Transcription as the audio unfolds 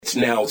It's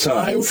now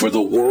time for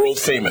the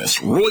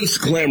world-famous Royce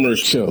Glamour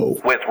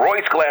Show with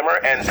Royce Glamour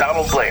and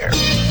Donald Blair.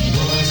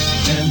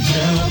 Royce can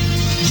help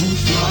you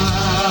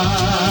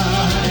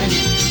fly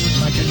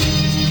like an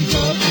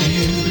eagle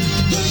in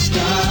the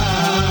sky.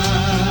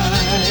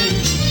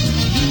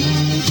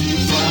 You'll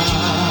be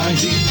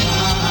flying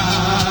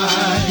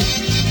high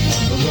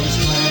on the Royce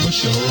Glamour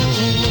Show.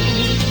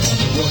 On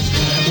the Royce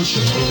Glamour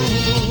Show.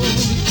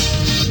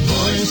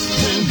 Royce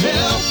can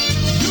help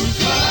you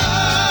fly.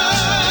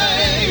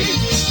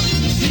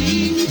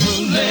 He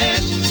will let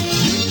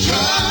you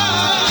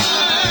try.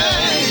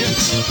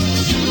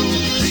 You'll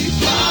be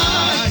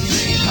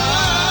flying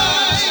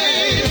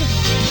high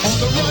on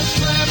the Royce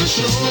Glamour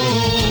Show.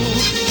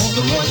 On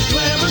the Royce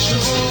Glamour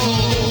Show.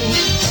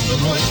 On the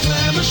Royce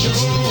Glamour Show.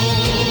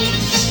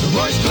 The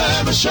Royce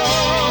Glamour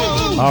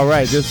Show. All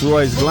right, this is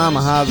Royce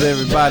Glamour. How's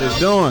everybody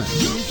doing?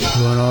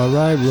 Doing all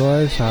right,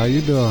 Royce. How you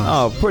doing?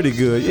 Oh, pretty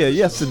good. Yeah,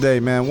 yesterday,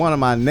 man, one of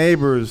my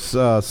neighbor's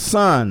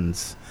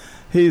sons,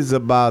 he's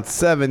about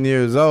 7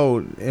 years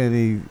old,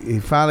 and he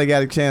finally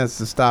got a chance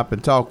to stop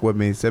and talk with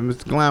me. He said,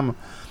 Mr. Glamour,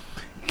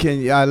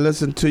 I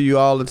listen to you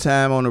all the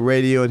time on the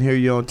radio and hear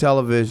you on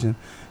television.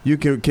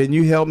 Can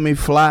you help me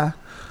fly?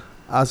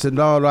 I said,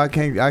 no, I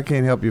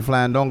can't help you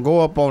fly. And don't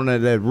go up on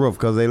that roof,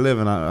 because they live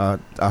in a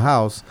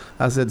house.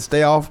 I said,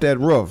 stay off that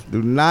roof.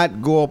 Do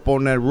not go up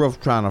on that roof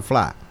trying to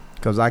fly,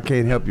 because I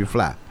can't help you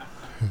fly.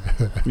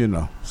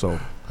 So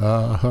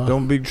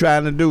don't be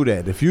trying to do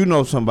that. If you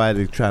know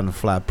somebody trying to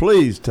fly,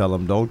 please tell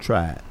them don't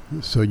try it.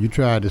 So you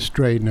tried to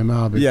straighten him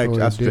out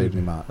before I straightened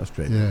him out.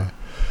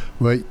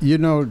 Well,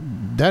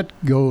 that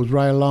goes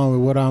right along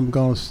with what I'm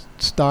going to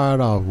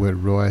start off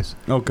with, Royce.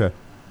 Okay.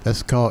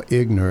 That's called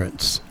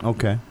ignorance.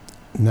 Okay.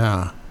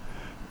 Now,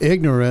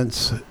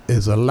 ignorance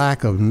is a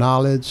lack of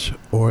knowledge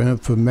or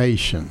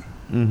information.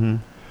 Mm-hmm.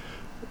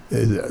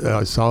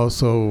 It's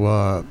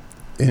also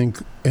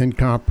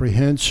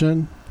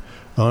incomprehension,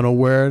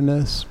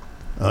 unawareness,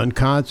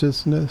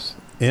 unconsciousness,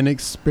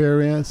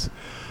 inexperience.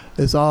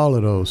 It's all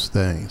of those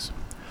things.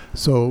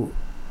 So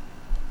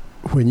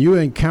when you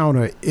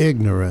encounter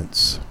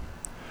ignorance,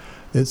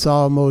 it's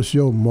almost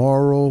your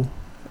moral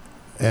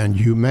and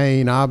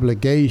humane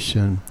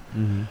obligation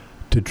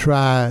to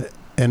try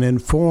and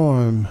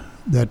inform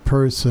that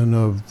person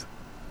of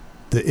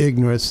the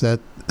ignorance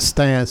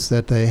stance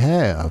that they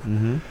have.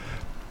 Mm-hmm.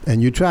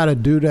 And you try to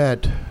do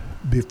that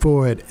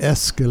before it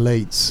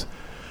escalates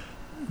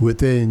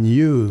within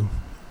you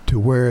to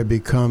where it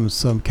becomes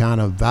some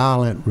kind of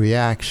violent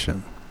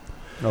reaction.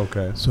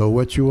 Okay. So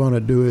what you want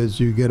to do is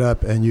you get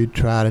up and you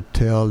try to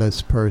tell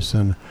this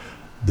person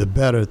the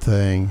better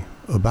thing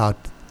about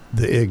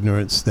the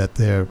ignorance that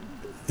they're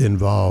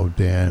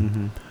involved in.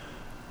 Mm-hmm.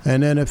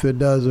 And then if it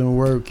doesn't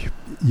work,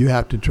 you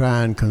have to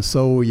try and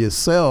console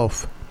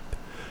yourself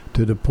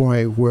to the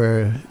point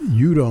where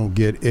you don't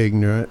get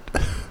ignorant,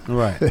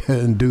 right,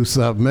 and do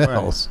something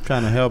else. Right.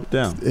 Trying to help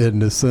them. In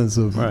the sense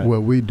of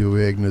what we do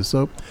ignorant.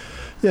 So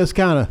just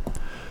kind of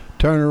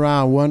turn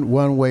around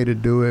one way to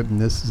do it, and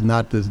this is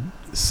not to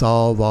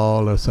solve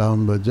all or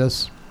something, but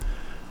just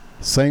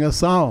sing a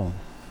song.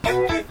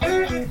 Song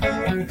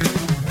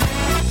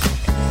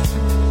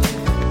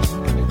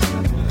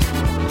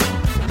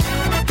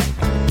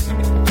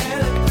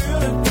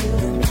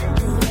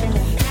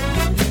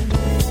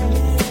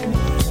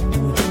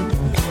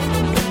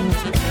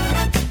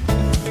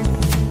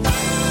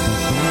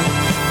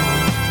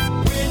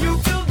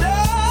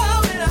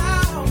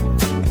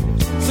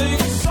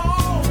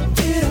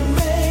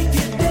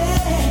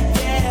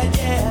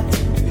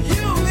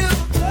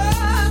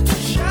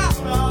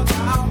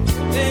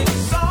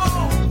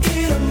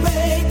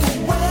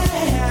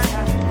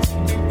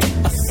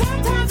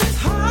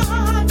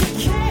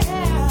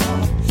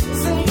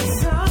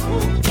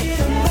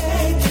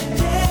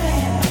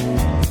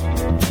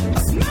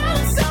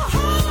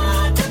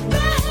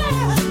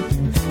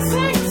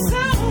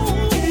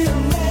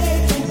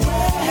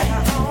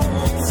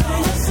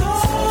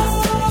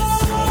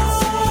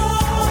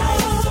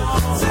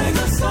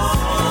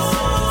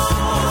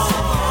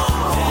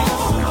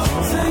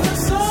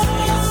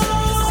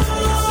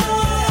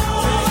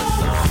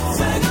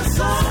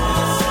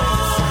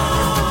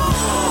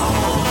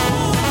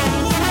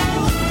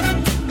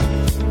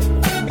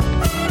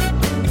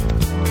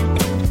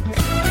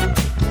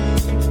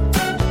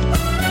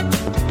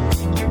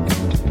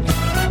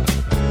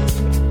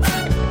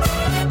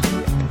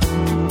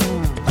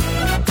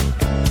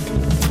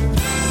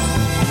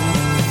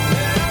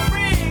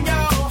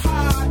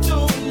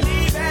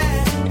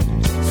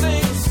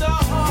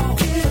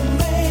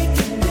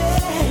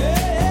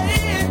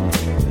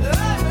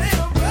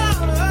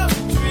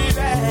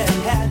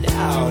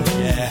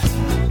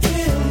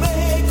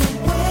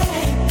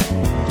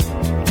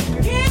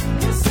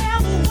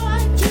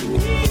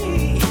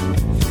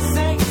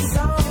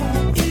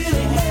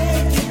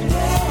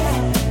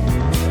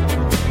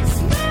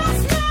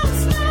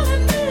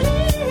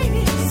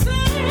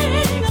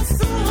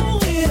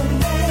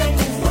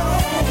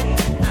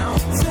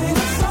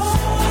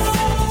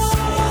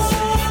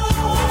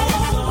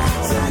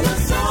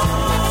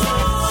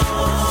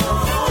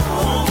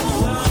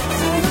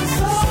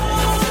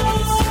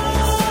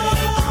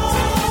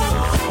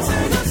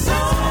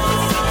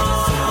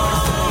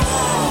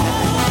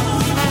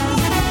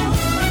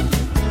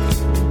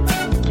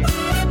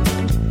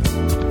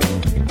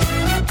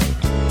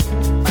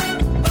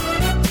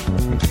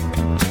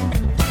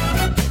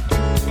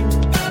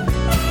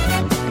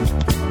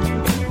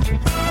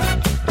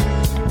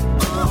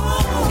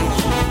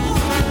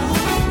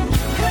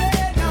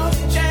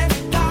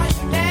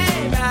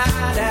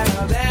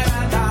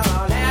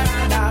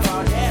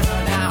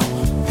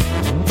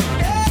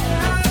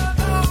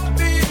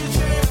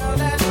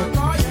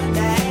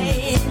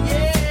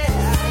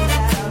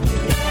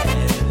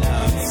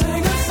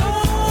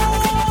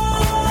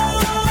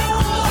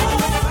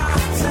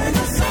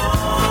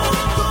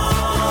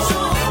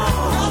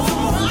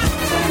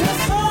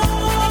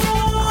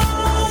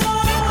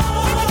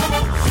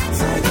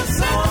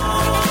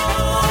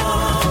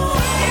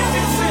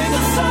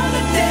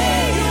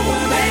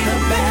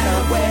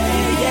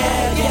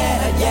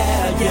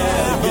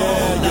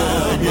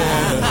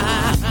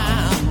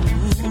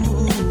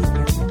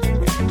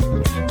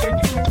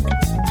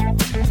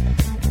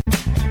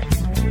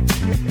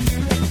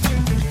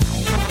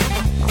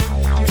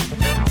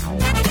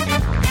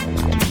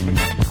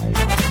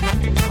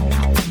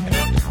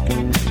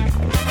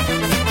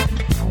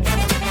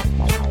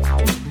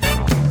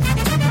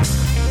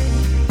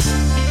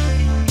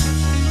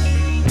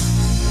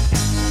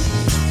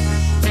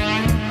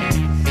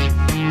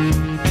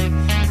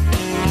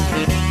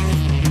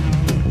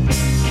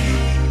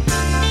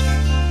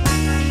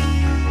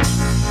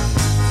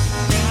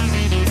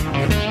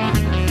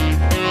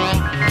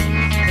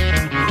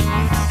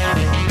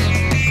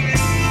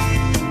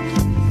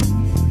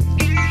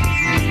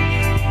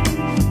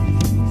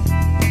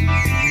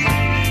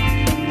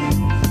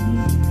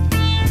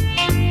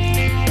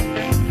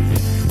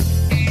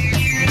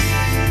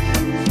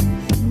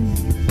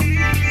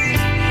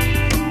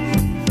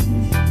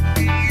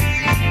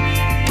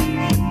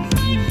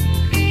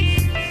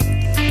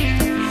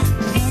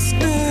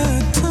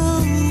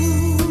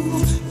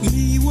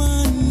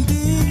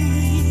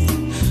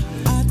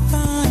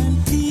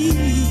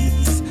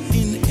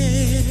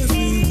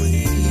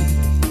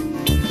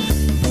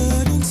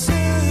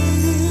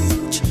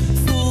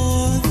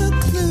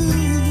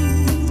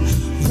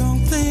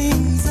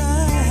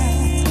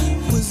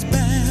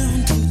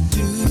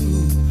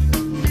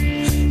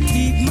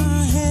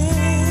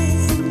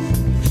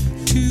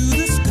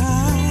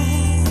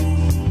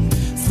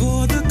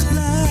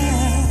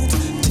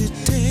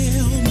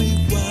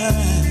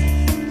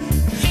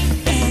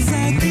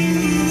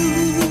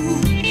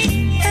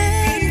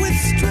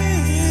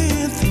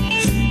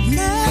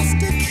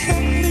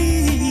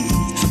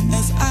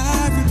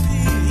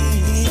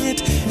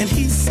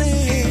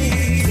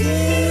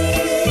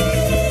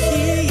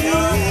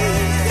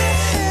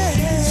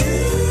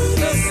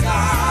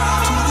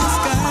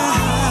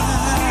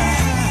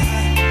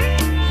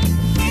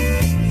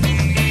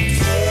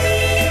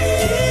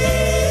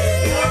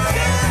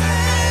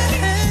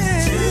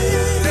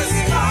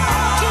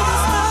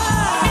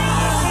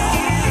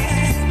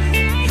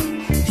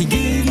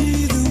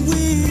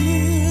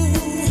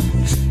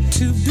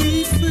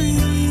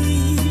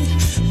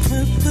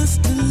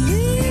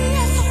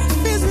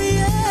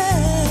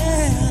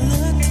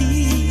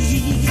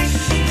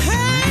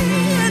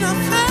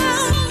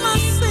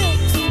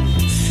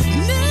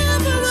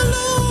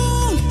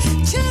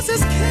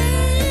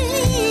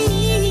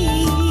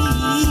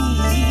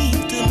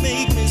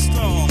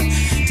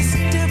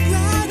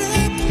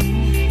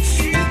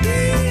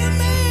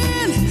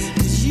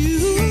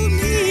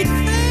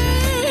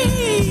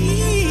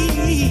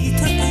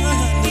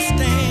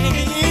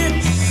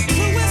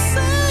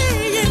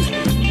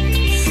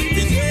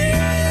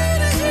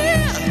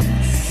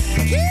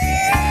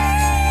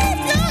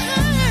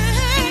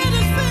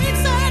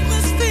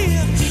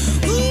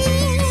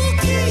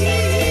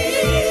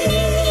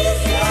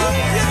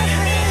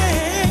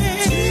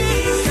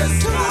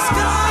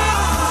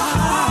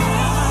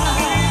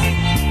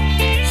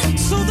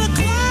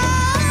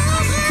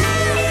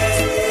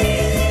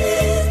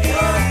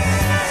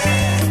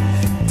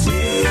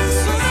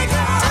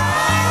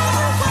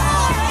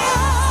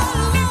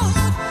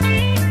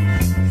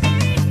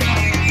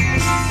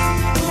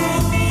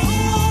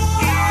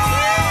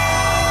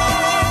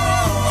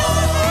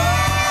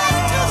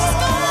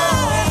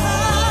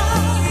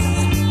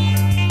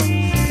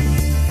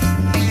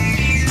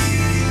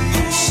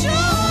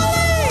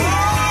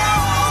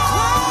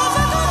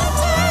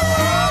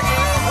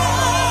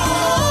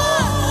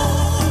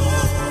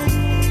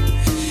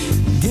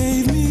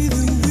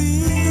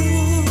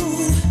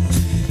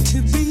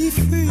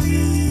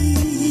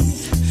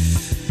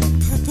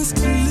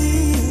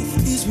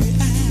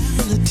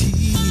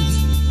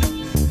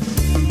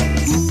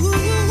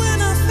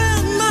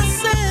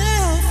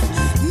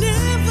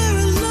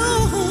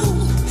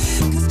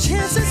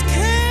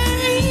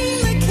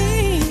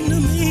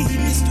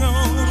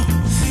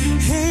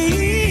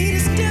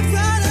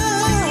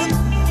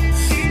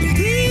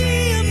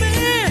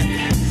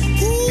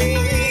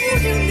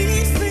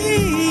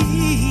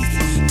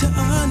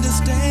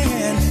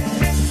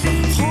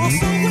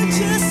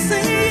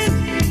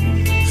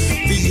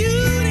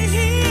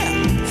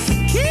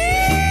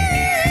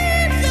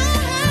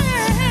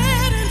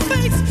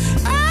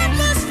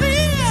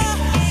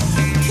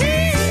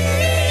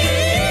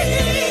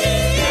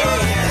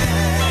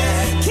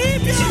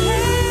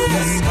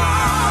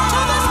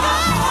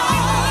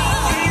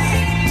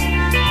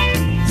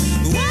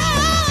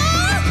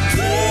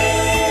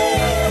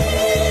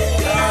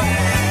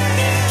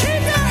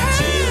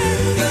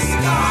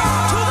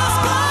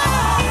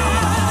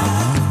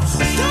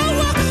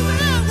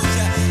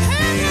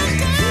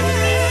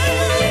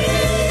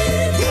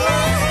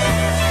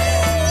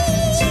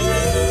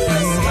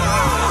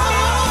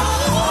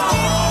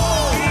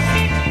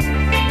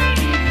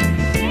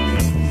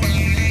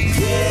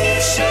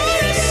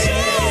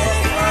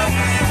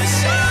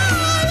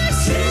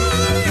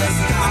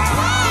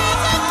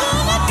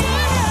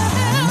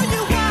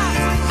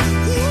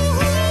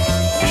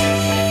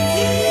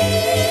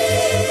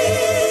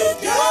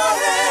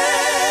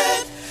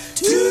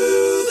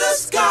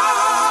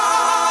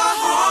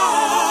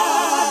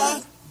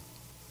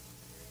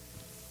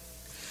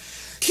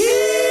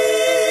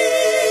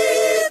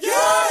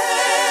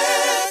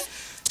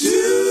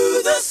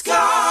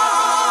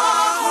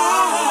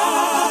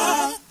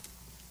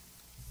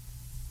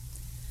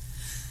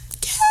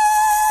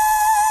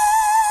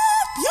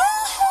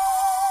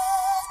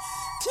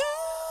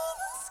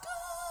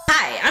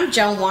I'm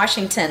Joan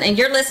Washington, and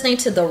you're listening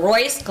to the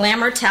Royce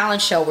Glamour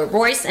Talent Show with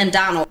Royce and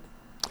Donald.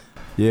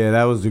 Yeah,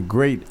 that was the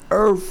great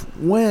Earth,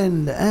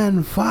 Wind,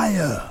 and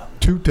Fire.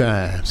 2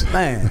 times.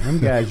 Man, them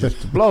guys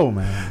used to blow,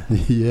 man.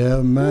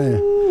 Yeah,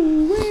 man.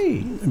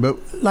 Ooh-wee. But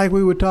like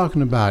we were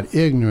talking about,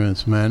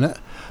 ignorance, man.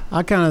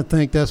 I kind of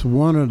think that's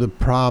one of the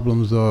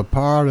problems, or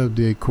part of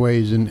the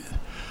equation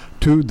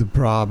to the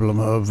problem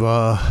of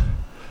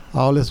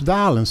all this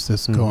violence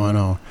that's going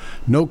on.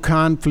 No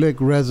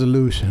conflict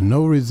resolution,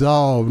 no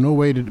resolve, no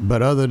way to,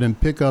 but other than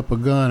pick up a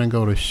gun and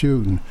go to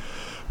shooting.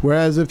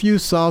 Whereas if you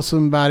saw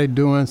somebody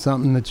doing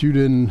something that you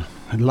didn't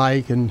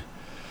like, and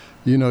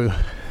you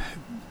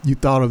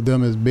thought of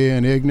them as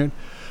being ignorant,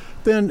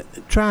 then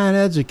try and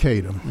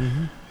educate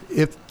them.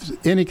 If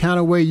any kind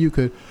of way you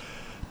could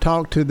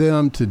talk to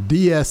them to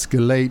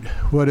de-escalate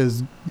what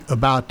is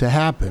about to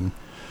happen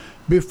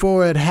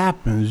before it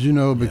happens,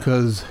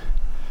 because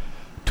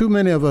too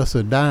many of us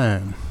are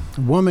dying.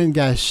 A woman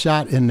got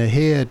shot in the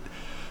head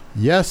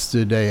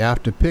yesterday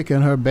after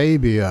picking her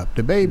baby up.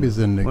 The baby's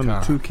in the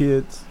car. 2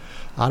 kids?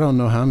 I don't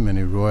know how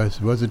many,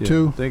 Royce. Was it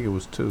 2? I think it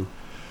was 2.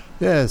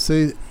 Yeah,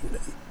 see,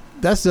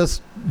 that's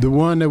just the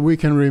one that we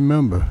can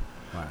remember.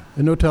 Right.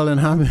 There's no telling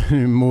how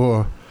many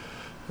more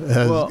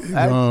has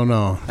gone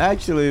on.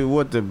 Actually,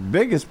 what the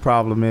biggest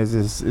problem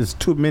is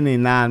too many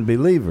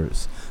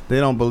non-believers. They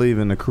don't believe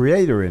in the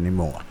Creator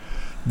anymore.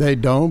 They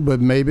don't, but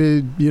maybe,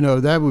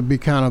 that would be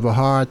kind of a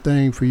hard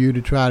thing for you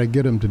to try to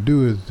get them to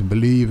do, is to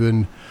believe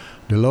in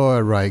the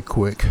Lord right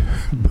quick.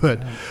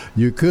 But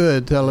you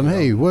could tell them,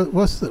 hey,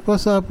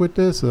 what's up with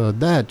this or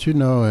that,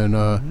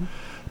 and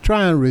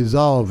try and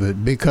resolve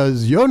it,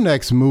 because your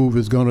next move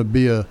is going to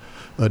be a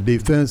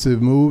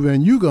defensive move,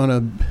 and you're going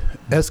to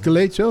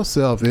escalate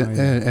yourself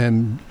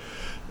and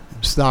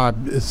start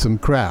some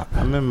crap.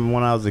 I remember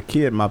when I was a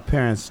kid, my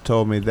parents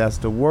told me that's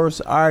the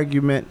worst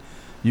argument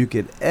you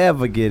could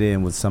ever get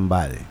in with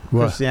somebody.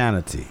 What?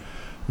 Christianity.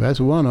 That's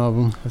one of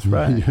them. That's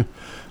right.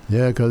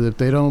 Yeah, because if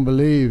they don't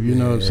believe,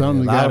 something got to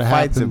happen. A lot of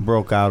fights have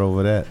broke out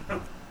over that.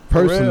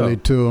 Personally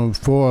to them,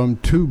 for them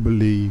to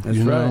believe, That's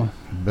right.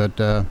 But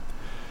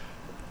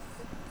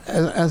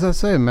as I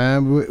say,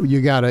 man, you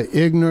got an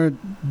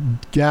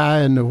ignorant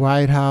guy in the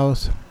White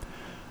House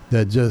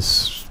that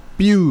just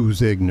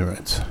spews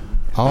ignorance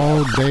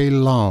all day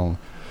long,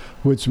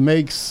 which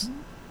makes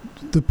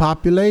the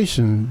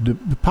population,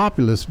 the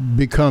populace,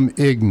 become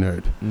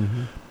ignorant.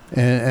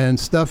 And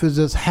stuff is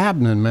just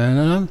happening, man.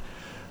 And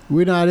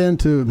we're not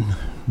into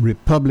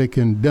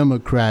Republican,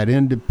 Democrat,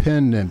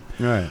 Independent,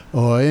 right,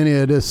 or any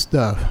of this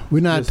stuff.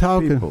 We're not just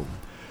talking. People.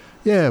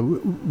 Yeah,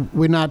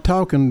 we're not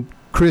talking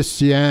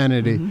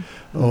Christianity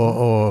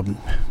or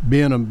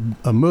being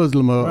a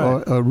Muslim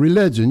or a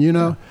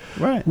religion,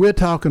 Right. We're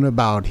talking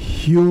about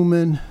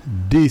human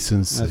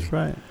decency. That's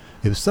right.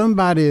 If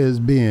somebody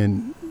is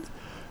being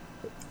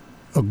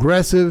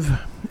aggressive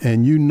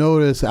and you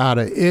notice out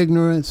of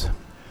ignorance,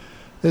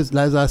 it's,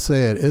 as I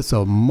said, it's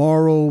a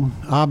moral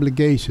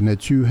obligation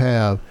that you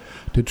have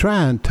to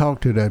try and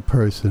talk to that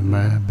person,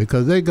 man,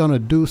 because they're going to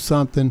do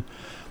something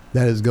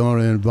that is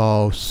going to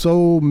involve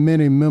so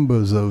many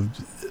members of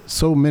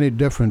so many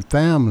different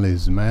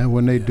families, man,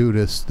 when they do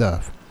this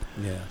stuff.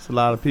 Yeah, it's a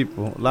lot of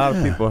people.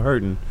 Of people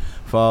hurting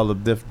for all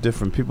the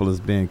different people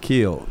that's being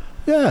killed.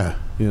 Yeah,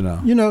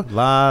 a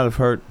lot of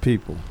hurt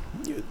people.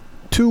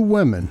 2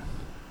 women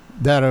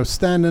that are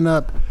standing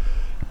up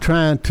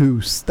trying to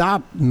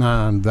stop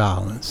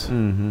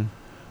nonviolence.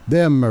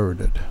 They're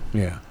murdered.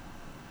 Yeah,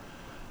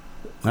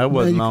 that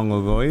wasn't long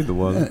ago either,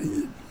 was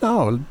it?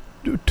 No,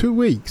 2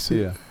 weeks.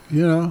 Yeah,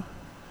 Then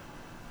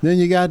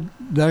you got,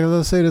 like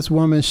I say, this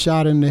woman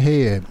shot in the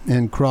head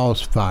in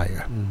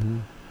crossfire.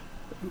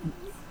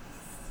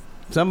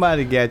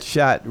 Somebody got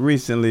shot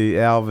recently,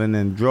 Alvin,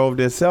 and drove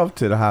themselves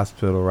to the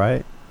hospital,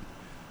 right?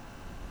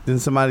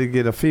 Didn't somebody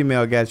get a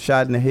female got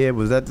shot in the head?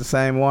 Was that the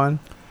same one?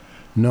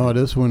 No,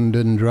 this one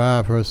didn't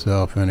drive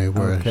herself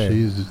anywhere. Okay.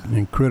 She's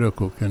in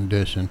critical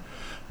condition.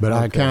 But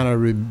I kind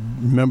of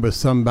remember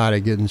somebody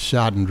getting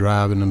shot and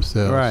driving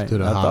themselves to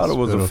the hospital. I thought it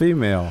was a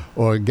female.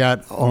 Or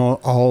got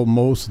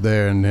almost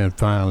there and then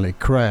finally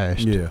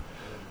crashed. Yeah.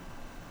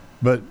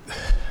 But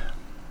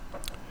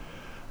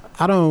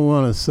I don't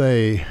want to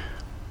say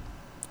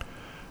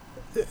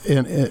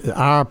in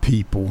our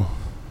people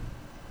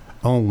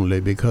only,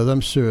 because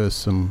I'm sure it's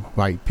some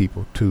white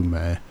people too,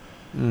 man.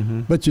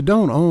 But you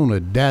don't own a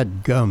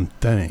dadgum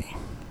thing.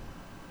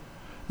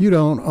 You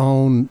don't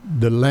own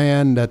the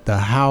land that the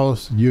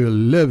house you're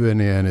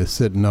living in is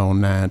sitting on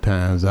 9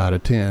 times out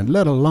of 10,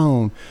 let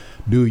alone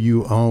do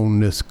you own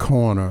this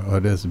corner or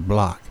this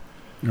block.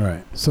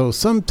 Right. So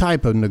some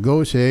type of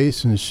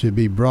negotiation should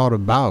be brought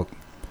about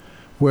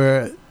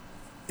where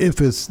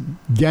if it's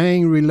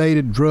gang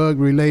related, drug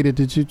related,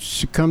 that you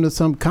should come to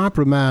some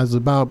compromise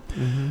about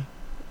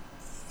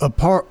a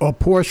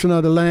portion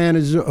of the land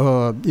is,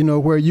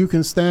 where you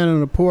can stand,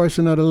 and a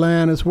portion of the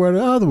land is where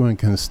the other one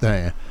can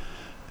stand.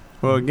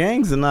 Well,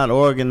 gangs are not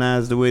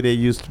organized the way they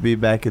used to be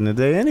back in the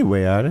day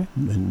anyway, are they?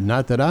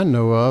 Not that I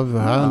know of.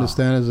 I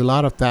understand there's a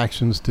lot of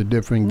factions to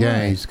different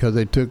gangs because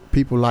they took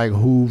people like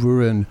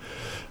Hoover and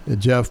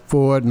Jeff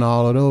Ford and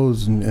all of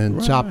those,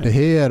 and chop the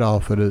head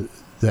off of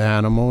the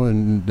animal,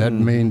 and that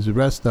means the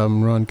rest of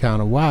them run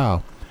kind of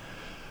wild.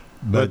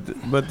 But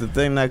the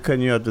thing, not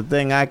cutting you up, the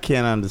thing I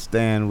can't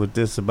understand with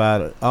this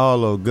about all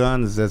the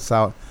guns that's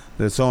on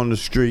the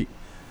street,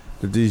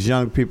 that these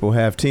young people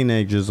have,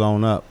 teenagers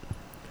on up,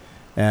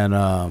 and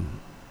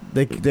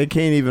they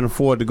can't even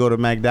afford to go to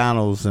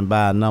McDonald's and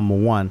buy a number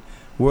one.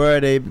 Where are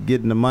they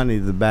getting the money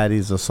to buy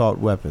these assault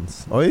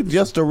weapons? Or it's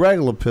just a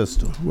regular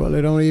pistol? Well,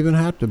 they don't even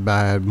have to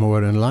buy it,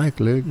 more than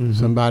likely.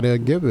 Somebody will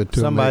give it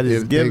to them.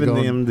 Somebody's giving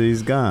them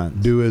these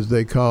guns. Do as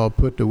they call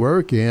put the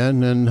work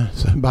in, and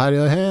somebody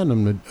will hand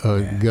them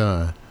a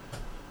gun.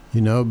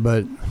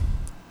 But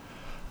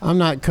I'm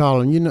not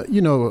calling,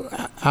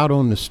 out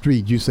on the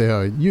street, you say,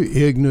 oh, you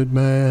ignorant,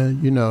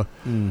 man.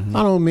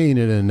 I don't mean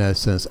it in that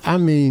sense. I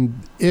mean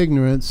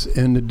ignorance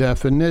in the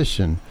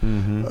definition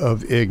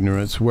of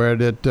ignorance, where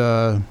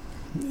that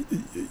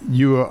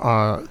you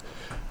are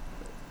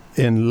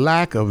in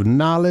lack of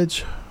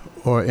knowledge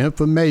or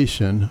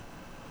information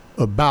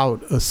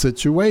about a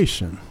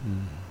situation.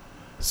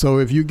 So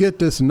if you get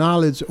this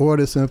knowledge or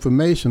this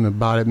information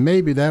about it,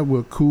 maybe that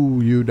will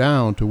cool you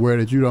down to where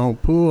that you don't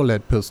pull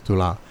that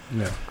pistol out.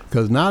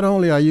 Because not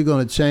only are you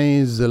going to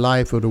change the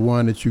life of the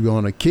one that you're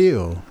going to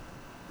kill,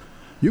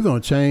 you're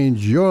going to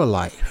change your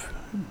life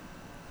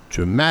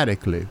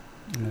dramatically.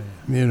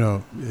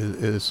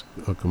 It's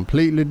a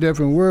completely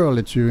different world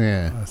that you're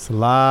in. It's a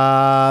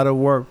lot of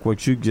work,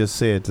 what you just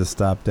said, to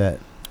stop that.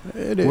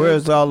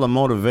 Where's all the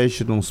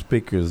motivational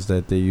speakers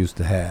that they used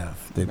to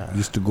have? They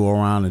used to go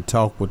around and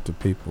talk with the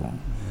people.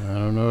 I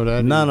don't know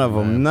that. None of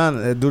them.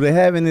 None. Do they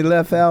have any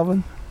left,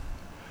 Alvin?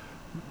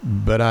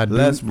 But I do.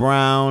 Les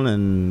Brown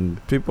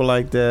and people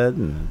like that.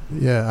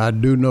 Yeah, I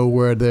do know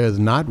where there's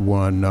not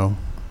one, though.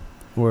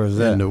 Where is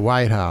that? In the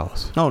White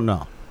House. Oh,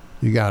 no.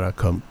 You got a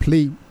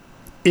complete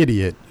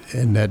idiot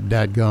in that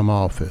dadgum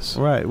office.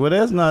 Right. Well,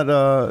 there's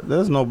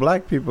no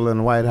black people in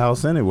the White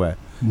House anyway.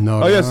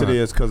 No. Oh, yes, it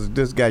is, because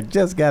this guy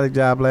just got a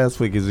job last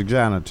week as a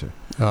janitor.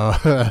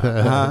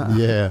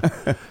 Yeah.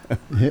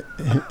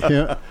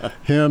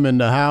 him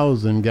and the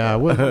housing guy.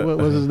 What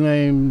was his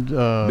name?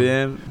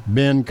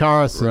 Ben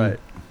Carson. Right.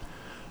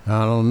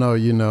 I don't know.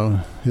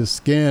 His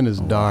skin is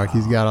dark.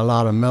 He's got a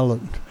lot of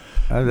melanin.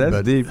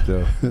 That's deep,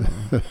 though.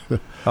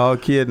 All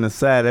kidding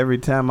aside, every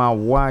time I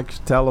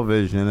watch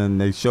television and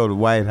they show the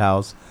White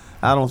House,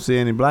 I don't see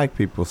any black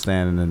people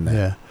standing in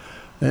there.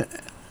 Yeah.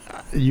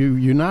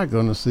 You're not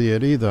going to see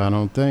it either, I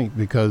don't think,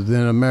 because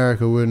then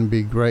America wouldn't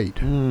be great.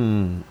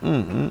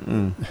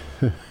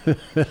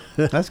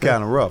 That's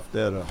kind of rough,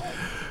 there, though.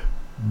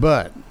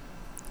 But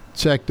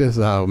check this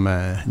out,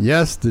 man.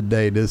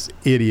 Yesterday, this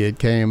idiot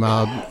came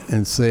out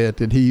and said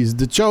that he's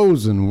the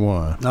chosen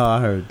one. Oh,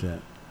 I heard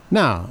that.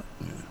 Now,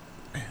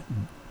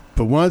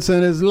 for once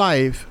in his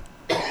life,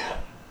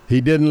 he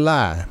didn't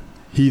lie.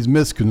 He's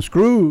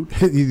misconstrued.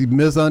 He's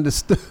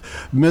misunderstood.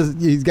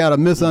 He's got a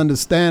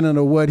misunderstanding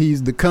of what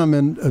he's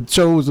becoming a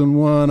chosen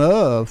one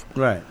of.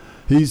 Right.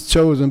 He's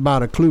chosen by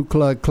the Ku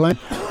Klux Klan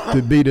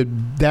to be the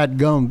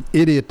dadgum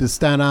idiot to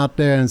stand out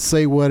there and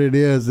say what it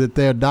is that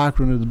their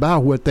doctrine is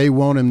about, what they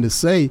want him to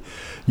say.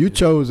 You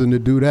chosen to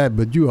do that,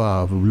 but you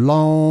are a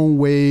long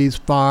ways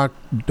far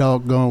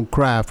doggone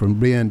cry from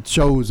being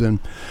chosen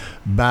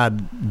by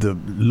the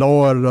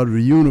Lord of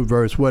the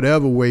universe,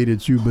 whatever way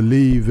that you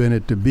believe in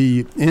it to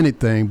be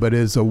anything. But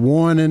it's a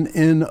warning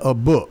in a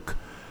book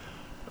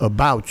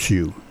about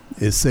you.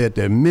 It said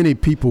that many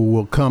people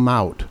will come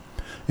out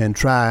and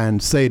try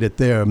and say that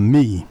they're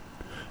me,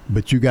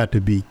 but you got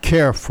to be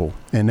careful.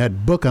 And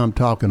that book I'm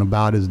talking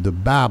about is the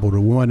Bible,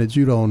 the one that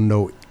you don't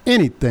know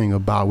anything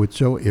about with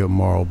your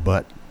immoral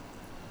butt.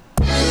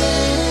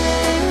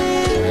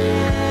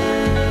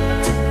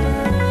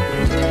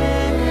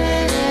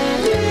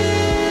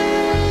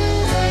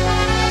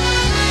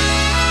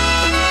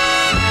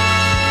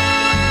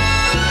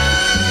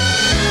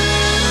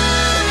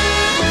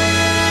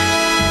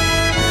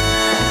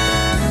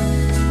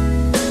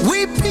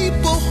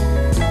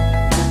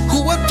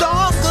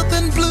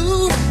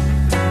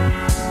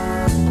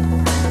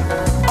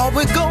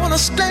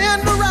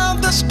 Stand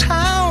around this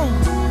town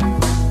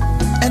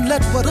and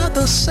let what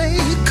others say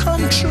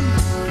come true.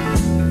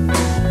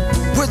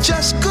 We're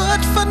just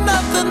good for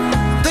nothing,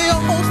 they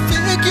all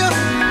figure.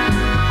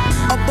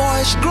 A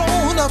boy's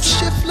grown up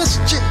shiftless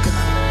jigger.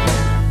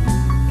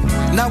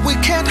 Now we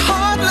can't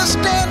hardly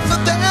stand for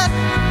that.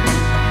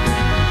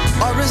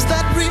 Or is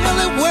that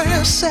really where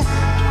it's at?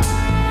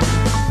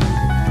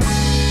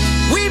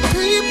 We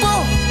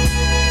people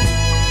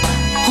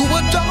who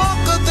are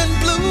darker than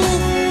blue,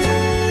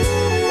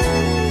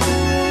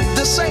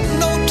 this ain't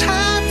no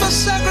time for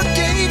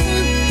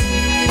segregating.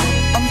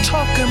 I'm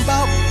talking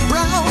about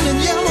brown and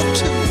yellow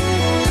too.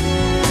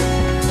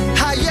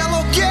 How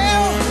yellow,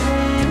 girl,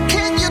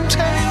 can you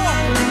tell?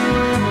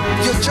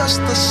 You're just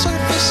the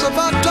surface of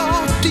our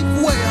dark, deep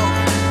well.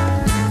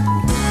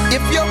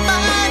 If your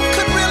mind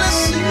could really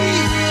see,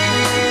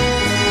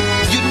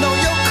 you know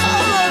your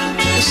color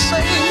is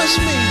same as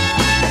me.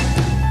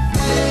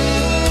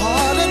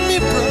 Pardon me,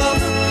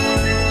 brother,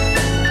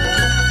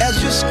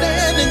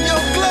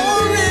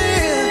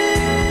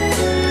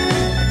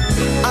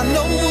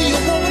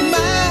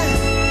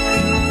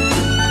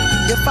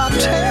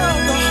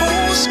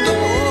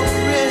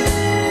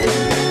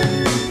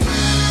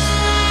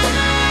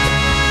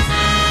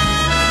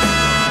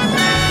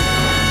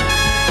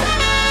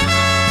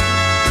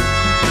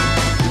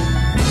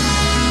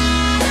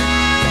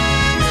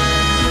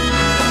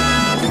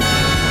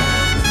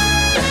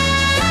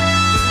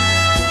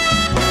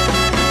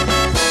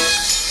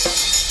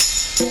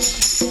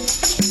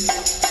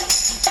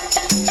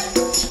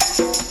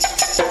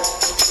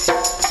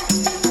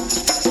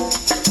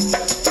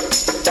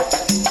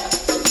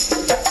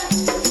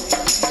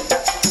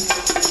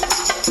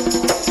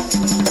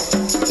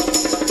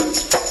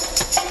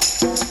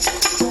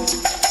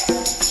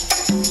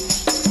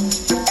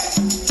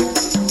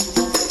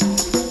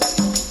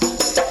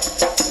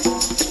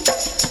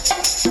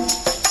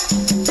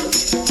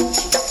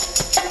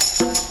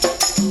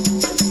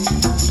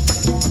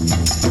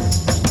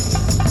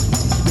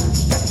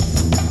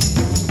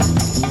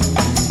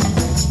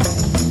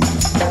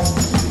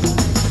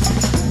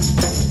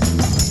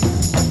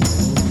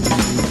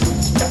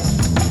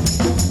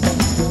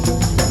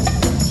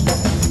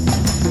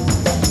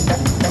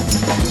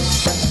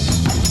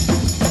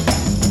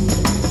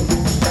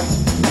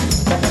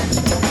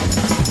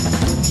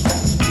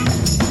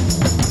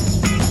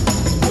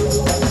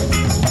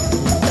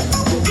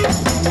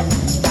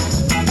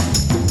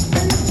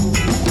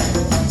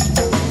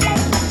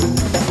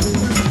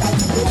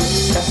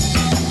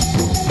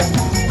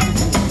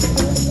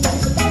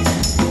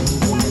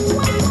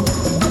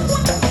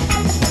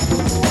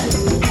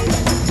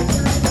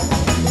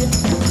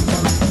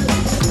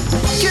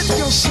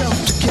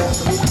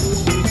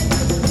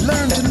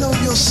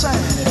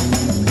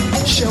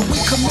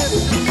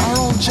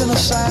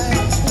 genocide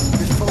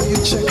before you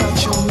check out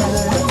your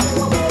mind.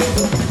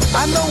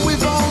 I know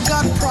we've all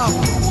got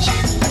problems.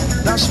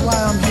 That's why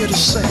I'm here to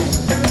say,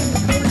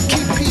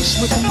 keep peace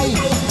with me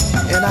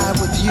and I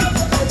with you.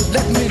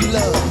 Let me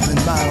love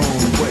in my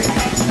own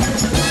way.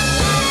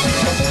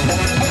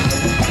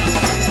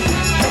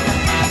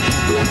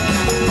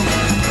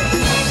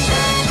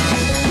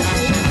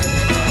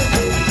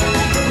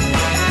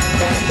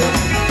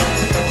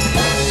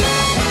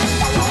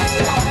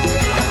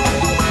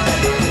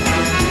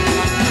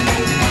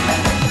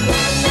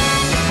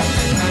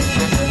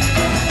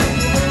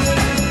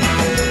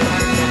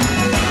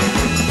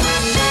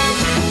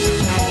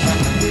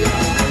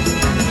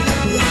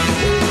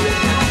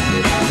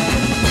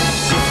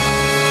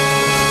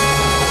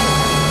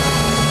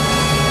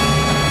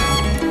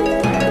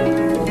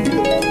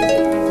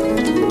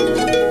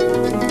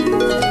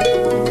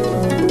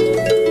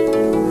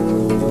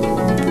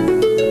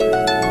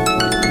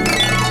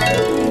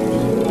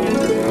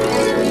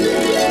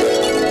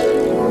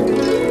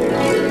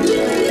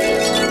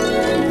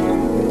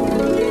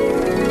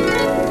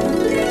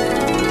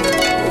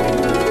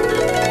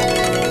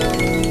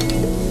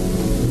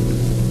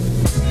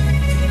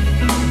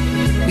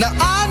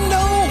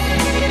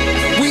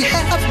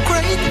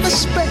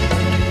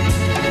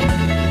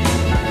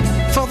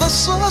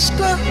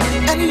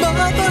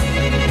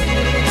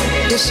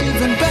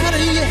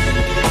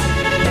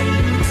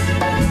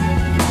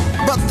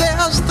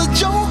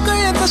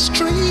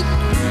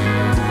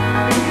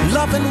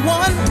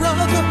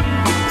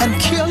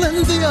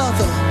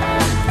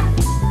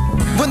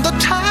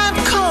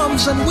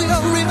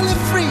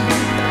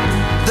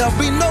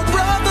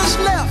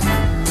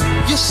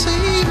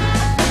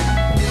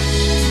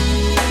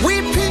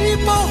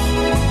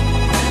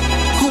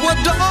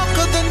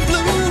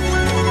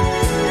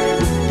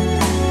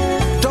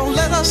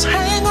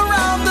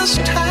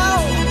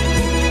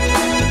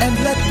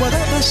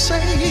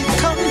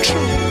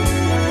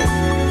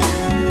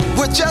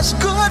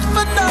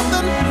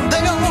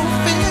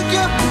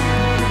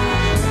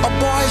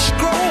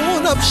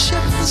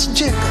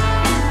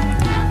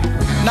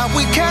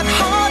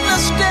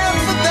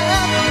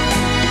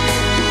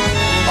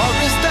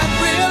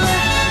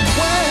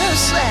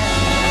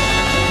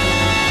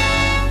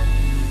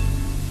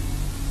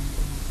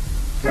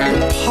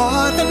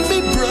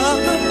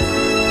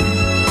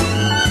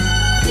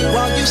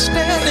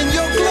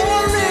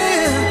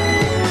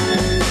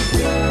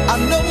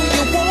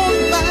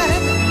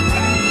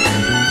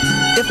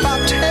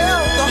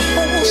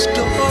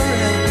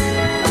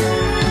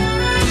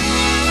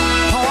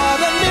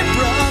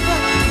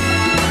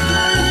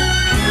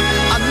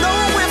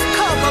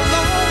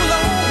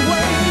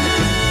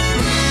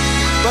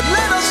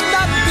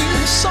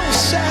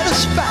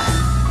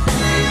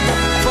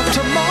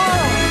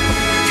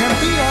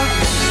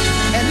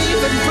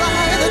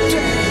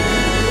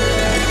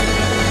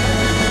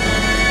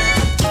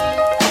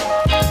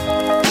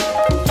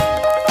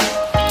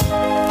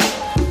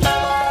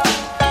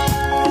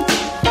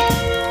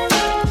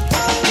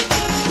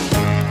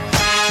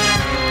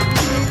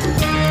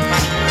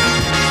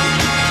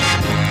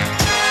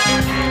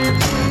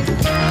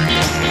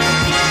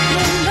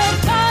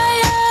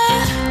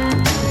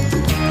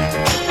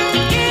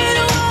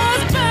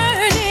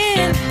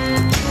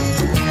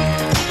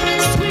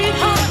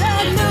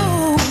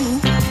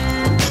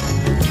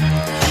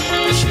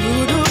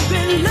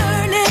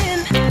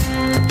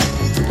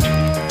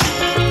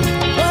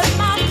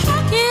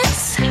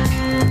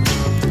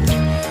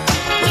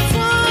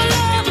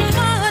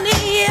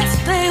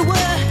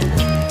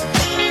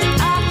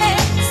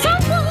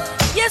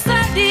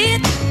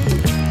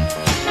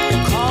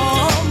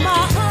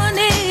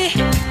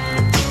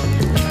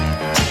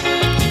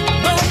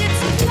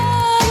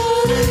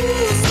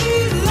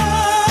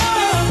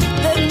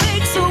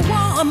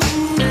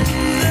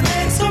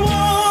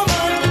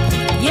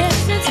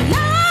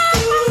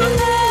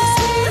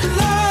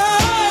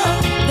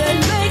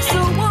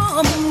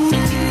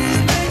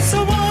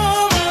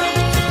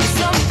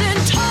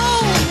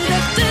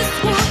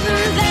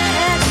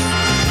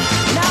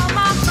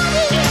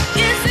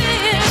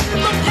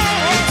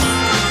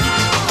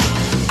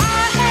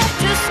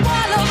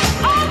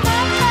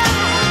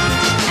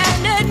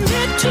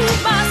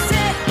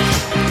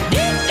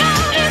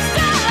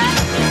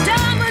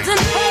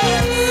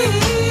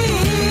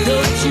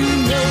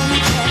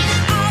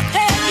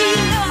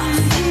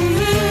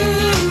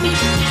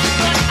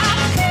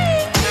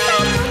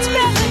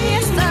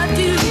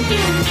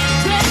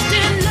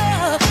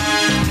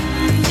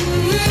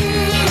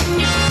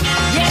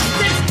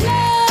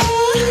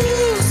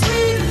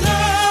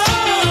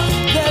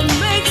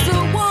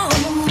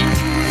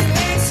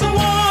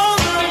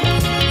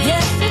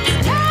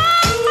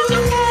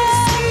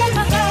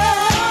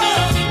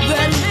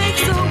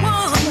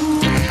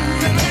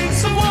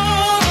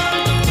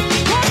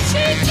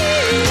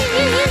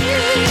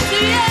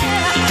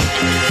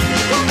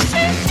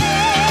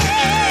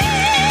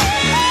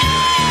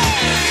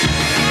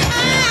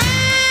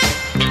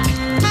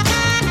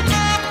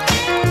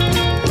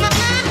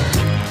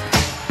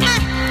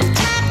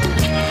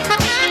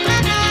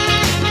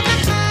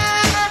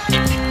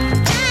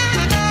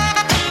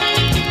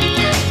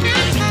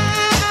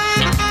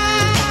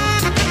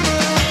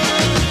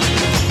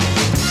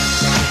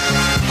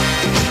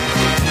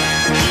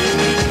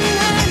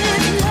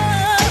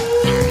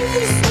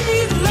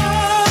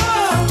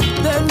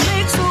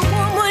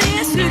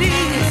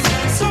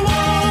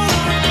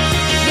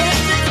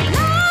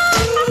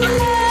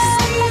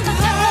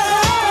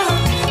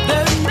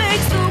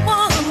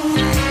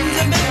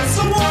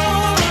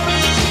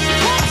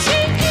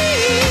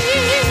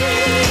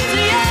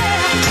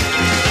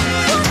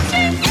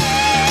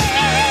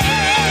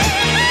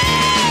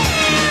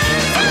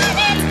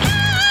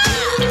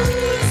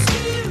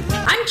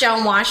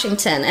 Town,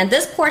 Washington. And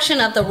this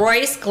portion of the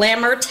Royce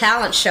Glamour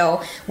Talent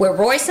Show with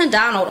Royce and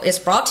Donald is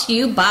brought to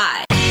you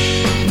by...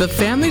 The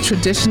family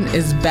tradition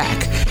is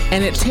back,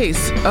 and it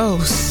tastes oh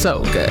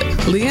so good.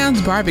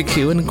 Leon's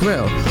Barbecue and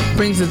Grill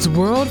brings its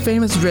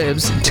world-famous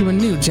ribs to a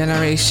new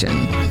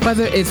generation.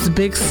 Whether it's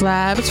big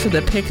slabs for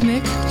the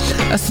picnic,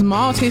 a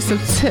small taste of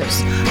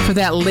tips for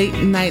that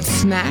late-night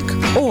snack,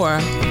 or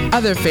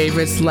other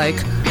favorites like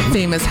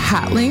famous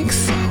hot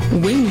links,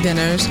 wing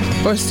dinners,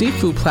 or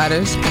seafood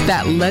platters,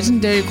 that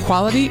legendary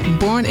quality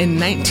born in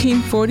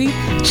 1940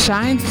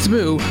 shines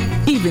through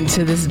even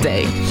to this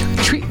day.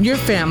 Treat your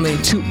family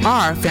to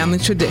our family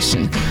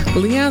tradition.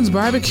 Leon's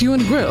Barbecue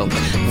and Grill,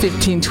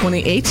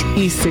 1528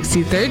 East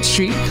 63rd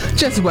Street,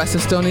 just west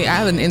of Stony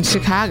Island in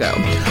Chicago.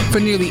 For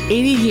nearly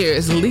 80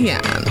 years,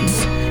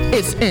 Leon's,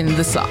 it's in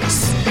the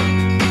sauce.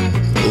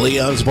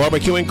 Leon's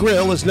Barbecue and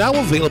Grill is now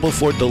available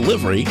for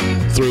delivery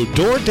through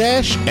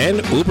DoorDash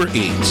and Uber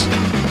Eats.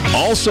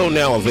 Also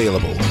now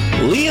available,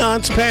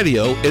 Leon's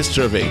Patio is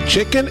serving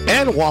chicken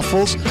and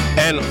waffles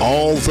and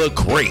all the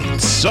great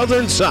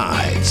southern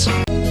sides.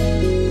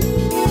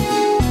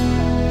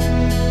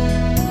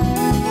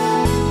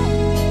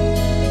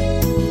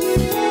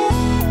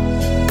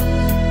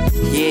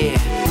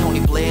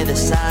 The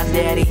sign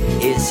daddy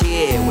is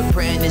here. With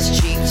printing is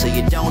cheap, so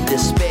you don't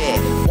despair.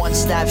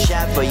 One-stop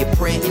shop for your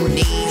printing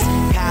needs.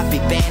 Copy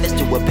banners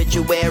to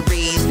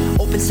obituaries.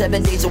 Open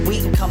 7 days a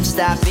week, come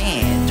stop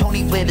in.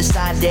 Tony Blair, the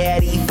sign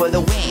daddy for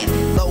the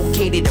win.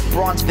 Located in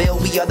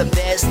Bronxville, we are the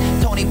best.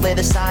 Tony Blair,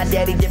 the sign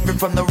daddy, different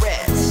from the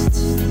rest.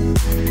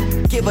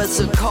 Give us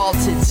a call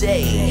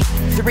today,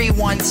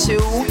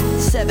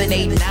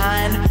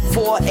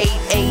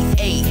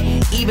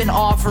 312-789-4888. Even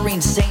offering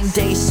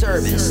same-day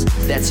service.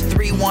 That's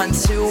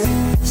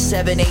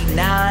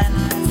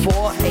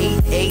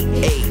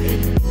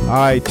 312-789-4888. All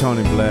right,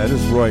 Tony Blair, this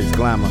is Royce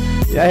Glamour.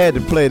 Yeah, I had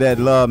to play that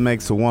Love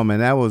Makes a Woman.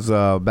 That was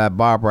by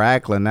Barbara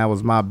Acklin. That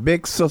was my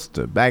big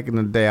sister. Back in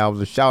the day, I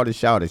was a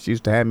shouty. She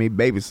used to have me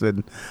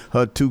babysitting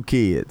her 2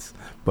 kids.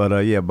 But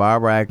yeah,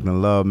 Barbara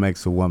Acklin, Love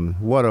Makes a Woman.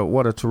 What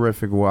a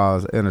terrific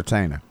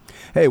entertainer.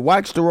 Hey,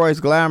 watch the Royce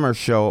Glamour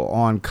Show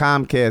on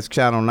Comcast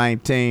Channel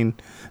 19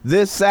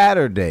 this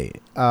Saturday.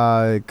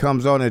 It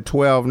comes on at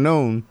 12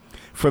 noon.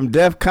 From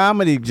Def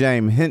Comedy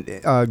Jam,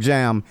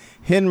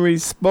 Henry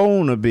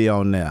Spoon will be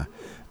on there.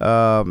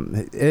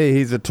 Hey,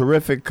 he's a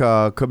terrific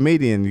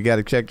comedian. You got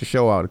to check the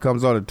show out. It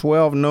comes on at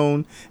 12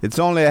 noon. It's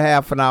only a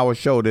half an hour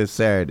show this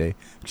Saturday.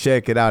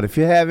 Check it out. If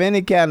you have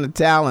any kind of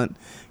talent,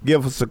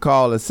 give us a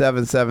call at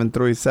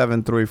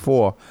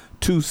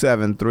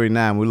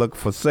 773-734-2739. We look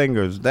for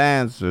singers,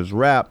 dancers,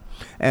 rap,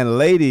 and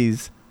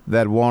ladies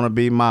that want to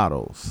be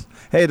models.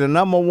 Hey, the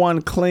number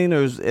one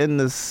cleaners in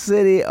the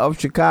city of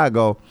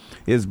Chicago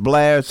is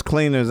Blair's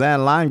Cleaners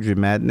and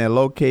Laundromat, and they're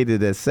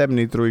located at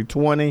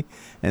 7320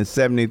 and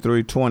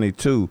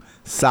 7322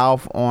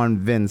 South on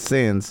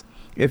Vincennes.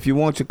 If you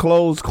want your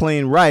clothes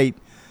cleaned right,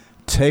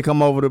 take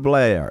them over to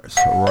Blair's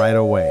right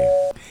away.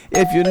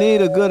 If you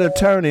need a good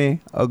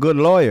attorney, a good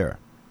lawyer,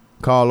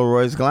 call the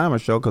Royce Glamour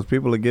Show, because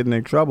people are getting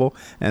in trouble,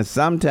 and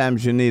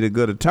sometimes you need a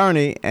good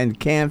attorney and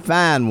can't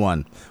find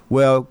one.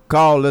 Well,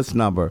 call this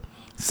number,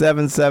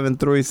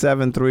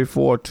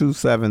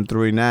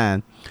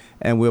 773-734-2739,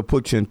 and we'll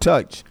put you in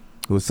touch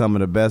with some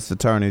of the best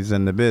attorneys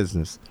in the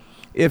business.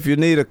 If you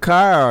need a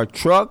car or a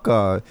truck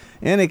or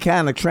any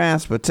kind of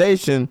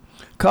transportation,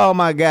 call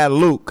my guy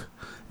Luke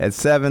at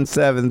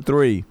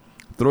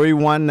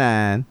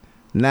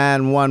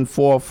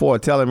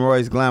 773-319-9144. Tell him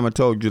Royce Glamour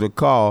told you to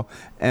call,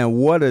 and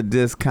what a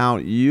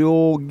discount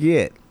you'll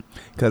get.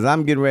 Because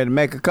I'm getting ready to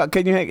make a call.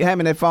 Can you hand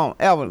me that phone?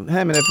 Elvin,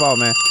 hand me that phone,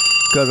 man.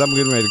 Because I'm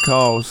getting ready to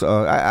call.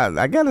 So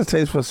I got a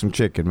taste for some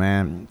chicken,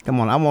 man.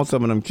 Come on, I want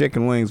some of them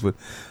chicken wings with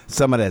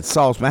some of that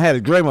sauce, man. I had a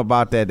dream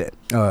about that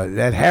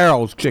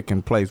Harold's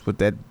chicken place with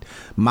that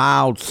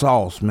mild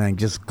sauce, man.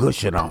 Just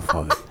gushing off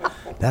of it.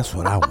 That's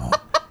what I want.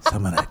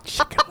 Some of that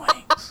chicken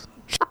wings.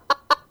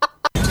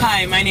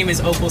 Hi, my name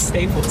is Opal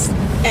Staples,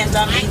 and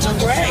I'm Angel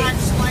Gray,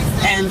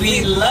 and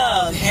we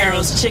love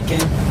Harold's Chicken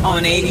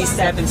on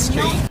 87th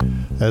Street.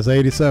 That's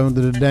 87th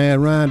to the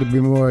Dan Ryan, to be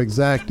more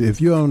exact.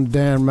 If you're on the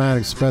Dan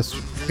Ryan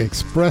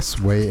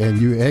Expressway and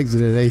you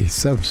exit at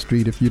 87th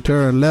Street, if you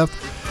turn left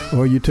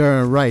or you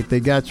turn right, they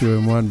got you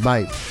in one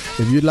bite.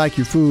 If you'd like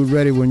your food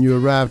ready when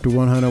you arrive to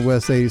 100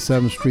 West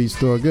 87th Street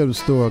store, give the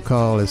store a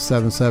call at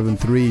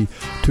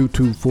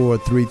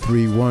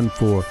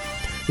 773-224-3314.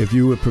 If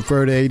you would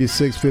prefer the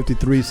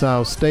 8653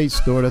 South State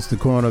store, that's the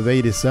corner of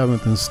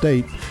 87th and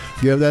State,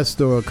 give that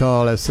store a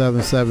call at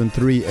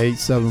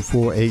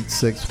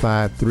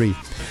 773-874-8653.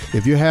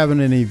 If you're having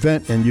an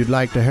event and you'd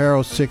like the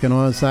Harold's Chicken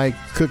on-site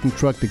cooking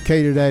truck to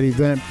cater that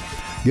event,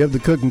 Give the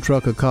cooking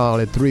truck a call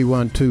at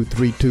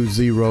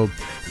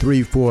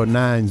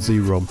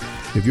 312-320-3490.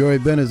 If your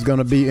event is going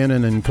to be in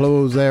an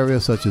enclosed area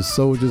such as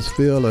Soldiers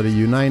Field or the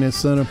United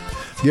Center,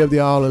 give the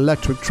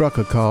all-electric truck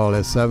a call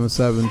at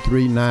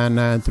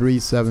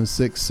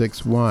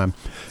 773-993-7661.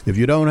 If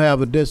you don't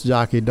have a disc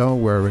jockey,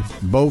 don't worry.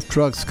 Both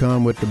trucks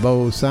come with the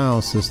Bose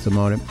sound system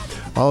on it.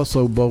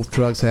 Also, both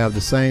trucks have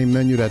the same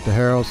menu that the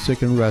Harold's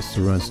Chicken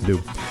restaurants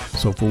do.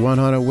 So for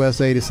 100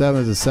 West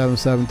 87, it's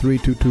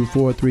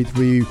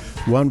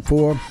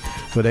 773-224-3314.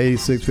 For the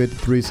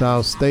 8653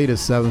 South State,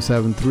 it's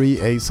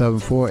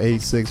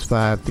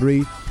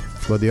 773-874-8653.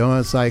 For the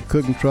on-site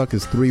cooking truck,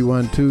 it's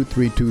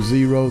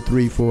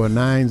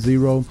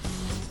 312-320-3490.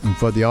 And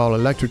for the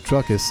all-electric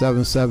truck, it's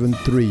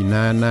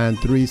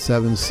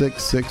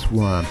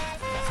 773-993-7661.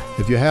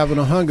 If you're having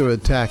a hunger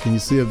attack and you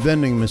see a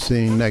vending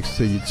machine next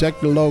to you, check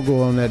the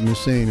logo on that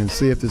machine and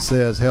see if it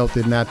says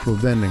Healthy Natural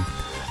Vending.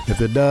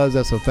 If it does,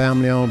 that's a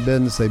family-owned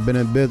business. They've been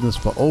in business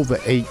for over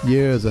 8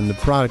 years, and the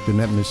product in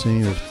that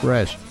machine is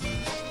fresh.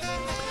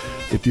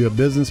 If you're a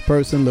business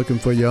person looking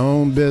for your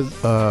own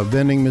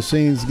vending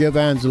machines, give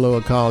Angelo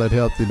a call at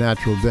Healthy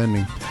Natural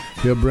Vending.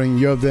 He'll bring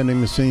your vending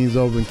machines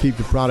over and keep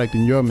the product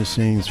in your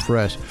machines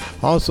fresh.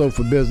 Also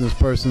for business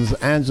persons,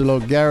 Angelo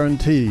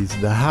guarantees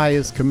the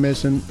highest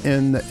commission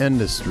in the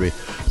industry.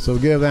 So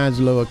give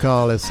Angelo a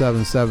call at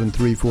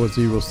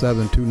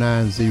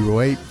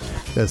 773-407-2908.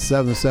 That's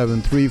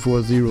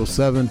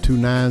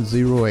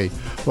 773-407-2908.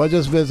 Or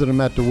just visit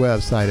them at the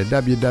website at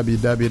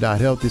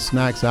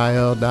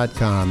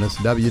www.healthysnacksil.com. That's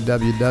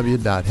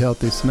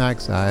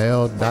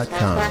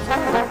www.healthysnacksil.com.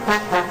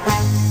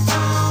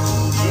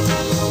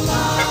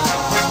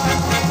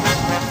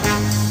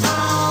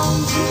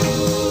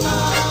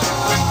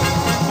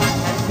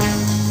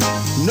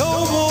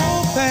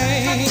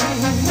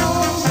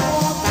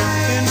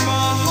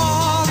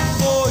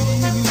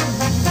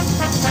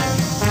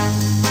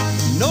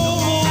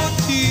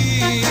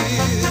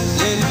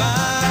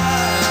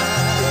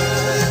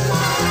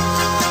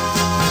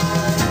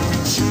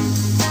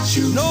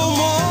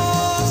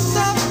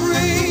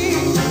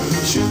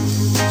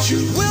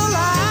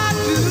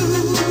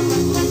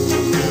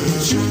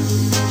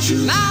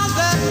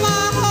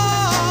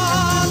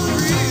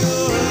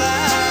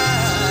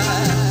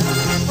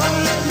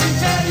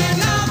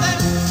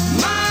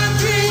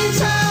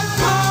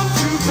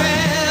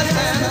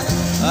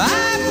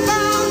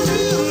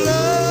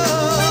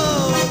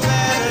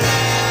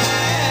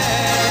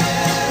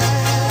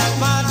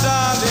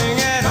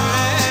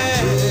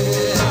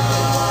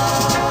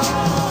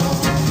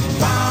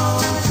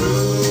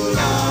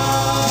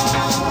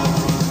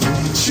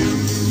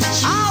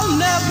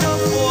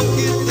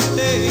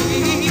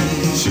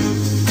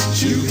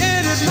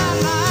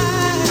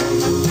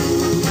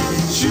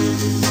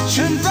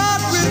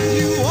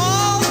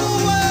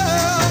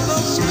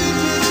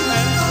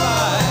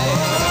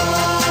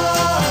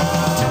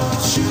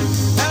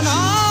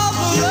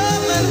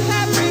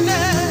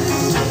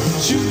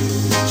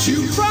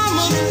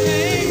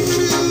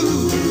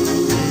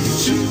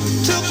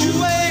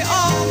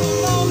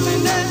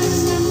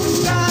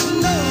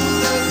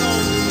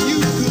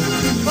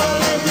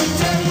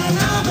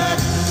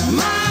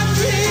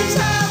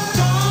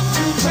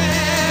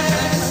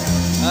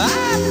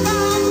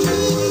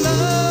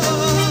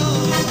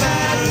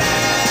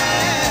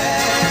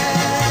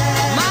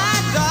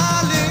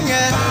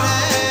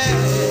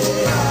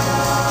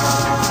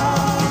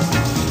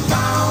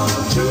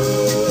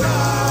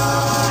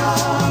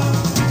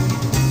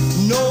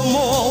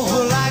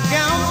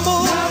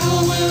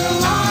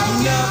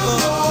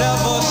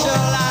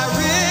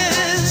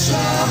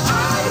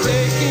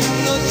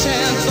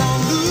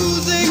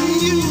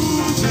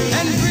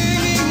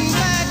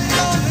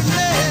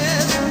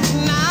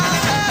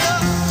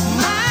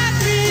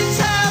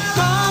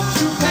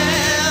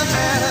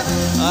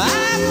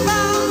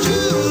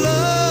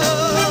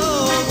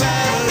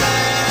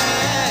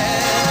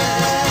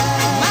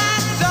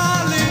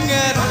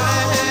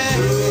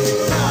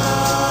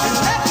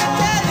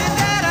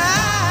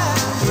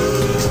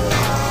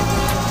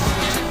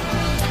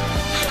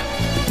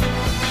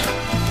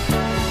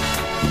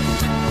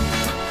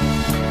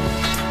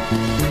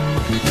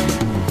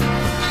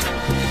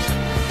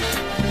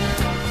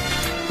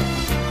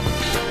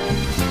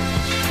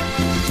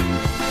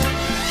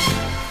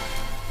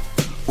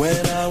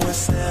 When I was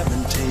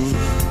 17,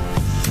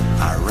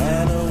 I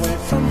ran away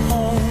from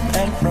home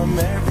and from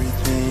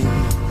everything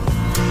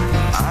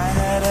I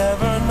had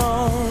ever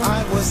known.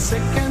 I was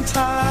sick and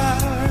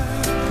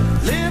tired,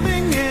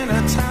 living in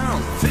a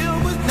town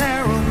filled with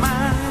narrow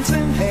minds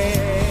and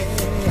hate.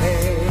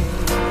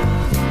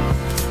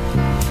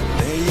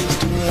 They used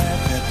to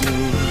laugh at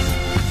me,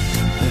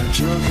 their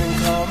children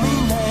called me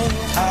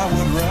names. I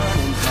would run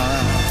and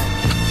hide,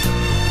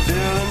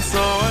 feeling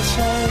so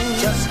ashamed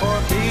just for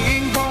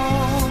being born.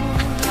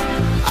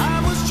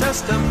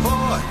 Just a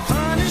boy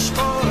punished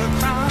for a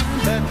crime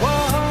that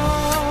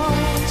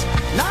was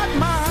not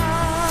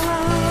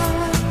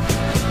mine.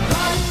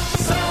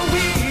 Life's so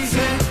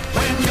easy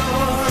when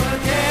you're a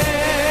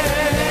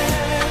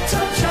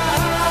ghetto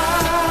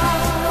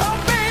child.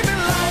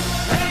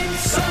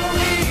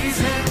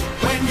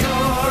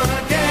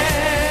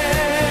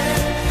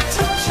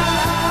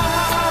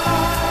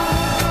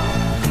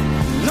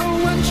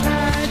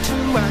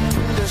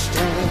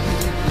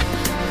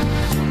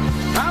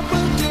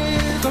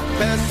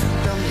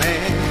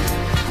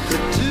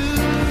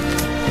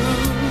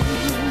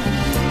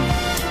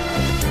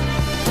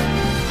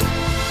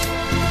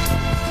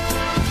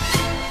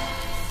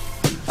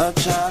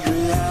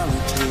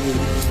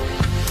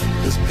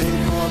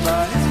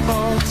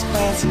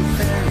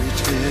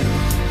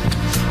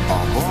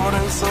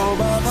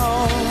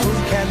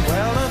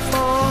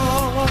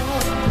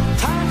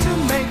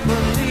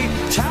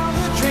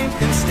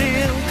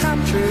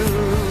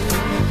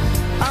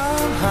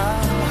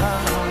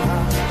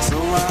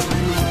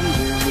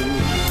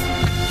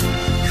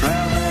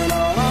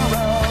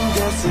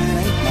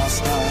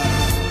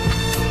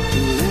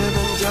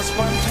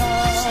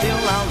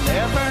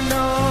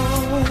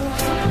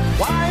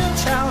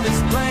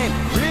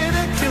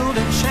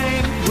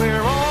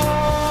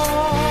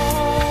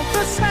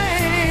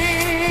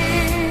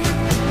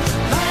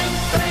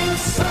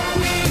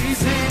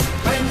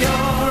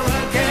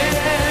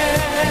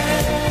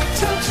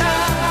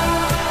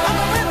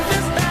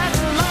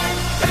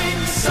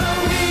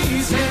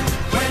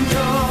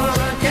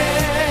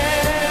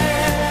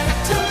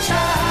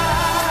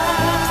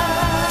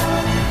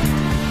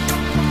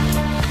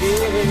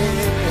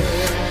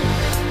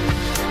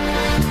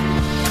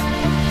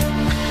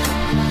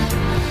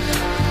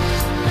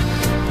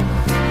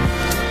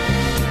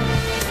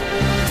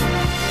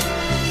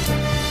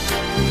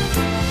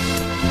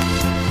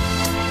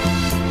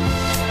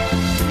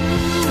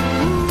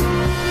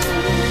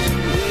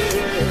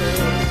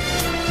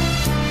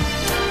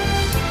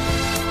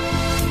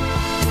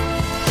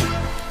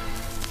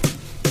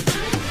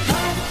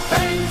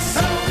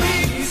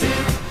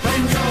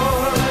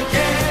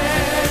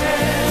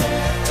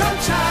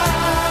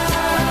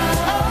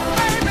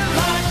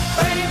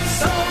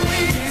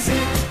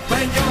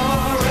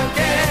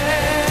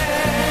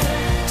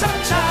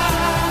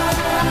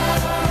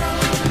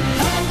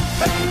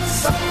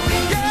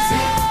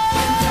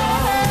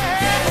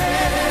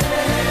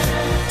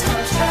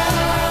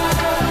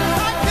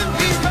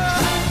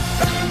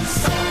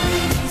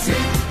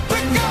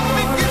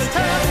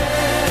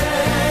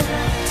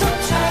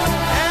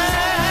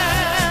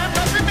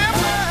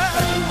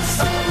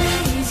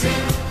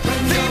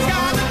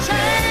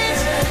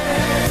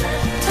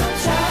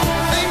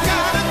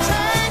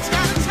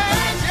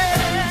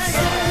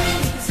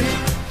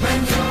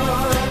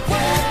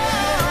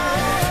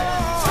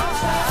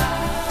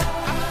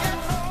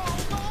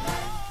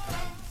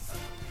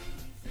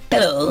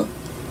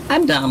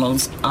 I'm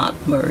Donald's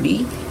Aunt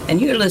Murdy,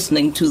 and you're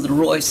listening to the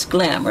Royce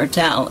Glamour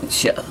Talent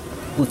Show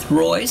with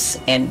Royce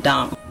and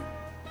Donald.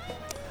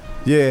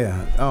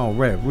 Yeah, all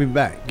right, we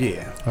back,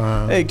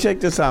 yeah. Hey,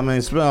 check this out,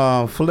 man.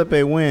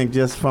 Felipe Wing,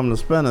 just from the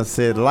Spinner,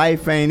 said,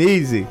 life ain't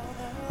easy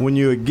when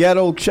you're a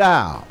ghetto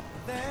child.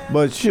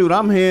 But shoot,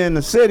 I'm here in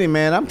the city,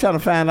 man. I'm trying to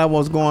find out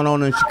what's going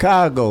on in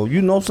Chicago.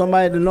 You know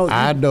somebody that knows?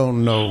 I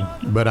don't know,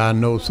 but I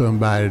know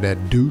somebody that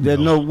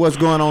know what's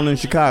going on in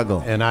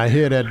Chicago. And I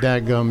hear that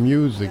daggum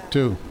music,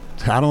 too.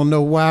 I don't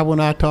know why when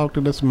I talk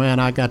to this man,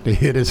 I got to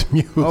hear this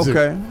music.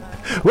 Okay.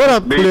 What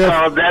up, Cliff?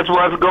 Because that's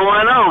what's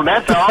going on.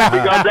 That's all.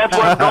 Because that's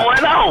what's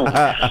going on.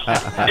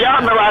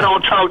 Y'all know I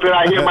don't talk till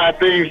I hear my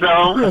theme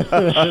song.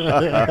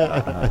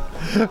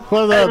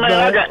 What's up,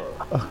 man?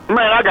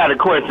 I got a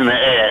question to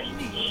ask.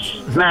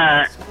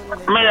 Now,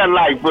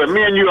 man, but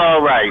me and you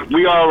all right.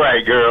 We all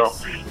right, girl.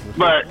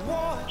 But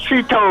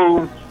she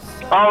told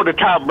all the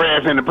top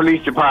brass in the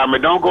police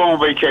department, don't go on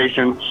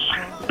vacation.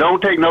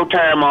 Don't take no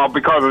time off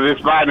because of this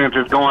violence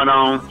that's going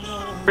on.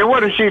 Then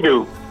what does she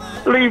do?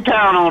 Leave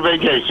town on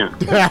vacation.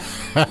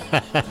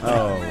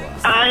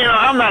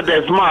 I'm not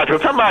that smart, so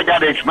somebody got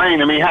to explain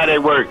to me how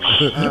that works.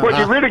 What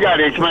you really got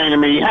to explain to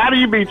me, how do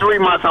you be 3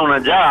 months on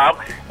a job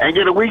and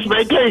get a week's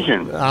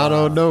vacation? I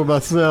don't know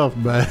myself,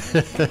 man. I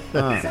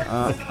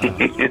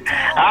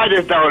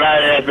just thought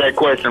I'd ask that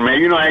question,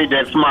 man. You know I ain't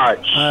that smart,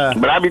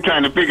 but I be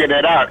trying to figure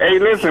that out. Hey,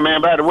 listen,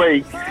 man, by the way,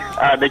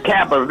 the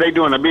Kappas, they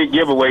doing a big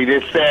giveaway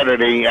this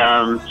Saturday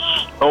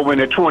over in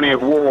the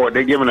 20th Ward.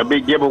 They're giving a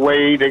big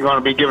giveaway. They're going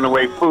to be giving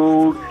away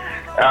food.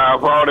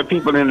 For all the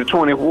people in the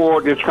 20th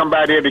Ward, just come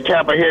by there to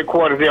Kappa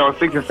headquarters there on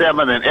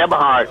 67th and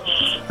Eberhard.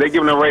 They're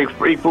giving away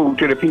free food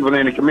to the people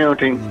in the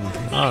community.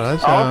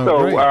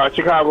 Also,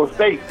 Chicago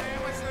State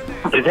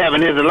is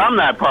having his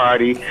alumni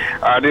party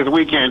this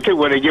weekend, too,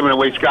 where they're giving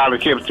away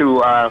scholarships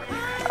to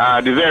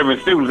deserving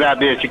students out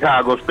there at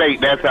Chicago State.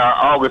 That's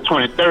August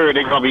 23rd.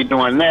 They're going to be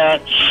doing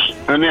that.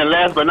 And then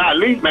last but not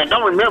least, man,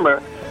 don't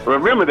remember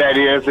that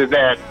is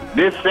that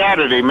this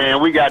Saturday, man,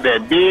 we got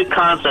that big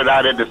concert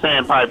out at the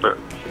Sandpiper.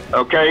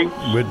 Okay?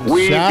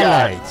 We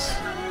got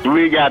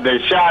the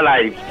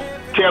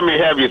Shylights. Tell me,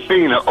 have you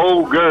seen an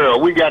old girl?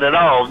 We got it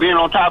all. Then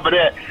on top of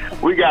that,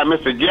 we got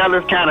Mr.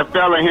 Jealous kind of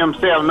fella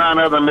himself, none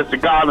other than Mr.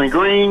 Garland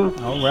Green.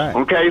 All right.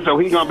 Okay, so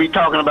he's going to be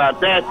talking about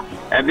that.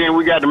 And then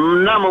we got the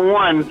number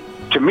one,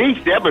 to me,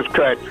 Steppers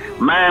cut,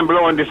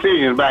 mind-blowing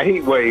decisions by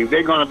Heat Wave.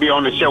 They're going to be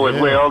on the show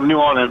as well, New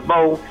Orleans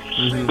Bowl.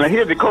 Now,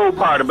 here's the cool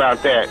part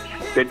about that.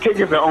 The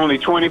tickets are only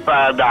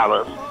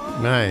 $25.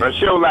 Nice. A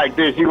show like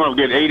this, you're going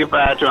to get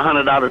 $85 to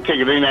 $100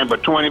 tickets, anything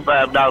but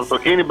 $25, so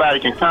anybody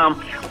can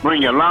come,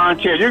 bring your lawn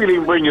chair. You can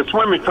even bring your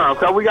swimming trunks,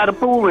 because we got a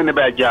pool in the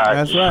backyard.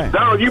 That's right.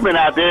 Donald, you've been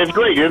out there. It's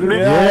great, isn't it?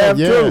 Yeah, I have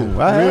too.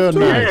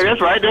 Yeah,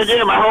 that's right.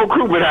 My whole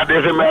crew been out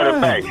there, as a matter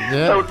of fact.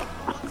 Yeah.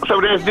 So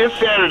there's this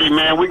Saturday,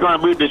 man. We're going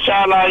to be the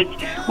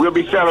Shylights. We'll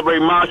be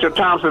celebrating Marshall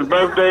Thompson's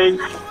birthday,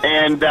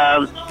 and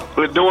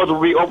the doors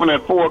will be open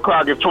at 4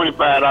 o'clock. It's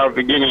 $25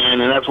 to get in,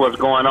 and that's what's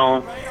going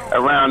on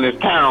around this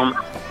town.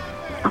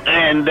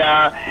 And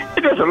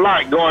there's a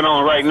lot going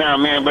on right now,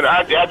 man. But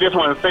I just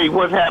want to say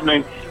what's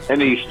happening in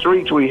these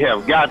streets. We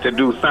have got to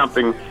do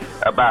something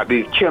about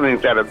these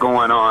killings that are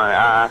going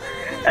on.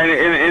 And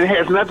it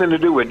has nothing to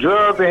do with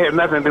drugs. It has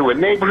nothing to do with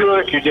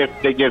neighborhoods.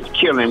 They're just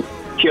killing.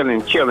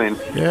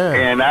 Yeah.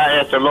 And I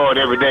ask the Lord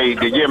every day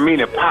to give me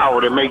the power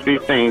to make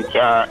these things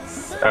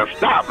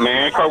stop,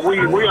 man. Because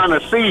we under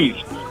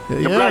siege.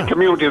 The black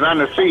community is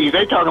under siege.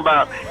 They talk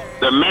about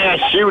the mass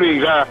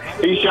shootings.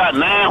 He shot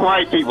 9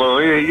 white people.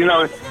 You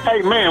know,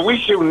 hey, man, we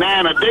shoot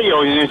 9 a day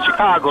in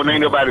Chicago, and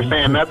ain't nobody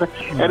saying nothing.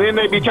 And then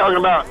they be talking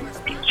about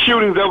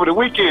shootings over the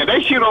weekend.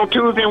 They shoot on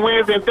Tuesday and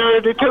Wednesday and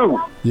Thursday, too.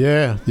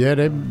 Yeah,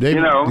 they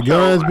the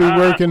guns be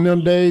working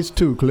them days,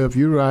 too, Cliff.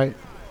 You're right.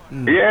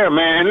 Yeah,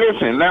 man.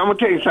 Listen, now I'm gonna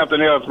tell you something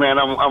else, man.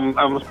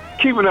 I'm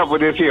keeping up with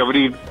this here, with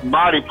these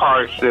body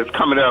parts that's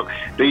coming up.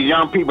 These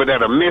young people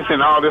that are missing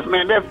all this,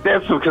 man.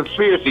 That's some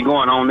conspiracy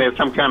going on there,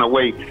 some kind of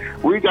way.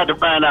 We got to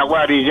find out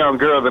why these young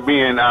girls are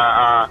being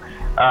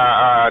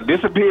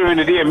disappearing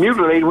and they're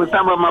mutilated when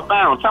some of them are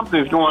found.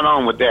 Something's going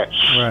on with that.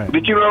 Right.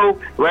 Did you know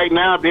right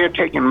now they're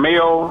taking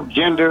male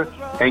gender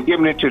and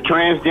giving it to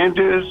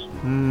transgenders?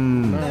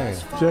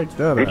 Nice. Check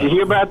that out. Did you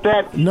hear about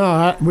that?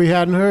 No, we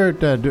hadn't heard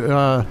that.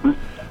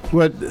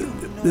 What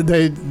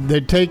they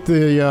take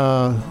the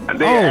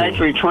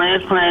actually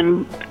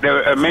transplant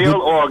a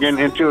male organ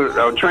into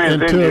a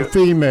transgender. Into a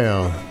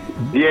female.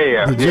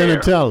 Yeah. The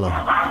genitalia.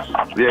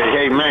 Yeah,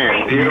 hey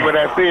man, you know what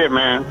I said,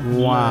 man?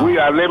 Wow. We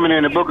are living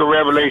in the book of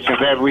Revelations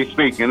as we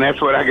speak, and that's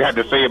what I got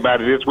to say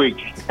about it this week.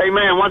 Hey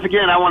man, once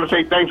again, I want to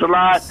say thanks a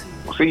lot.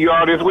 We'll see you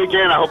all this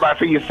weekend. I hope I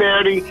see you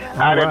Saturday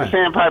out at the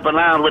Sandpiper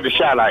Lounge with the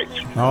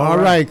Shylights. All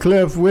right,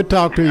 Cliff, we'll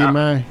talk to you,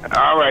 man.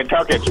 All right,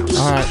 talk at you.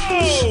 All right.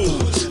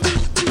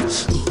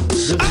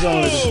 This is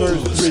only the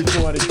first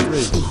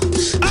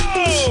 343.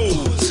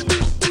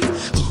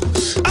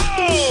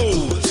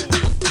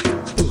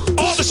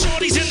 All the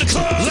shorties in the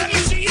club, let me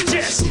see you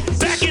just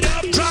back it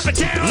up, drop it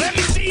down. Let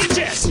me see you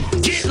just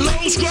get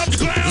low, scrub the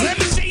ground. Let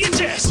me see you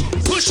just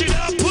push it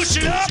up, push it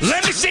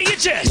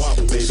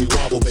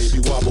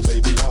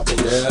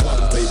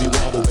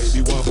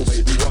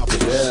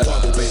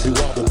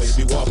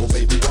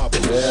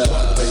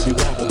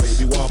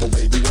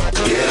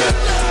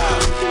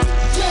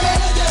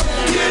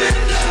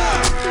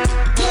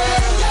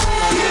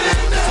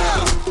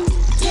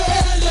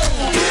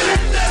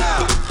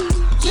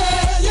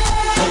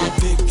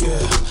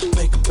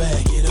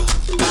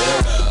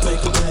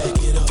make 'em back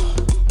it up.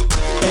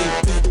 Hey,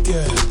 big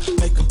girl,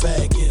 make 'em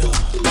back it up.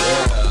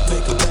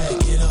 Make 'em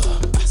back it up.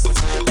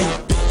 Hey,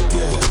 big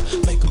girl,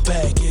 make 'em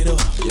back it up.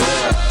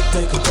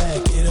 Make 'em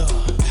back it up.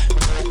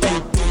 Hey,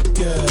 big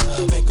girl,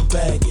 make 'em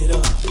back it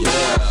up.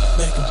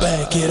 Make 'em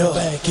back it up,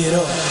 back it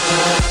up.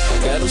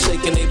 Got them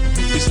shaking they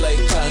booties like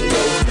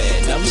Congo,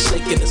 man. I'm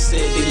shaking the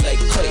city like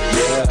Quake.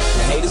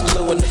 Haters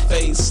blue in the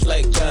face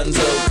like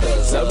Gonzo,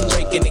 cause I'm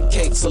breaking the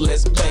cake, so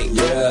let's bake.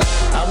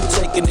 I'm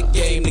taking the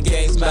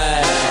game's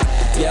mine.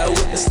 Yeah, I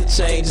witness the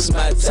change, it's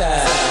my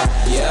time.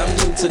 Yeah, I'm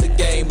new to the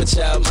game, but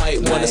y'all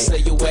might wanna say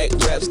you whack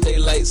raps, they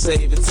like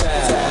saving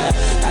time.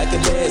 I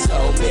can dance,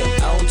 homie,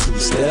 I don't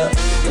two-step.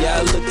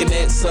 Y'all looking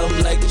at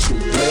something like a true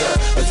player.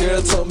 A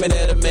girl told me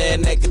that a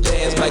man that can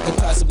dance might could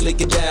possibly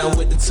get down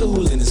with the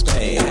tool in his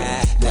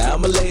pants. Now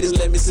I'm a ladies,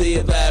 let me see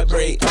it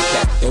vibrate.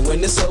 And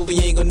when it's over,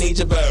 you ain't gon' need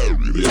your bird.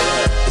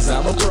 Cause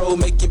I'm a pro,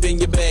 make you bend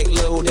your back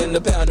low, then the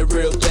pound it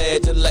real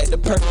bad, just like the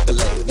percolate.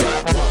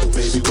 Wobble,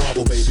 baby,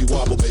 wobble, baby,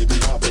 wobble, baby,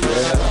 wobble.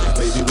 Wobble,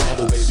 baby,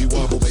 wobble, baby,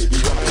 wobble, baby,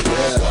 wobble.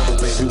 Wobble,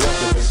 baby,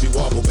 wobble, baby,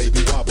 wobble,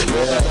 baby, wobble.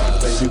 Wobble,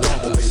 baby,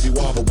 wobble, baby,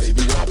 wobble,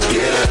 baby, wobble.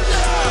 Get it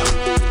now!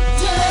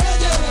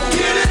 Yeah, yeah.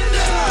 Get it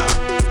now!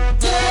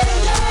 Yeah,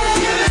 yeah.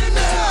 Get it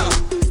now!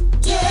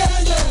 Yeah,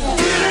 yeah.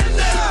 Get it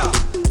now!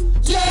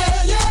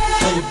 Yeah,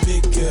 yeah. Hey,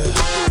 big girl,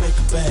 make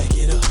 'em back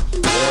it up.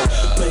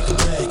 Make 'em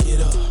back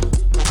it up.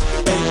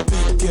 Hey,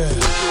 big girl,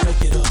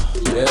 make it up.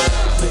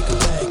 Make 'em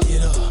back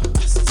it up.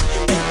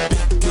 Hey,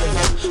 big girl,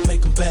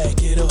 make 'em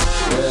back it up.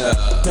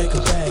 Make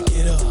 'em back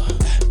it up.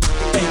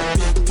 Hey,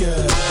 big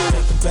girl,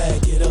 make 'em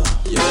back it up.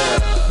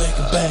 Make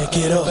 'em back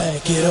it up,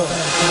 back it up.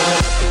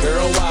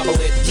 Girl, wobble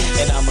it,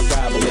 and I'ma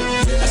gobble it.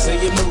 I say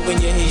you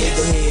moving your head,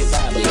 go ahead,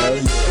 bobble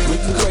it. We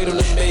can cradle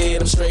the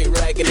bed, I'm straight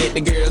racking it.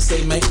 The girl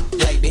say, man,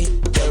 like that,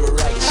 the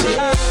right shit.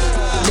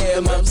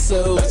 Damn, I'm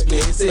so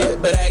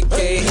explicit, but I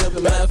can't help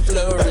it, my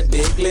flow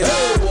ridiculous.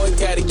 Boy,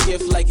 got a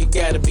gift like it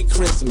gotta be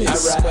Christmas. I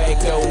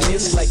swag on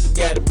this like it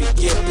gotta be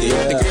gifted.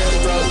 The girls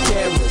brought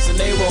cameras, and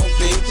they want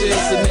pictures,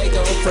 and they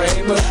gon'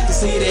 frame up to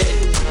see that.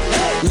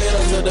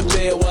 Little to the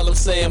bed while I'm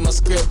saying my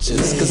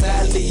scriptures. Cause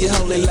I leave you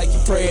holy like you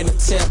pray in the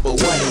temple.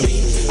 Wanna be?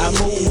 I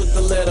move with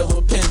the letter of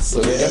a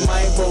pencil. And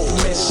my won't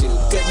miss you,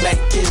 good night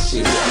kiss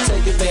you.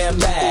 Take it damn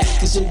back,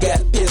 cause you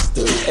got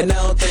pistol. And I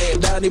don't think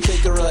Donnie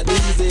pick her up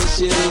these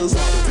issues.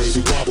 Wobble,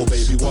 baby, wobble,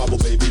 baby, wobble,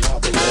 baby,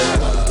 wobble.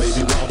 Wobble,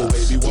 baby, wobble,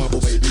 baby, wobble,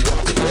 baby,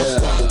 wobble.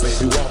 Wobble,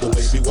 baby, wobble,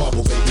 baby,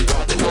 wobble, baby,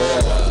 wobble.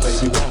 Wobble,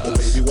 baby, wobble,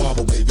 baby,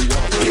 wobble, baby,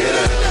 wobble. Get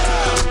it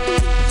now!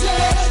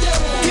 Yeah, yeah.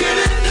 Get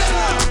it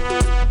now!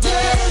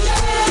 Yeah,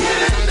 yeah.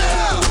 Get it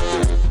now!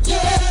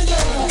 Yeah,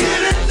 yeah.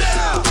 Get it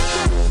now!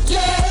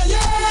 Yeah,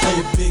 yeah.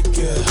 Hey, big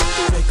girl,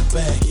 make 'em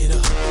back it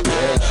up.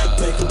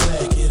 Make 'em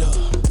back it up.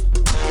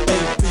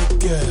 Hey, big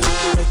girl,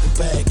 make 'em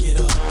back it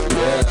up.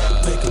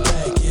 Make 'em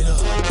back it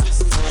up.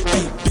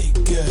 Hey, big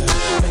girl,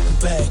 make 'em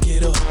back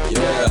it up.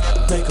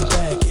 Make 'em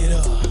back it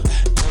up.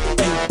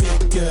 Hey,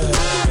 big girl,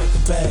 make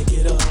 'em back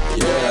it up.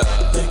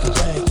 Make 'em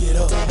back it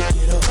up.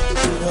 Get up,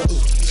 get up.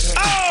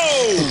 Oh!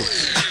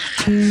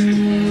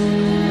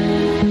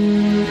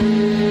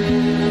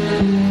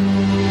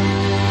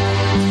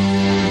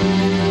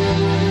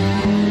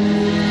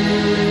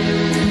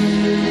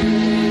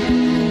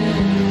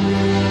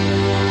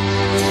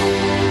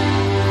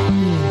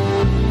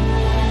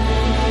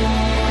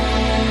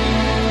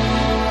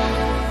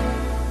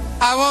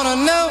 I wanna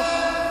know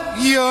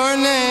your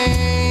name.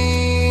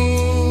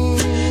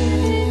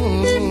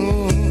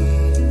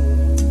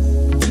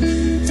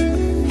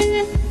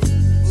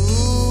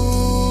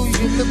 Ooh,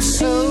 you look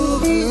so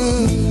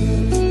good.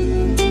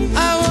 I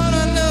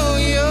wanna know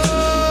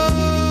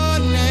your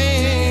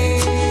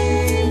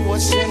name.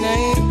 What's your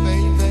name,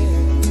 baby?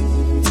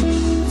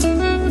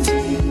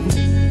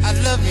 I'd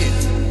love you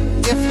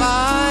if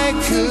I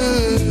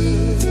could.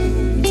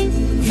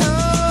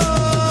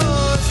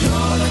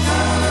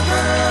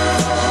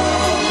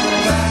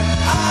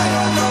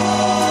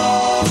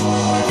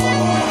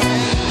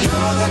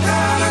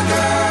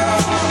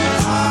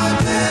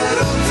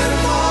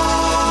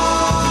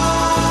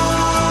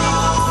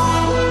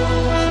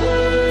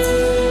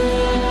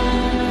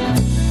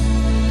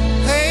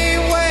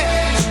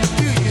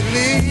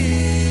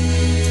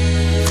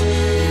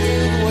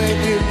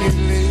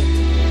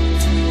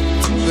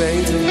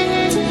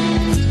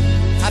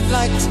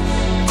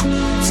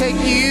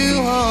 Take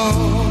you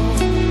home.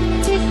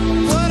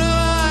 What do I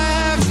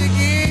have to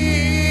give?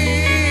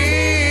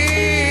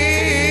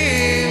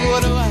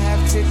 What do I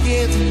have to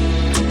give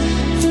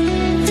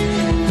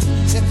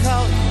to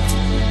call you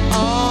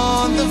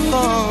on the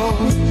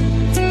phone?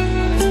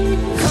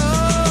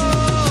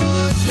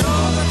 'Cause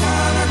you're the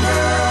kind of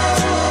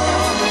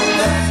girl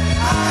that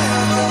I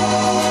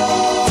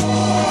adore.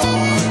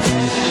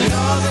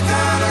 You're the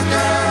kind of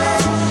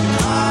girl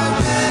I've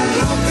been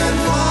looking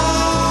for.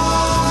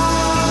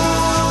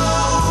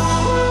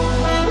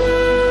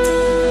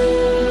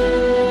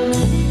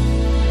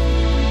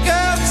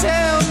 Just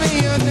tell me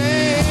your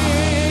name.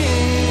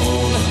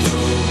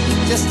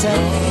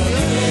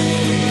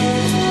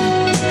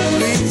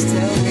 Please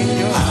tell me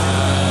your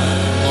name.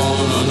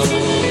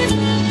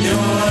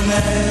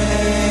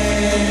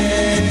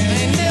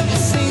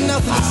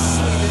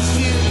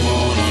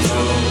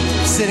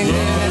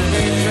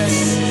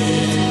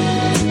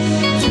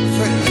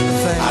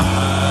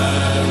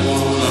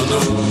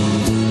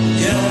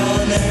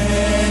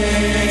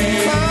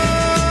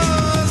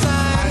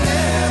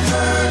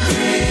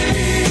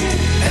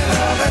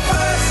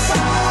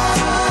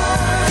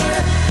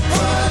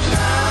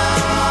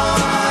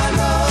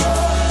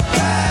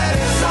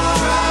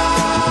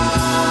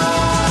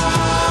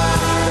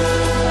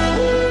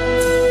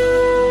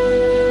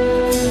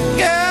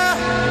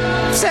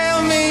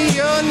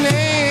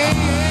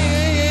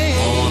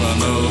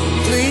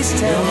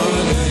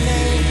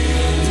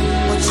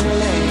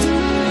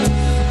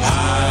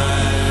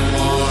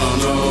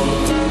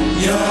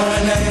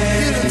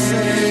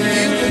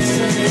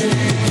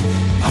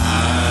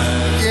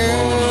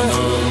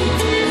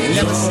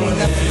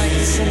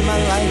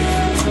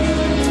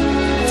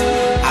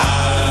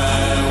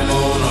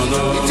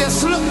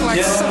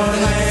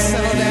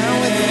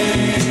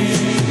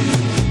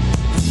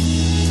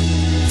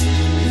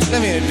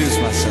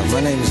 myself.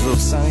 My name is Lil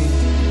Sonny.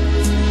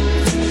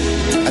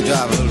 I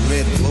drive a little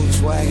red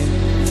Volkswagen.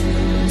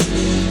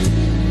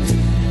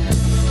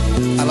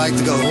 I like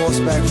to go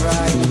horseback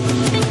riding.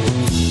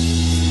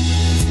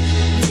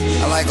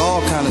 I like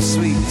all kind of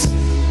sweets,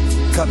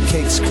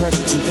 cupcakes,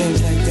 crumpets, and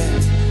things like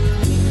that.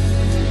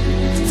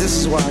 This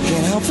is why I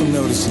can't help from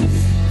noticing you.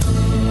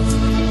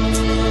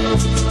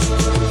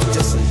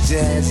 Just a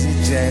jazzy,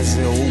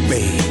 jazzy old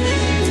babe.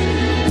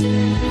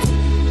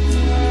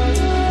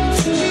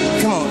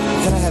 Come on,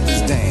 can I have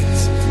this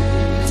dance?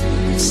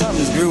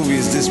 Something as groovy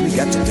as this, we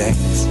got to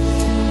dance.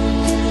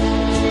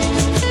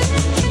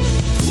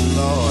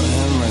 Lord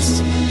have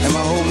mercy. Am I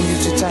holding you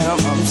too tight?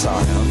 I'm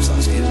sorry,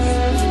 excuse me. I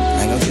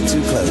ain't gonna get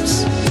too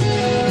close.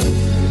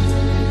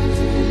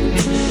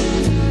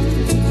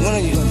 When are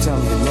you gonna tell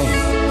me your name?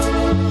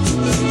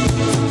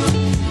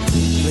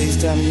 Please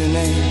tell me your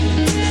name.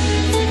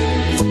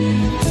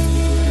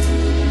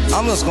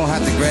 I'm just gonna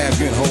have to grab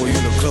you and hold you a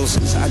little closer,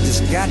 cause I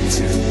just got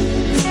to.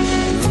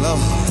 Lord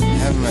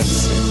have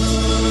mercy.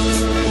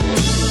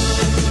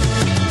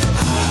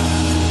 I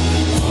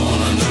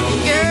wanna know,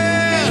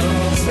 girl,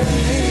 tell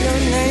me your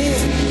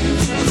name.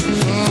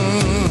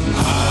 I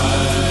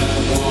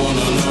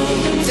wanna know,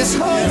 just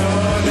hold your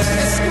name.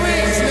 Just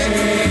squeeze me.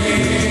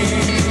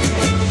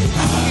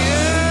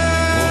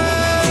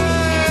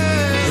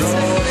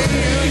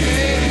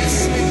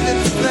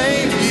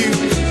 Thank you.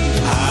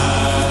 I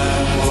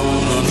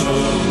wanna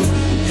know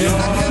your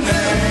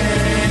name.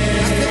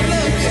 I can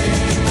love you.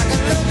 I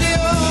can love you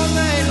all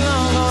night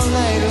long, all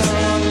night long,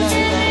 all night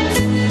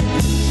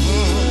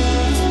long.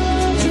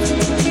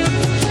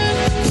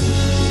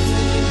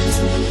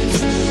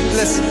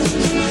 Listen,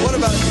 what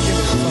about if you give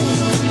me the phone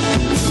number?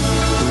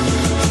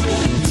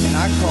 And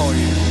I call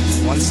you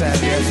one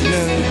Saturday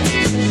afternoon.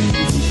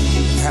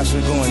 Perhaps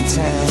we'll go in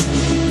town,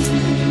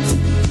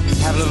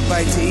 have a little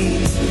bite to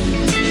eat,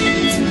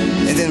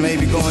 and then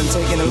maybe go and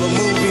take in a little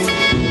movie.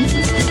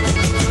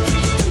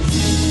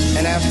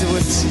 And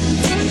afterwards,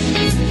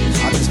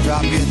 I'll just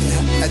drop you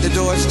at the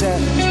doorstep,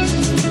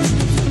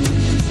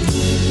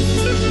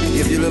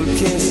 give you a little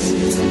kiss.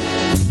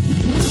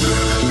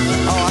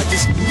 Oh,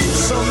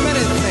 so many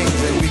things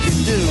that we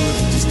can do.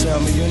 Just tell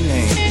me your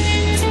name.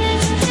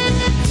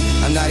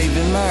 I'm not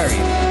even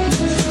married.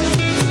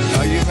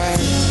 Are you married?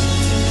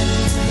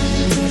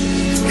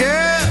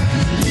 Girl,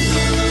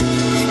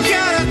 you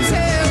gotta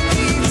tell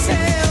me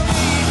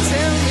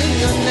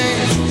your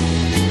name.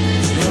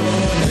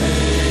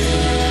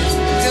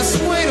 Just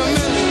wait a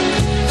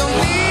minute. Don't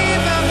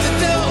leave out the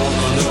door.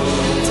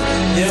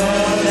 Your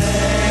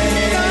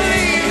name. Don't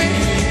leave me.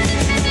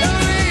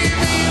 Don't leave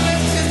me. Let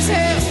me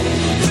tell.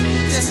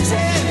 Just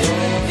tell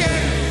me.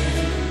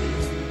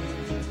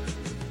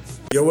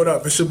 Yo, what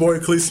up? It's your boy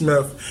Clee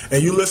Smith,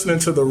 and you listening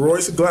to the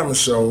Royce Glamour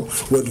Show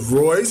with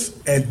Royce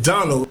and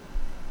Donald.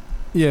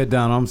 Yeah,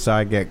 Donald, I'm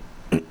sorry I got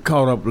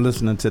caught up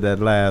listening to that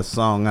last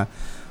song. I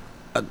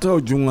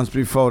told you once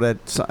before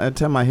that every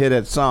time I hear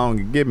that song,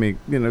 it give me,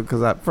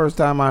 because first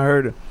time I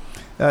heard it,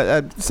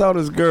 I saw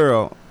this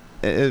girl.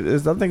 I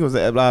think it was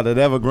out at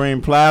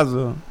Evergreen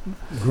Plaza.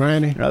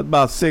 Granny? I was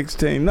about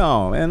 16.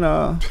 No, and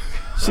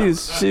she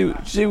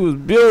was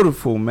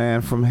beautiful,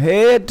 man, from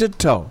head to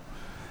toe.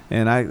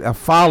 And I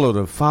followed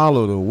her,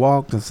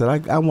 walked, and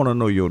said, I want to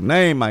know your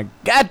name. I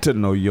got to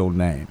know your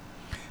name.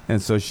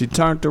 And so she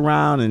turned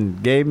around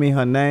and gave me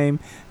her name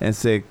and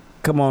said,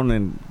 come on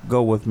and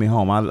go with me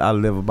home. I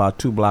live about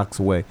 2 blocks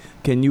away.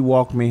 Can you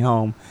walk me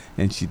home?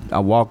 And I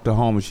walked her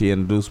home, and she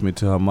introduced me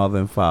to her mother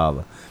and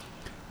father.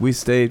 We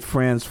stayed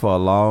friends for a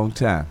long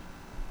time.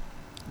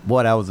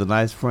 Boy, that was a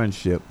nice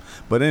friendship.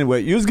 But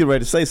anyway, you was getting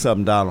ready to say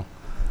something, Donald.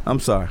 I'm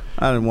sorry.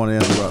 I didn't want to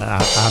interrupt.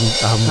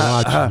 I'm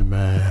watching,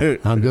 man.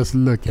 I'm just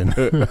looking.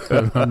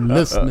 I'm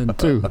listening,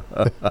 too.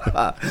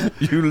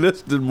 You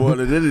listened more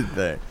than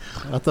anything.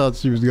 I thought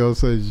she was going to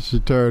say she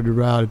turned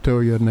around and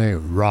told you her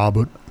name,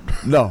 Robert.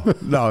 No,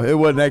 it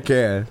wasn't that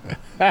kind.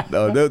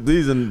 No,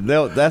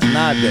 that's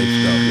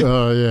nowadays stuff.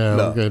 Oh, yeah.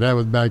 No. Okay, that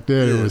was back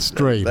then. It was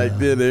straight. Back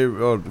then,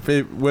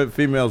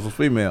 females were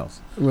females.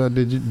 Well,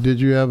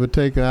 did you ever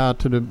take her out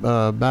to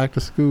the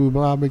back-to-school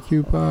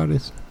barbecue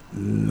parties?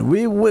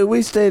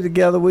 We stayed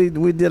together. We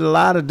did a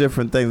lot of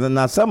different things, and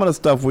now some of the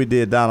stuff we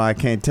did down I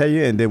can't tell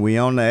you, and then we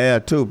on the air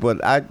too.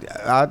 But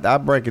I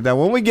break it down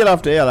when we get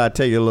off the air. I'll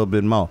tell you a little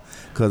bit more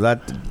because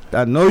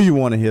I know you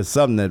want to hear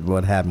something that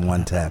what happened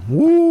one time.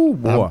 Woo,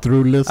 boy! I'm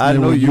through listening. I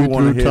know you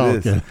want to hear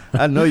talking. this.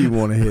 I know you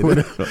want to hear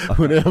this.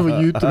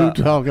 Whenever you through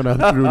talking, I'm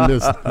through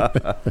listening.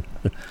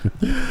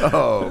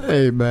 Oh,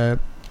 hey man.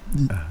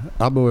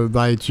 I'm going to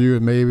invite you,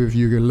 and maybe if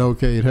you can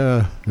locate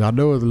her. I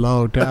know it's a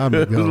long time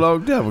ago. It was a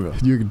long time ago.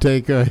 You can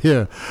take her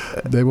here.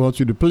 They want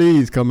you to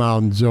please come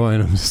out and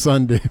join them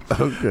Sunday,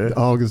 okay,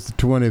 August the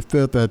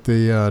 25th at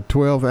the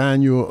 12th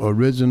Annual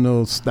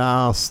Original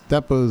Style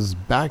Steppers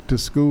Back to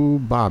School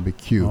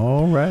Barbecue.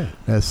 All right.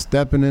 That's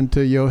Stepping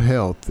Into Your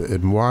Health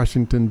in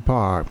Washington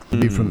Park.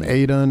 It'll be from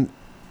 8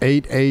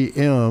 8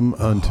 a.m.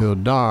 until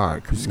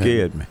dark. You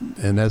scared me.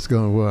 And that's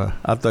going to what?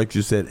 I thought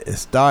you said it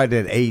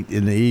started at 8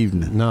 in the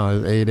evening. No,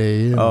 it's 8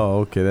 a.m. Oh,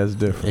 okay, that's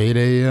different. 8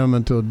 a.m.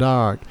 until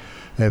dark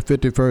at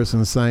 51st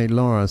and St.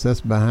 Lawrence.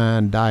 That's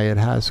behind Diet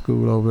High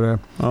School over there.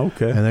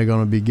 Okay. And they're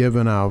going to be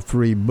giving out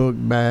free book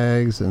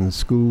bags and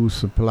school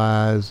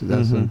supplies.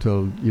 That's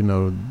until,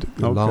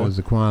 as long as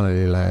the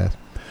quantity lasts.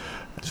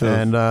 Sure.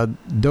 And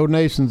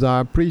donations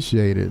are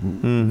appreciated.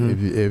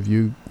 If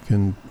you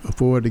can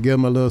afford to give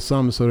them a little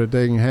something so that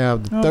they can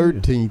have the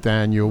 13th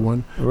annual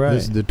one. Right.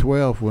 This is the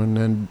 12th one,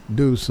 then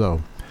do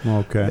so.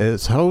 Okay.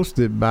 It's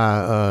hosted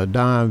by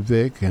Don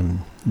Vick and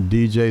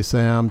DJ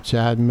Sam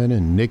Chapman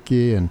and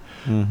Nikki and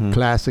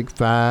Classic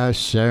Five,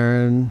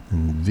 Sharon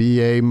and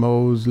V.A.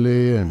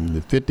 Mosley and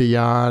the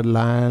 50-Yard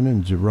Line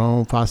and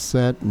Jerome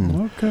Fawcett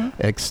and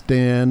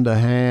Extend a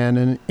Hand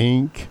and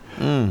Ink,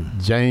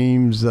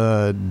 James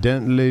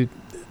Dentley,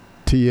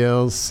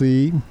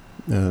 TLC,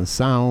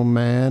 Sound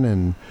Man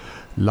and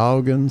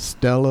Logan,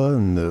 Stella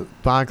and the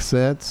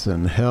Foxettes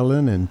and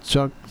Helen and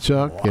Chuck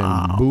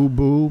and Boo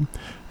Boo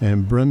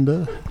and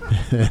Brenda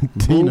and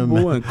Tina Boo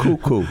Boo Man and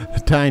Cuckoo.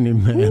 Tiny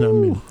Man. I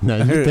mean, now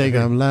you think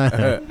I'm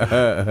lying.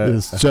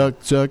 It's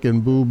Chuck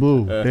and Boo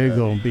Boo. They're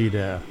going to be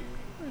there.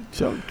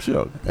 Chuck.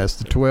 That's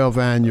the 12th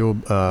annual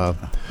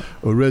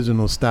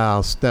original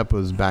style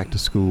Steppers Back to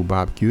School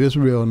Barbecue. It's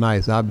real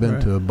nice. I've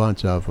been to a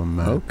bunch of them,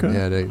 man. Okay.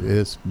 Yeah,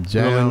 it's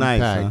jam Really nice,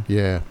 packed. huh?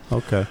 Yeah.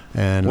 Okay.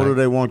 And what do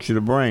they want you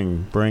to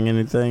bring? Bring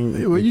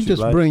anything? Well, you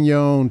just bring your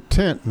own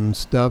tent and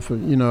stuff,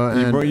 and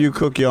you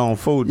cook your own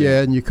food. Then?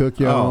 Yeah, and you cook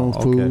your own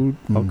food.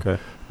 Okay.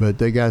 But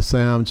they got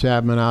Sam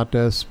Chapman out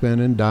there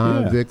spinning.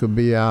 Don Vick will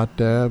be out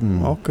there.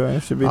 And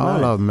it should be all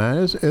nice. of them,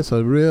 man. It's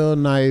a real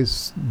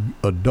nice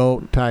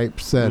adult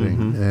type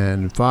setting.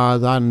 And as far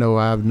as I know,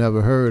 I've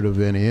never heard of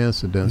any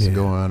incidents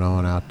going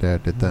on out there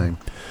at the thing.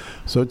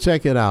 So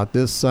check it out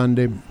this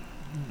Sunday,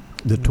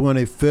 the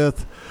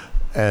 25th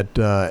at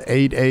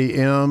 8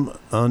 a.m.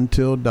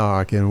 until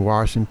dark in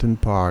Washington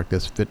Park.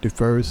 That's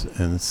 51st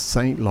and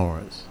St.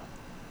 Lawrence.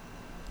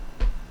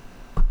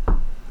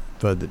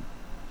 For the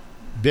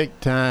big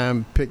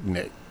time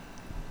picnic.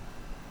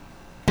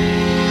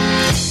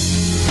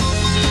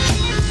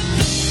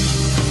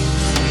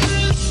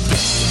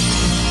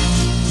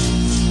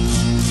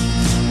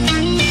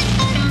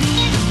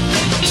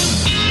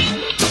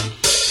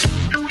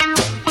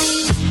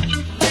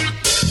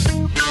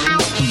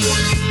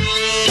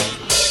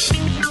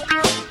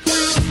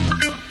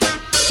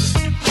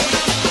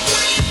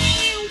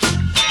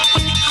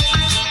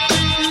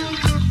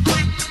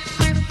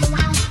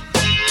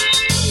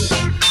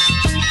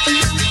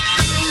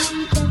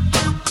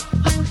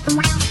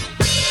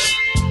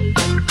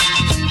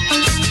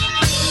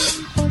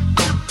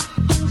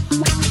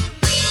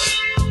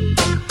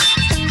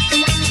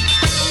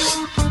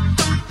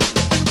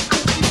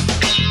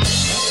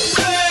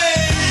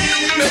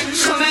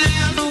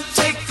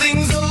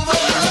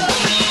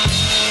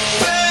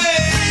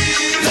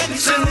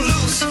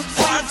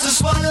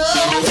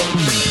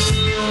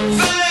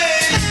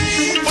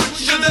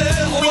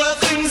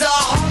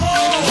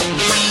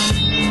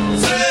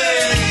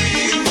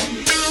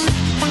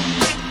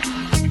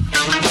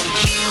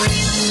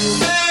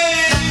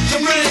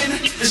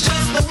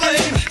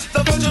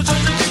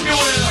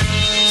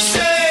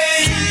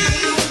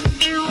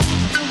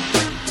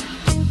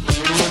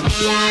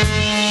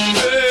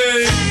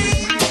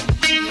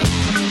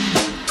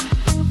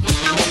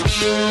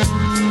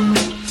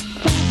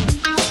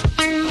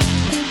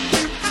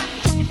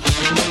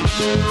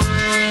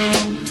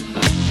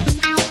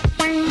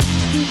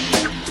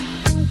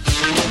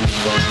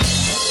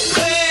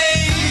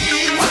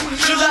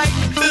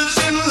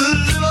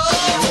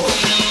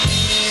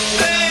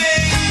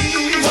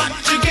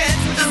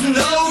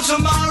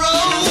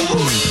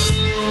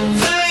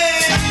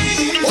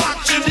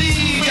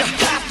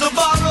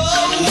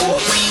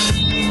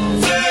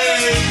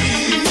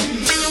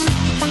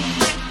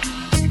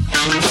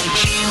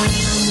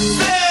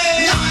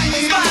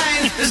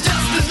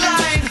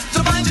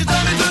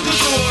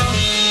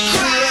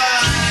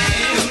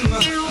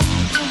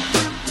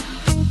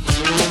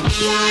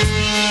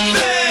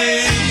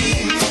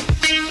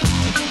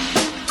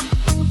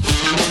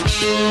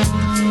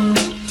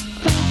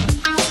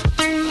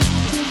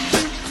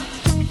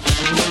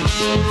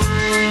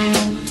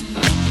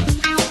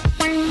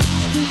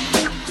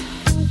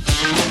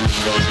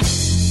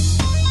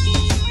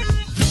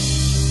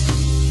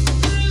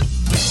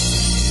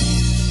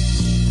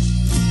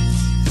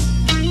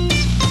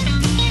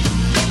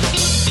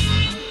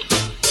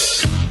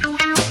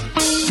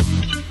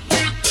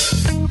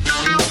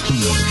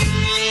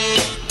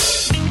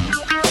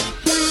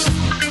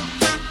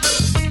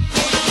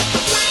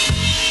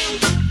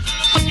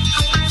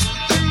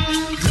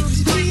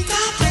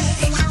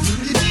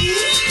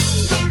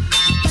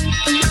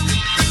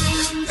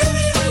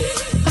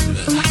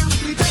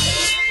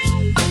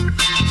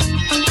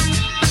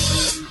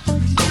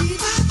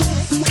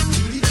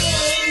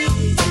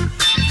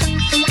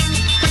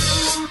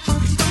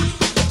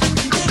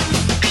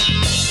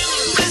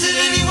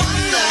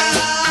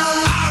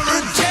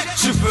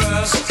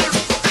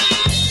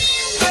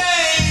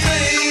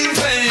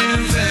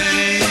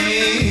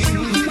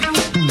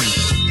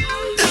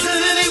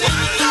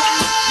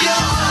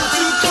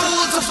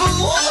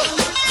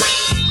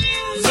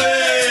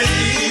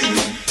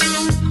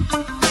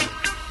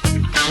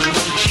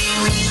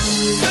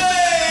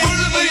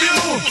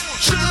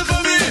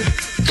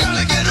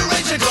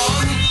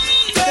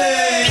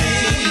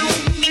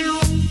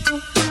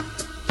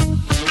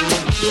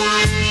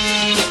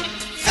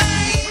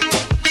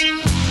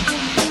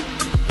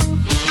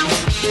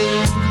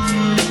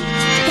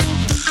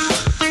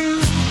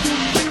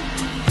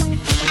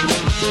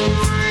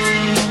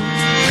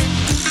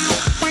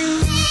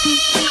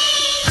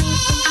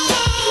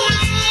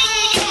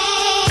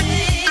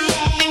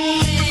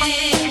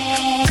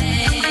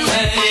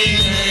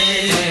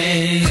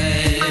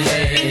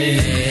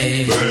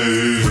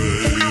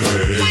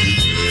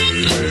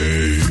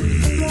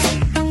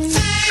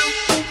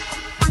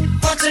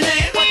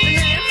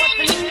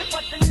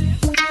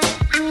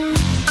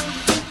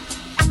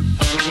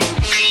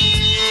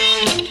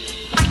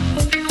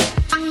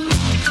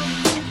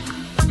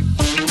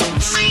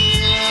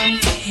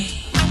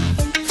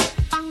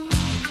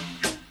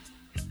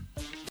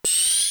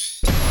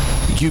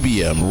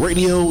 UBM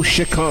Radio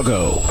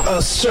Chicago,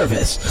 a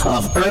service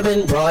of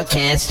Urban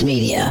Broadcast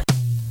Media.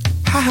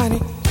 Hi, honey.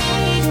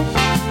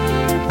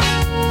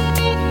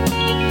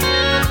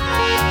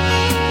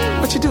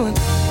 What you doing?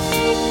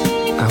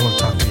 I want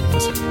to talk to you for a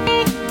second.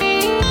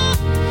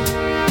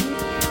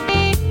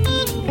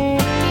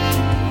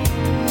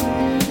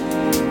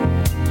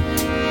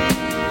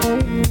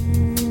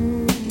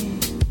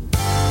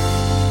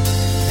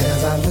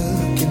 As I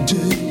look into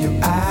your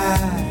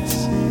eyes,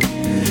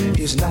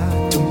 it's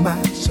not to my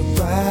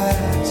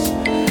surprise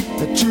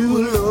that you a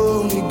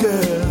lonely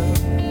girl.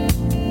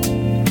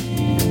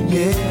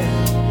 Yeah.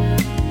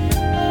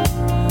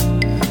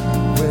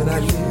 When I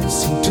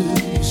listen to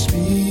you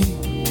speak,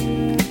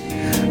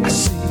 I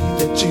see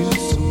that you're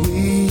so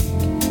weak.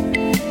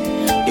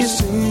 It's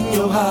in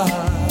your heart.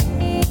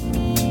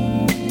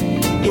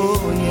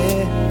 Oh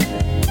yeah.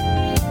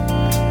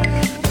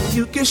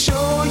 You can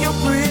show your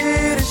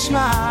pretty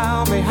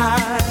smile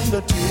behind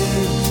the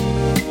tears.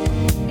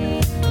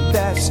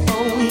 That's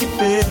on your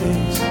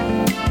face.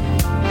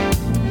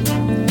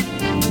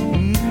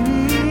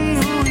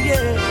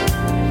 Yeah.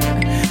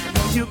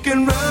 You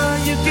can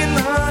run, you can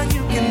run,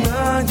 you can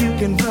run, you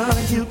can run,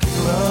 you can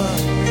run.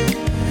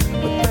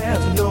 But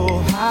there's no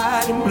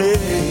hiding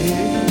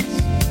place.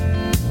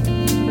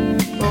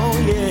 Oh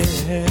yeah.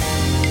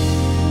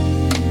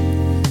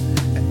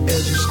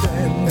 As you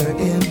stand there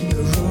in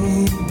the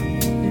room,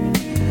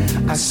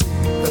 I see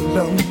the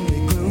lonely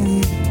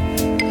gloom.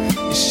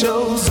 It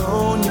shows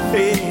on your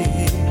face.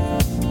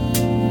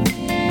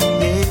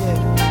 Yeah.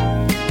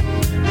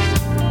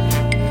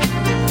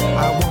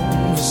 I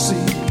want to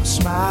see a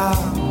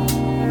smile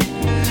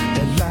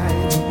that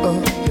lights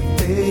up your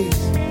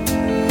face.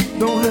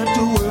 Don't let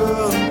the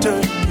world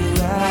turn you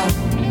around.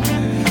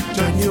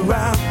 Turn you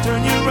around,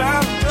 turn you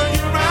around, turn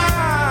you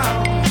around.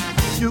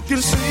 You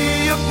can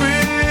see a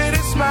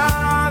pretty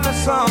smile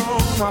that's on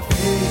my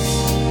face.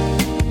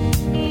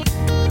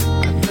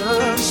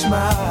 Another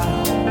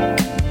smile.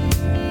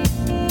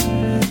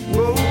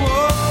 Whoa,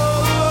 whoa,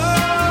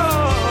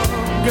 whoa,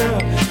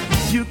 girl.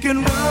 You can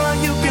run,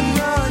 you can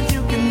run,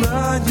 you can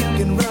run, you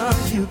can run,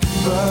 you can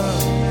run.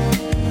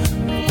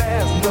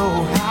 There's no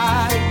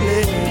hiding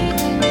place.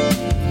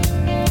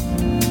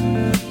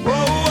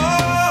 Whoa,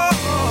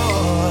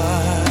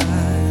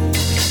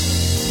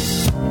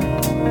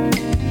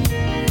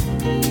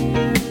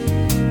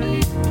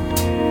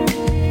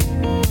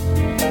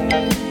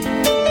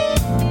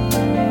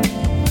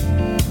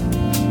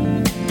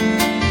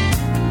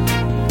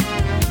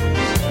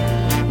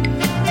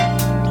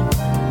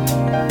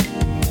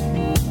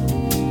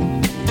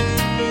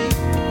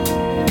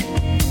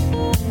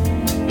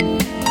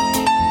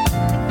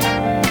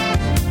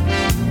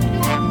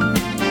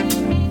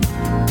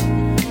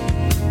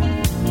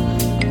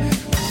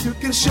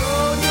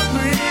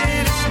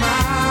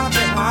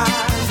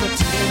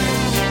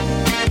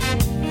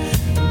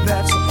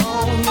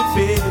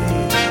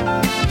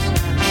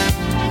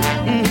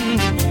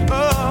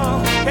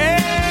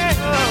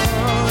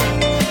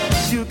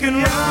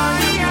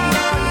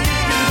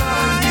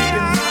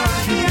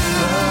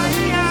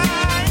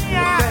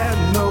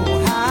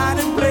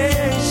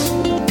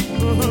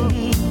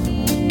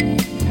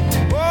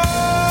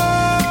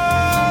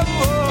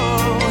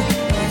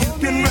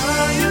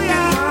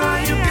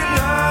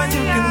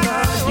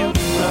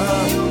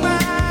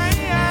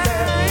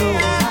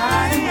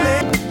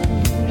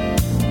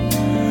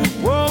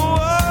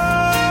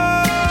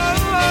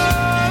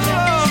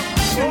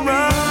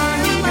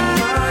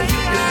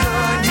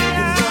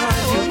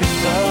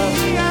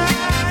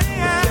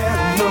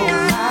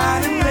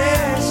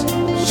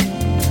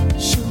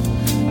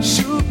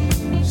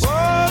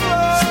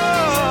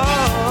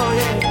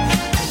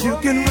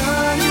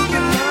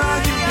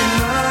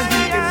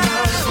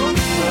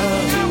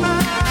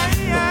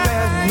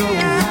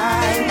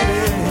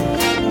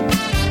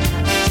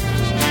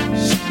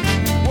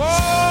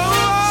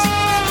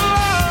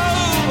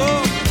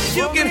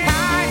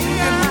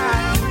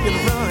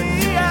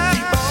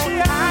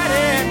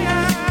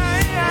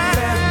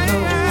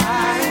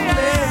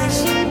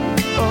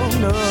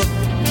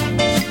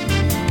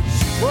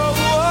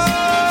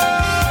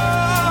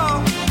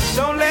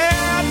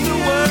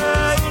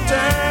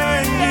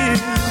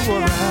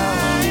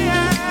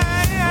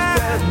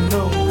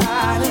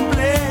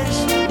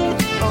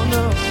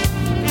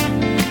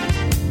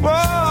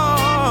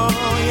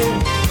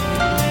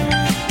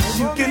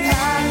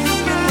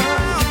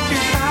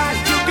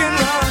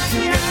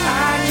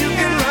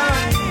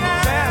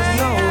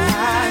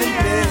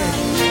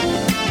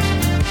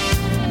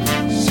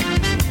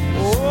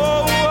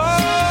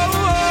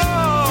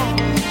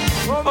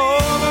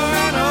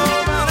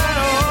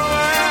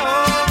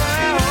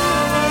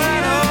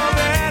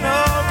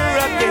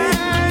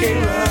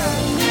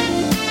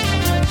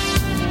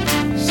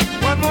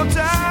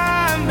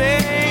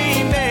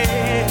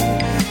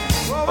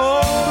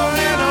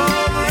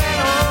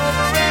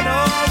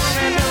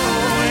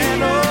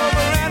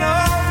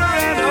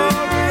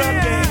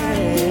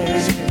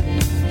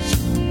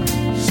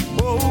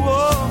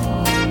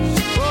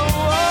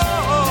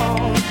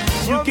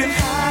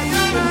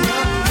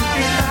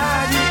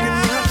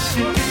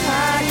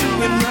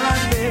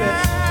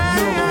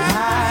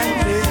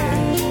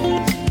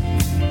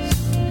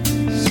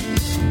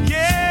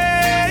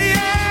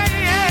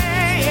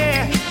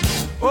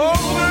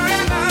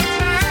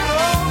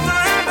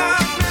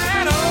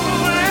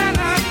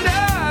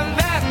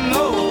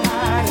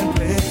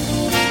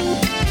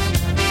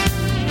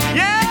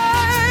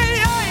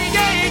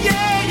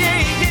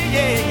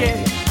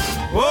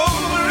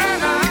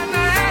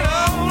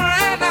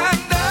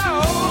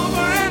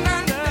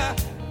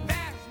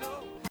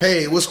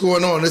 Hey, what's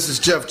going on? This is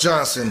Jeff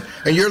Johnson,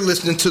 and you're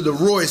listening to the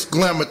Royce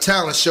Glamour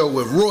Talent Show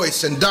with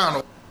Royce and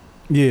Donald.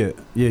 Yeah.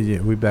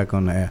 We back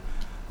on the air.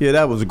 Yeah,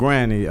 that was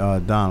Granny,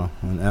 Donald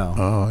and Al.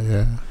 Oh,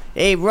 yeah.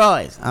 Hey,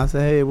 Royce. I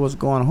said, hey, what's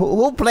going on?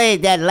 Who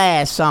played that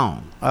last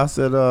song? I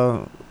said,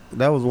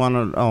 that was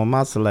one of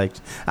my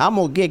selections. I'm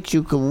going to get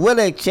you, because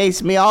Willie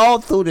chased me all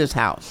through this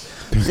house.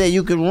 He said,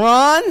 you can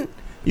run,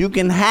 you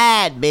can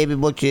hide, baby,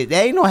 but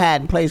there ain't no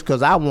hiding place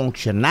because I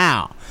want you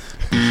now.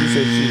 She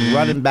said she's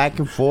running back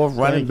and forth,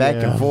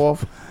 and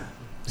forth.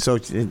 So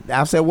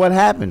I said, what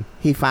happened?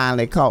 He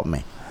finally caught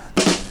me.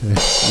 Yeah,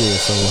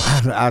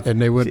 so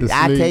and they went to sleep.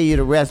 I'll tell you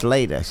the rest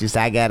later. She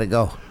said, I got to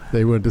go.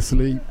 They went to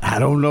sleep. I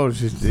don't know.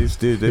 They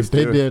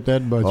did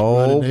that much.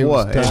 Oh, running,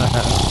 boy.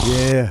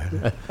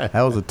 Yeah.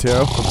 That was a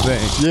terrible thing.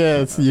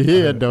 Yes, you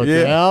hear, don't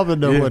you? Alvin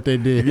know what they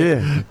did.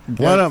 Yeah.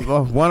 One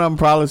of them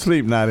probably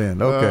sleep not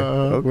in.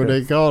 Okay. When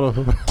they caught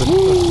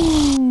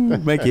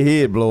them. Make your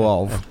head blow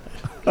off.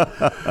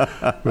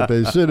 What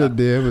they should have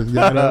did was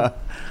got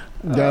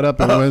up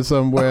and went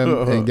somewhere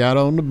and got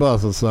on the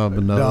bus or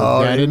something.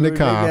 Got in the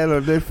car.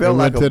 They felt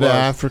went like to a the bus.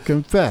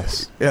 African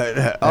Fest.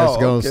 That's That's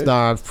going to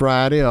start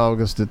Friday,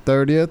 August the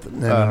 30th,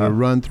 and it'll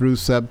run through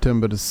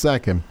September the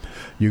 2nd.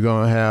 You're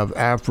going to have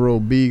Afro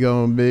B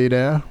going to be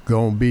there.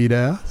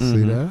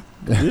 See that?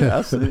 Yeah,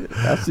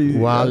 I see.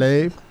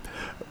 Wale.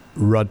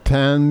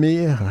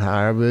 Ratanmi,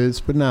 however it's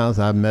pronounced.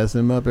 I mess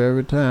him up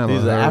every time.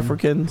 These are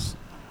Africans?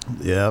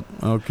 Yep.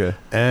 Okay.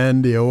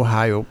 And the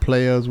Ohio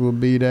Players will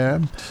be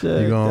there.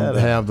 You're going to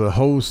have the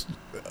host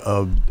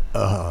of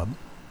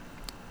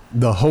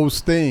the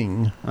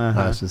hosting,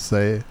 I should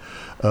say,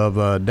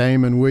 of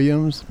Damon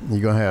Williams.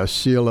 You're going to have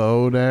Sheila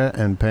O there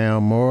and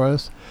Pam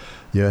Morris.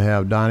 You'll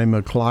have Donnie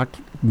McClockran.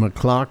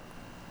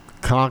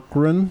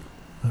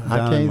 I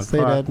can't say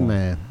that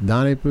man.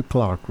 Donnie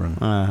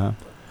McClockran.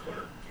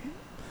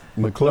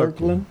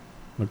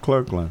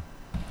 McClurkland.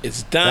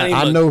 It's Donnie.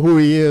 I know who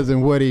he is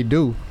and what he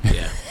do.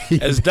 Yeah.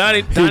 It's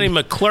Donnie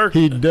McClurk.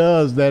 He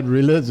does that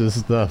religious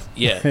stuff.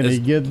 Yeah. And he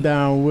gets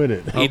down with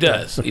it. He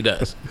does.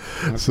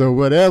 So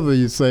whatever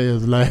you say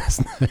his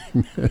last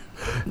name.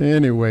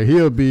 Anyway,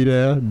 he'll be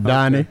there,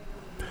 Donnie,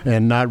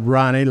 and not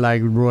Ronnie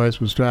like Royce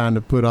was trying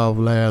to put off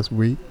last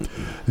week.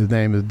 His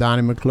name is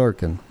Donnie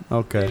McClurkin.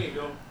 Okay. There you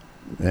go.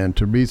 And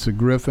Teresa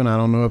Griffin, I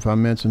don't know if I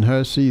mentioned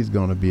her, she's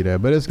going to be there.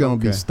 But it's going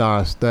to be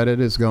star-studded.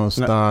 It's going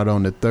to start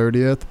on the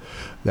 30th.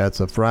 That's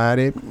a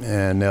Friday.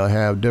 And they'll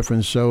have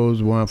different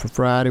shows, one for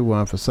Friday,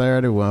 one for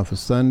Saturday, one for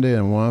Sunday,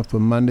 and one for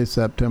Monday,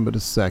 September the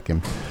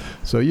 2nd.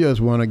 So you just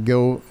want to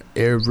go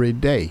every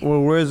day.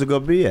 Well, where's it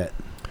going to be at?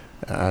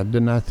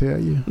 Didn't I tell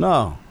you?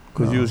 No,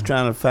 because you was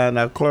trying to find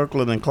out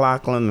Clerkland and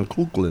Clockland and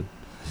Klookland.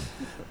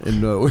 And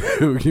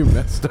you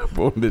messed up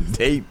on the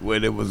date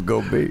when it was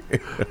going to be.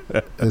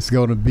 It's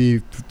going to be,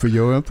 for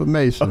your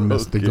information,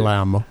 Mr.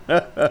 Glamour.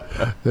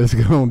 It's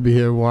going to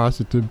be in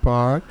Washington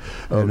Park,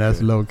 and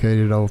that's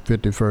located on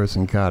 51st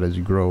and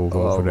Cottage Grove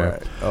over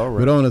there. All right.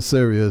 But on a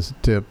serious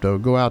tip, though,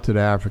 go out to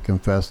the African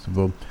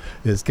Festival.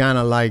 It's kind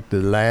of like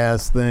the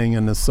last thing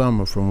in the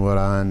summer, from what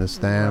I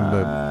understand,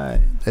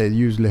 but they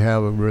usually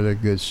have a really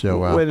good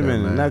show out there. Wait a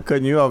minute, man. not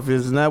cutting you off.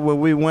 Isn't that where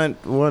we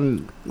went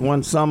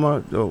one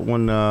summer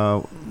when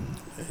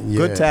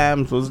Good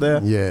Times was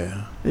there?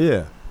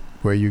 Yeah.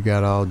 Where you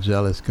got all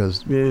jealous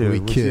because we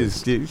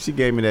kissed. She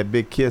gave me that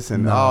big kiss,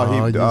 and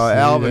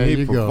Alvin,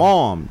 he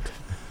performed.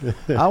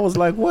 I was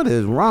like, what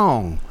is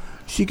wrong?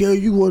 She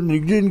gave you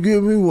didn't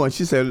give me one.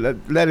 She said,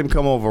 let him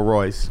come over,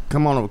 Royce.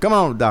 Come on over,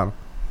 Donald.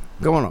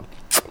 Come on over.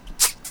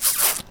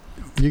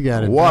 You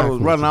got it. Water was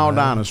running all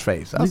down his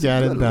face. You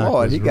got it backwards.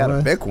 Lord, he got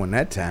a big one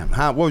that time.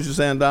 What was you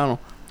saying, Donald?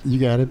 You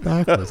got it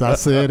backwards. I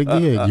say it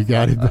again. You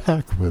got it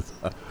backwards.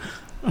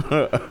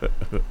 You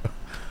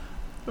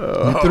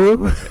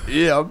through?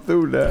 Yeah, I'm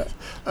through that.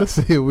 Let's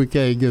see if we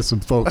can't get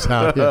some folks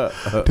out here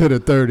to the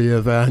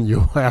 30th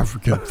Annual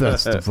African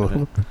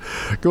Festival.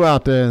 Go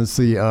out there and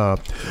see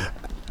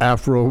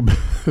Afro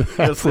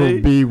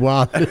B.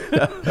 Wally,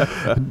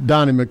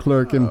 Donnie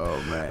McClurkin,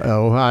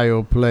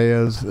 Ohio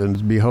Players, and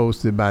it's be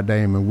hosted by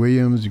Damon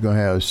Williams. You're going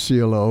to have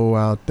Sheila O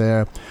out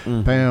there,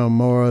 Pam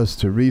Morris,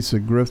 Teresa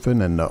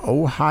Griffin, and the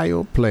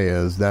Ohio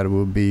Players. That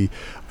will be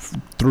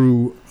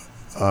through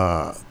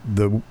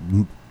the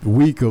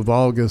week of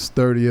August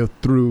 30th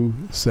through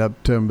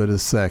September the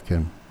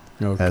 2nd.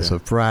 Okay. That's a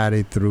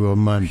Friday through a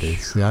Monday.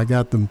 See, I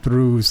got them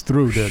throughs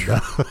through there.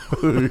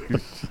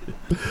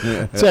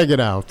 Check it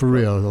out, for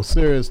real. A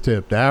serious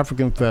tip, the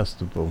African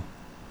Festival.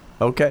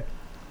 Okay.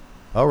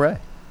 All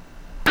right.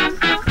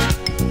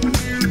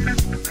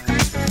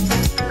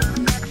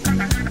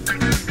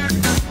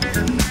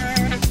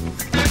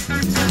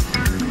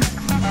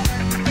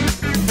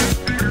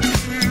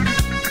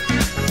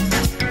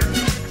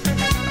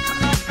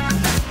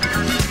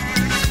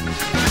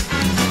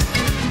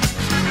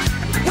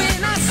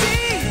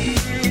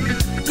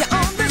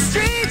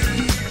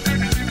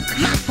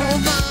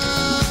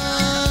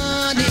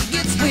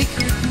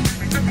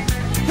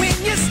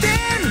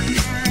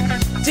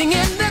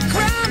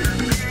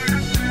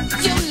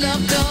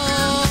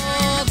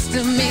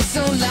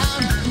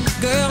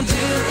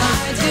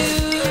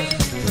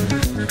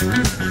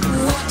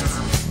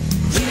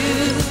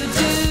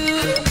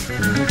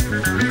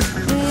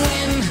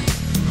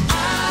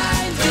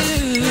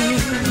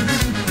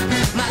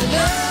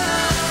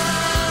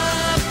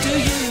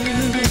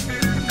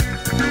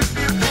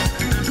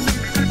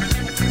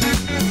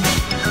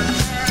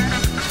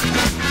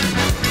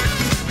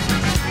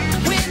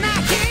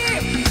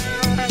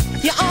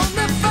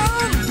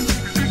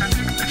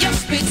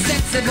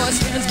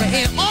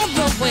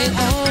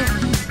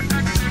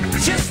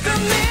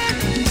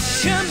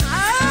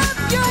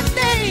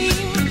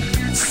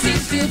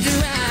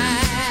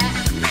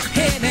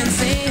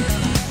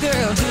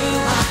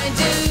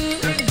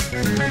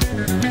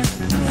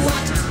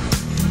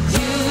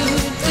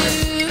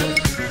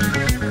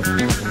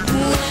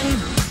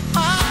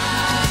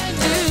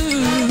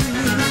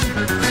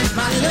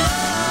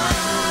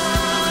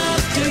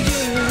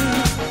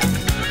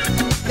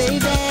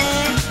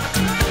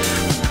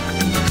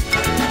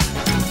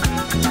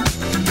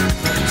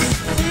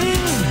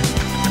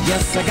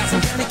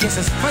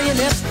 kisses for your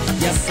lips.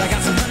 Yes, I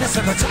got some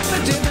honeysuckle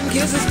chocolate dripping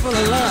kisses full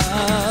of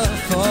love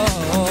for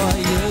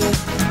you.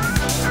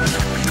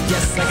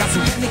 Yes, I got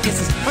some candy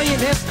kisses for your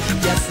lips.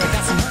 Yes, I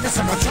got some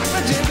honeysuckle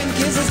chocolate dripping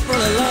kisses full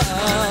of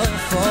love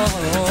for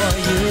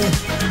you.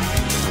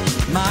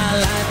 My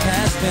life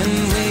has been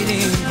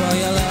waiting for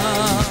your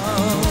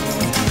love.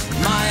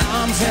 My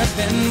arms have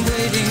been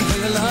waiting for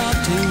your love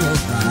to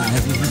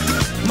arrive.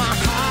 My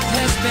heart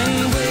has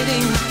been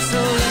waiting, my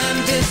soul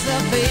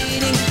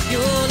anticipating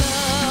your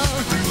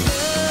love,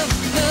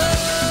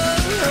 love,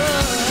 love.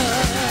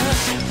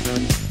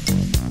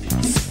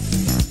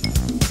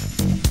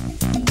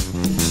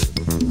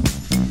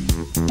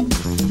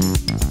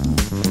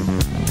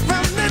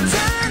 From the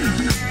time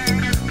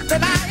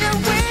that I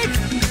awake,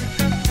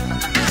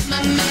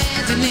 I'm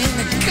imagining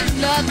the good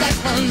love that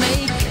will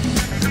make.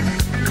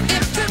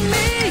 If to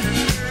me,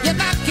 if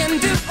I can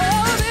do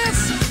all this,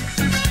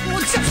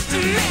 well, just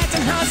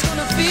imagine how it's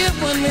gonna feel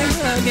when we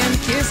hug and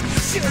kiss.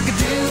 Sugar,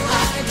 do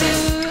I do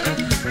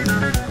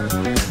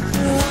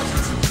what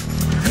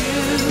you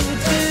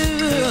do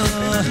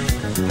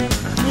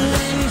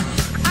when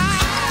I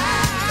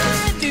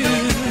do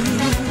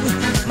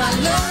my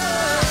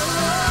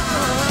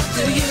love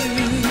to you?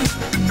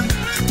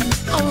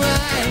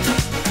 Alright.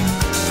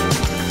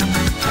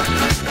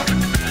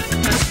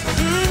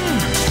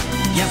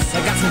 Yes, I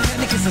got some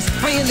candy kisses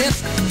for your lips.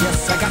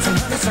 Yes, I got some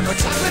honeysuckle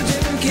chocolate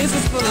dripping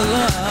kisses full of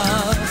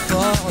love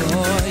for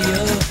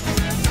you.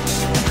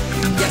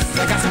 Yes,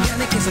 I got some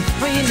candy kisses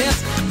for your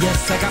lips.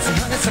 Yes, I got some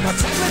honeysuckle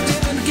chocolate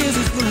dripping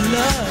kisses full of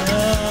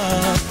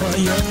love for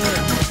you.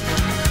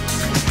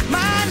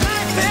 My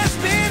life has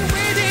been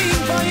waiting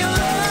for your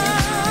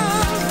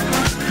love.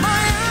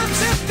 My arms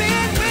have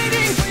been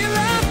waiting for your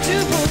love to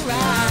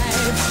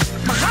arrive.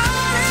 My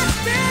heart has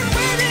been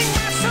waiting,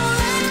 my soul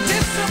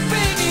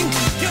anticipating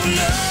your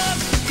love,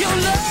 your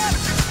love,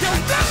 your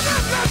love,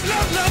 love, love,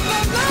 love,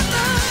 love, love,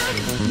 love.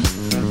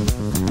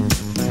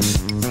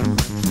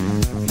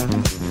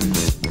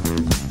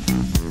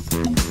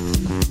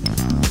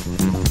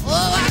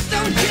 Oh, I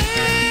don't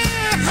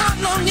care how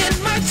long it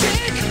might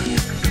take,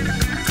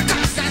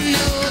 'cause I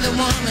know the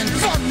woman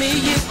for me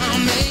you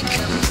I'll make.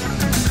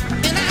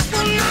 And I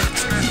will not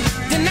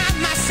deny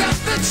myself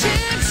the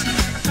chance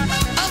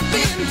of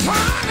being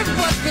part of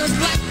what feels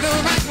like the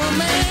right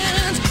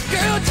romance.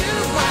 Girl, do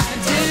I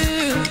do?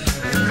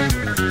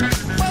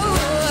 Oh,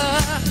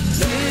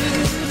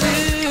 do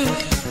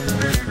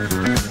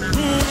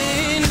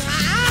when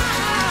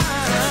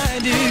I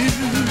do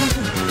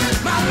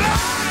my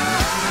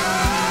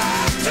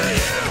love to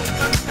you?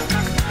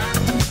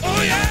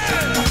 Oh yeah.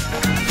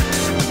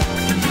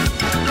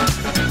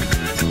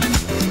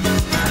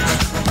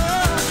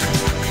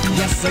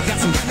 Yes, I got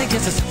some candy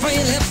kisses for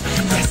your lips.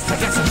 Yes, I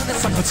got some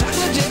honeysuckle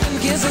chocolate dripping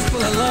kisses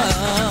full of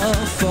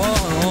love for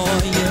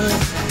you.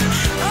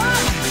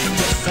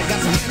 Yes, I got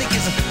some candy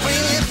kisses for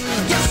your lips.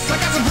 Yes, I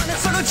got some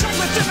honeysuckle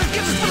chocolate dripping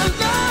kisses full of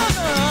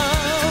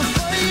love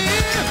for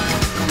you.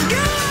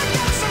 Girl, I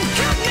got some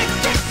candy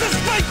kisses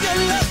for your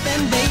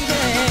loving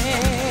baby.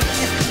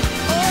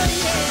 Oh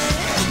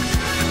yeah.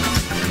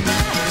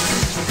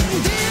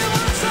 Do you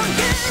want some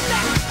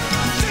candy?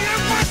 Do you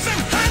want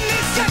some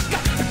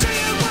honeysuckle? Do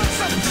you want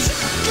some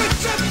chocolate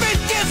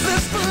dripping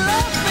kisses for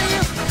love for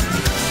you?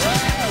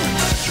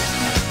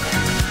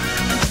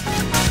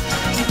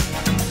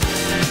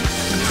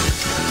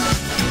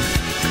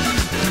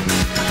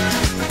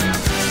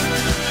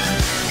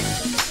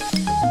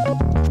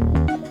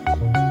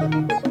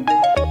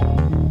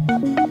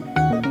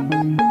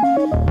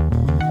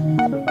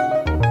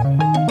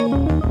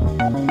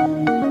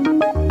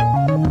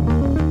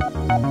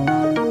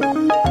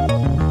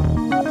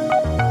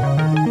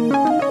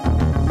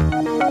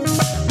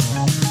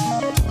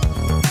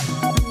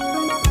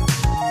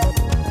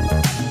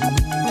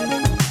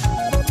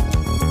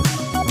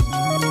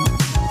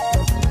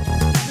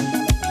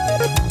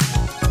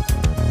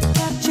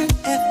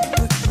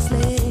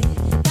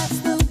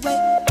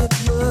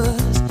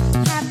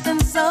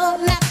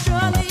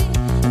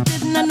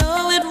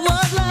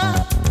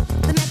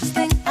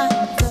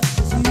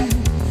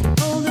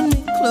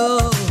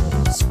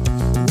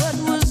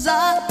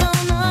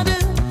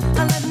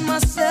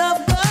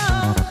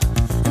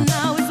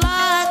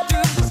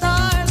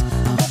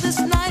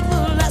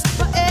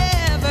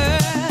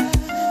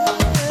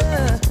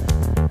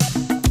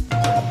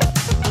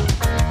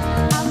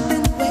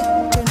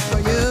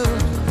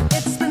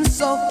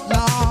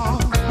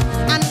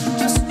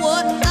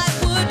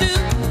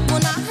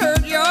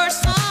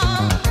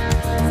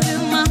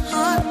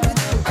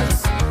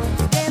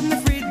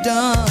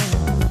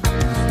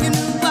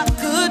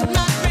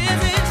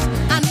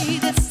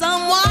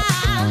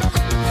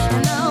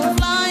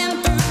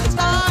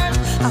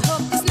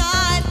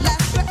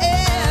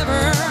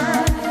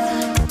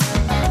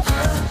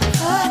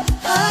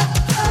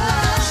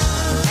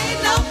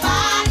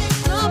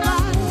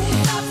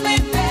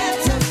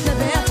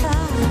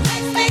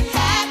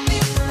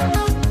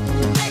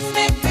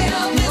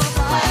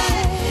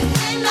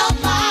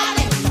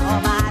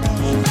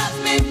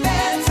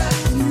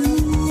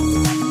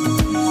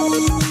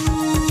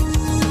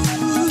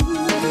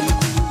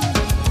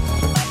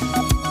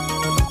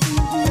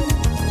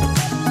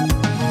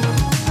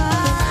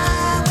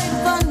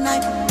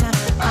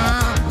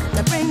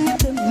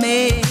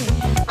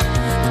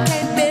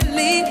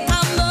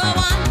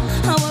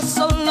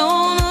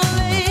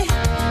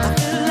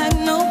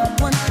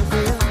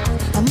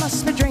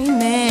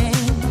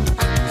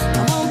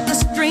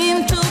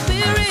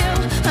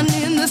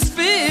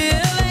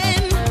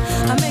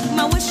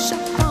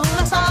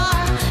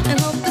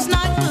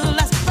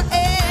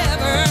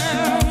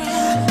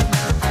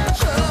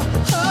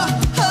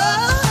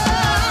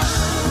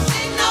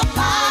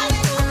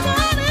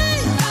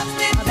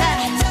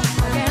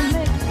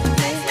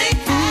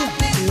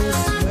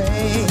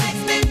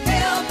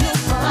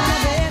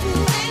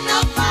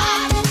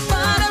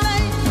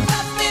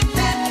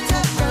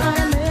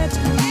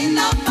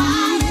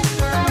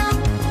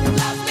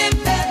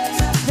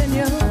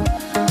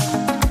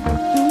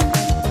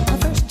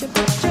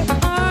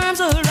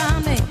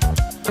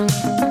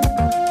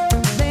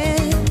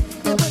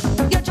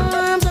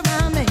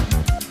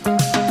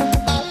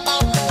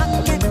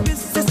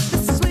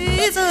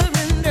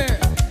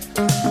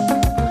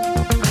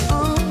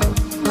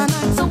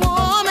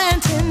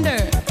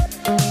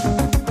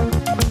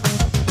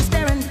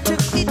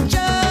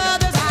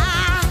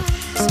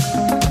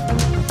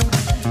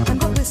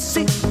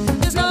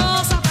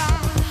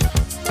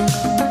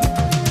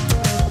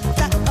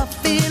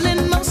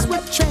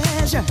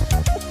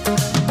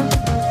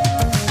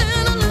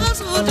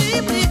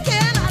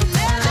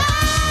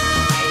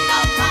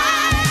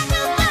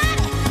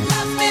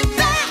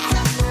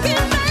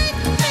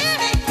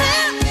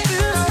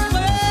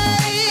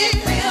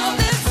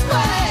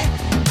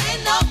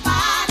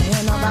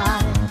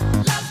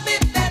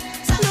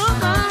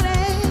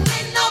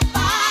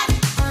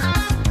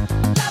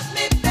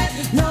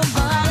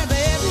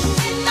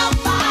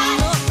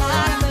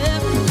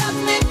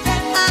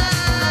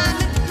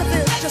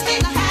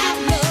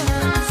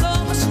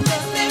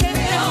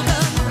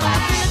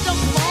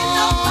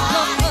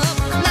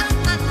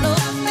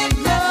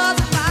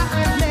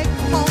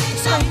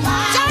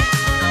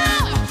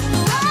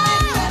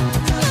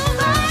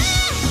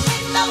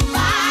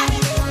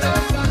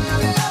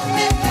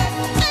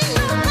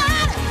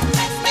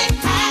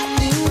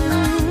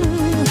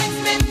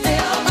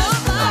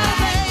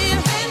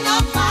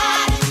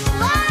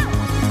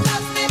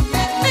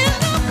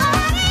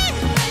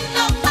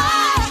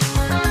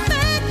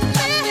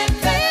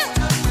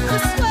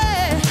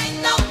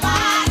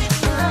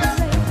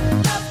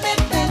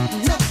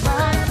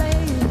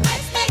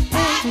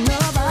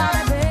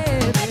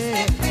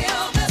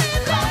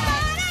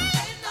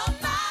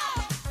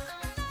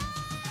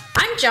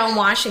 Joan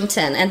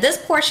Washington, and this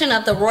portion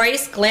of the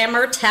Royce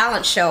Glamour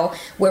Talent Show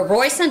with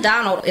Royce and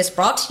Donald is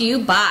brought to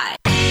you by...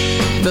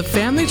 The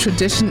family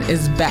tradition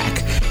is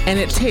back, and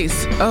it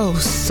tastes oh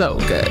so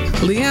good.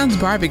 Leon's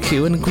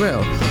Barbecue and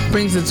Grill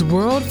brings its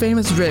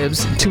world-famous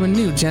ribs to a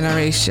new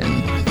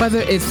generation.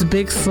 Whether it's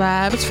big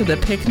slabs for the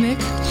picnic,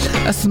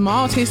 a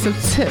small taste of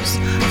tips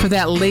for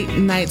that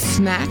late-night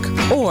snack,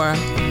 or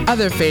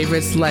other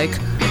favorites like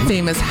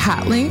famous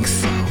hot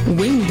links,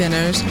 wing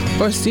dinners,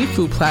 or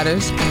seafood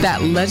platters,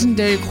 that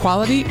legendary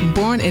quality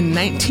born in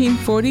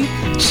 1940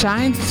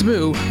 shines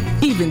through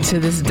even to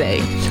this day.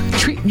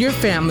 Treat your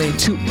family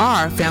to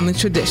our family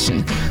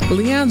tradition.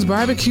 Leon's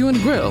Barbecue and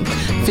Grill,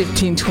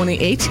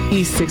 1528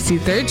 East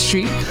 63rd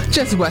Street,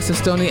 just west of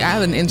Stony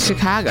Island in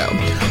Chicago.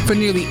 For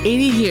nearly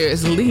 80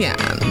 years,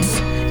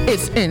 Leon's.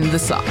 It's in the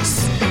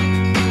sauce.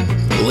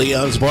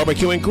 Leon's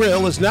Barbecue and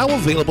Grill is now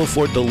available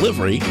for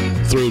delivery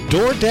through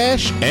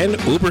DoorDash and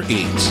Uber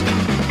Eats.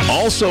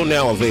 Also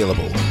now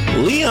available,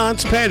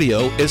 Leon's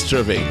Patio is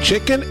serving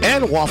chicken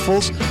and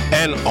waffles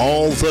and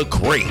all the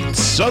great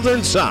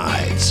southern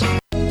sides.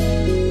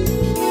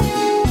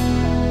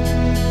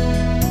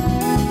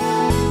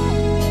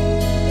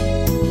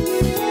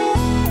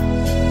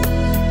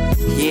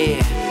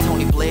 Yeah,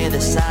 Tony Blair,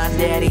 the sign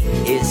daddy,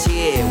 is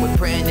here. With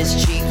printing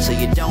is cheap, so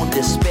you don't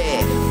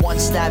despair.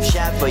 One-stop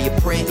shop for your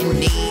printing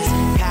needs.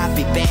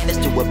 Copy banners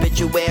to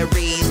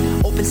obituaries.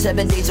 Open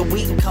 7 days a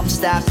week, come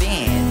stop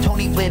in.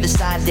 Tony Blair, the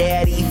sign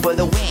daddy, for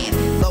the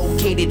win.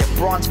 Located in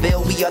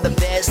Bronxville, we are the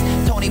best.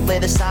 Tony Blair,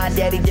 the sign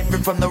daddy,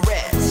 different from the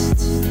rest.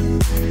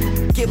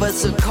 Give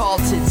us a call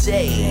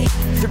today,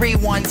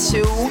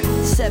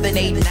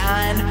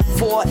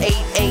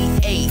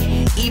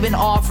 312-789-4888. Even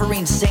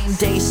offering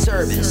same-day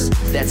service.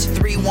 That's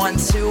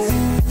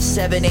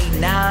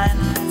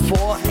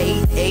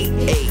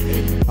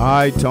 312-789-4888. All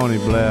right, Tony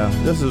Blair.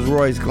 This is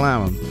Royce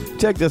Glamour.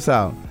 Check this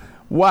out.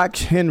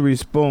 Watch Henry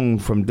Spoon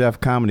from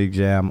Def Comedy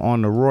Jam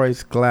on the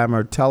Royce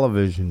Glamour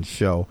television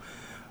show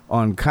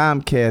on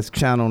Comcast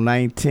Channel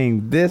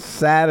 19 this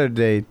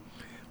Saturday,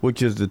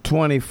 which is the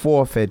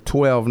 24th at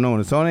 12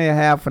 noon. It's only a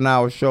half an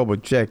hour show,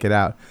 but check it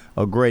out.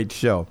 A great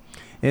show.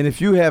 And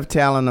if you have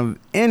talent of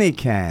any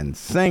kind,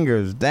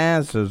 singers,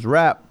 dancers,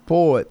 rap,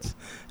 poets,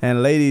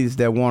 and ladies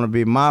that want to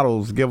be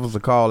models, give us a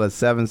call at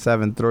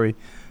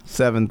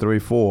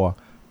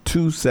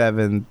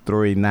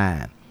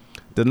 773-734-2739.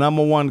 The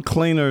number one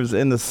cleaners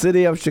in the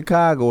city of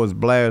Chicago is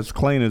Blair's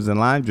Cleaners and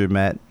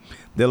Laundromat.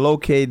 They're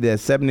located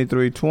at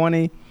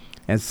 7320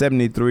 and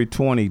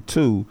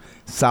 7322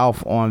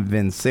 South on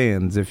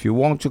Vincennes. If you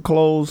want your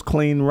clothes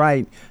clean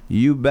right,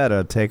 you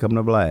better take them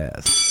to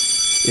Blair's.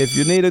 If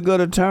you need a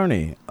good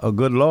attorney, a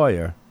good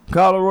lawyer,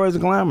 call the Royce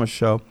Glamour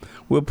Show.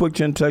 We'll put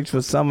you in touch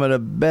with some of the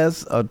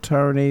best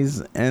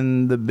attorneys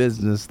in the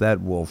business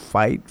that will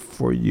fight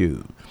for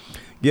you.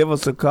 Give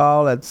us a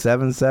call at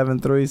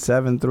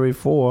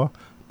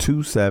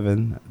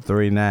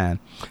 773-734-2739.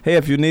 Hey,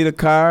 if you need a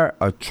car,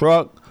 a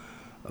truck,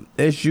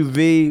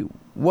 SUV,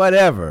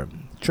 whatever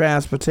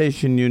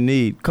transportation you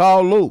need,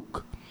 call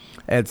Luke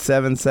at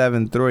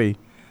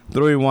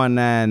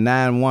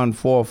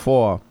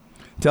 773-319-9144.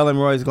 Tell him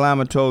Royce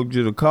Glamour told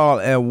you to call,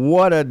 and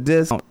what a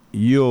discount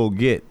you'll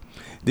get.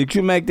 Did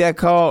you make that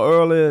call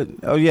earlier?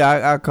 Oh,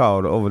 yeah, I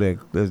called over there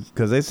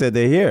because they said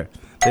they're here.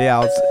 They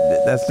out.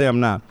 That's them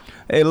now.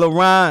 Hey,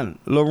 Lorraine,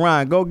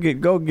 go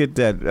get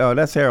that.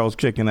 That's Harold's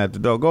chicken at the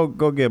door.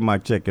 Go get my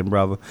chicken,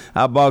 brother.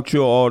 I bought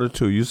you an order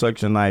too. You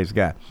such a nice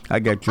guy. I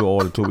got you an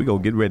order too. We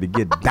gonna get ready to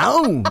get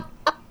down.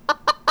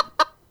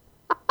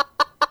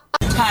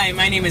 Hi,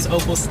 my name is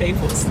Opal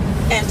Staples,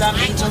 and I'm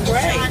Angel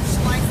Gray,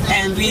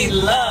 and we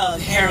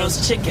love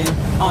Harold's Chicken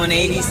on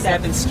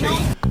 87th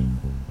Street.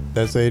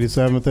 That's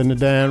 87th and the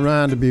Dan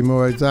Ryan, to be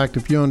more exact.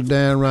 If you're on the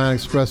Dan Ryan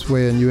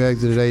Expressway and you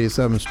exit at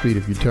 87th Street,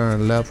 if you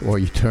turn left or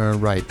you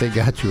turn right, they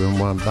got you in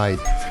one bite.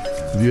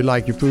 If you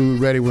like your food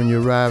ready when you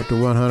arrive at the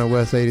 100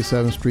 West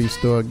 87th Street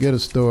store, get a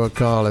store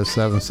call at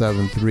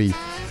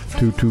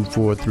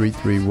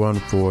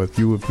 773-224-3314. If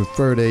you would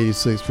prefer the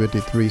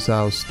 8653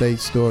 South State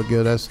store,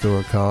 give that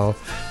store a call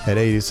at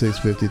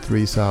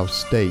 8653 South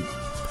State.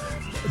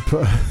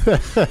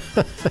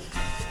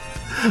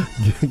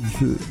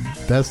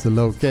 That's the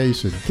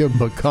location. Give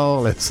them a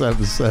call at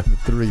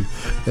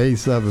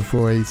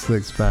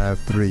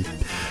 773-874-8653.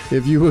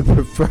 If you would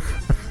prefer...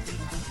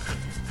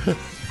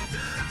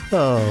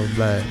 Oh,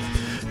 man.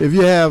 If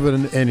you have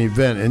an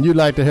event and you'd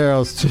like the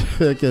Harold's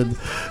Chicken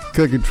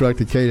cooking truck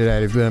to cater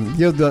that event,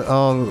 give the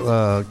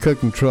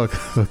cooking truck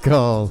a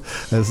call.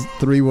 That's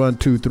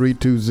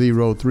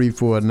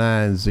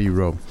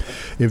 312-320-3490.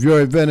 If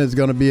your event is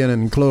going to be in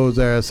an enclosed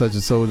area such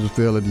as Soldiers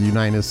Field or the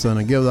United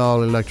Center, give the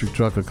all-electric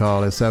truck a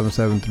call at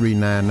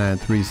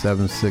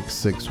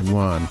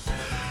 773-993-7661.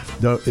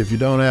 If you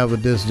don't have a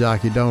disc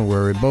jockey, don't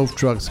worry. Both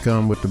trucks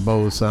come with the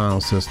Bose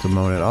sound system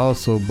on it.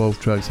 Also,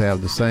 both trucks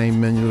have the same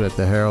menu that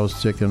the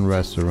Harold's Chicken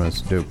restaurants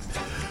do.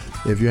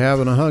 If you're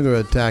having a hunger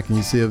attack and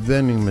you see a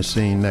vending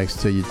machine next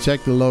to you,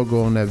 check the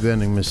logo on that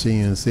vending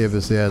machine and see if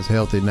it says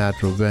healthy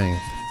natural vegan.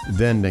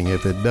 vending.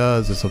 If it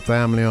does, it's a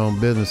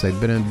family-owned business. They've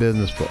been in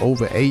business for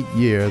over 8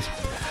 years,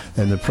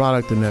 and the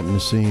product in that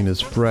machine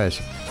is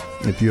fresh.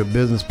 If you're a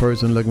business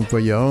person looking for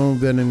your own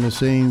vending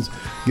machines,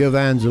 give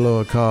Angelo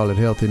a call at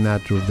Healthy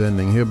Natural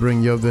Vending. He'll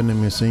bring your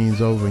vending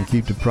machines over and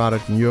keep the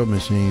product in your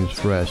machines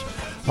fresh.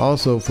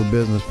 Also, for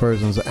business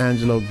persons,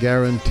 Angelo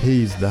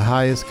guarantees the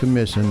highest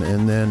commission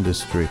in the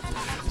industry.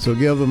 So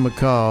give him a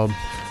call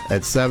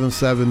at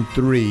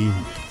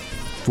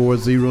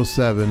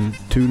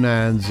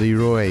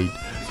 773-407-2908.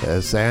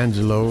 That's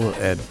Angelo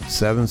at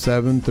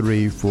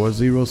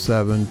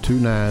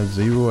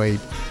 773-407-2908.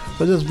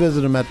 Or just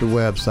visit them at the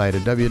website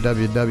at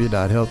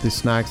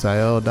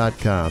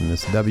www.healthysnacksil.com.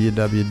 That's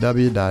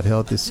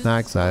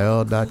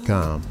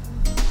www.healthysnacksil.com.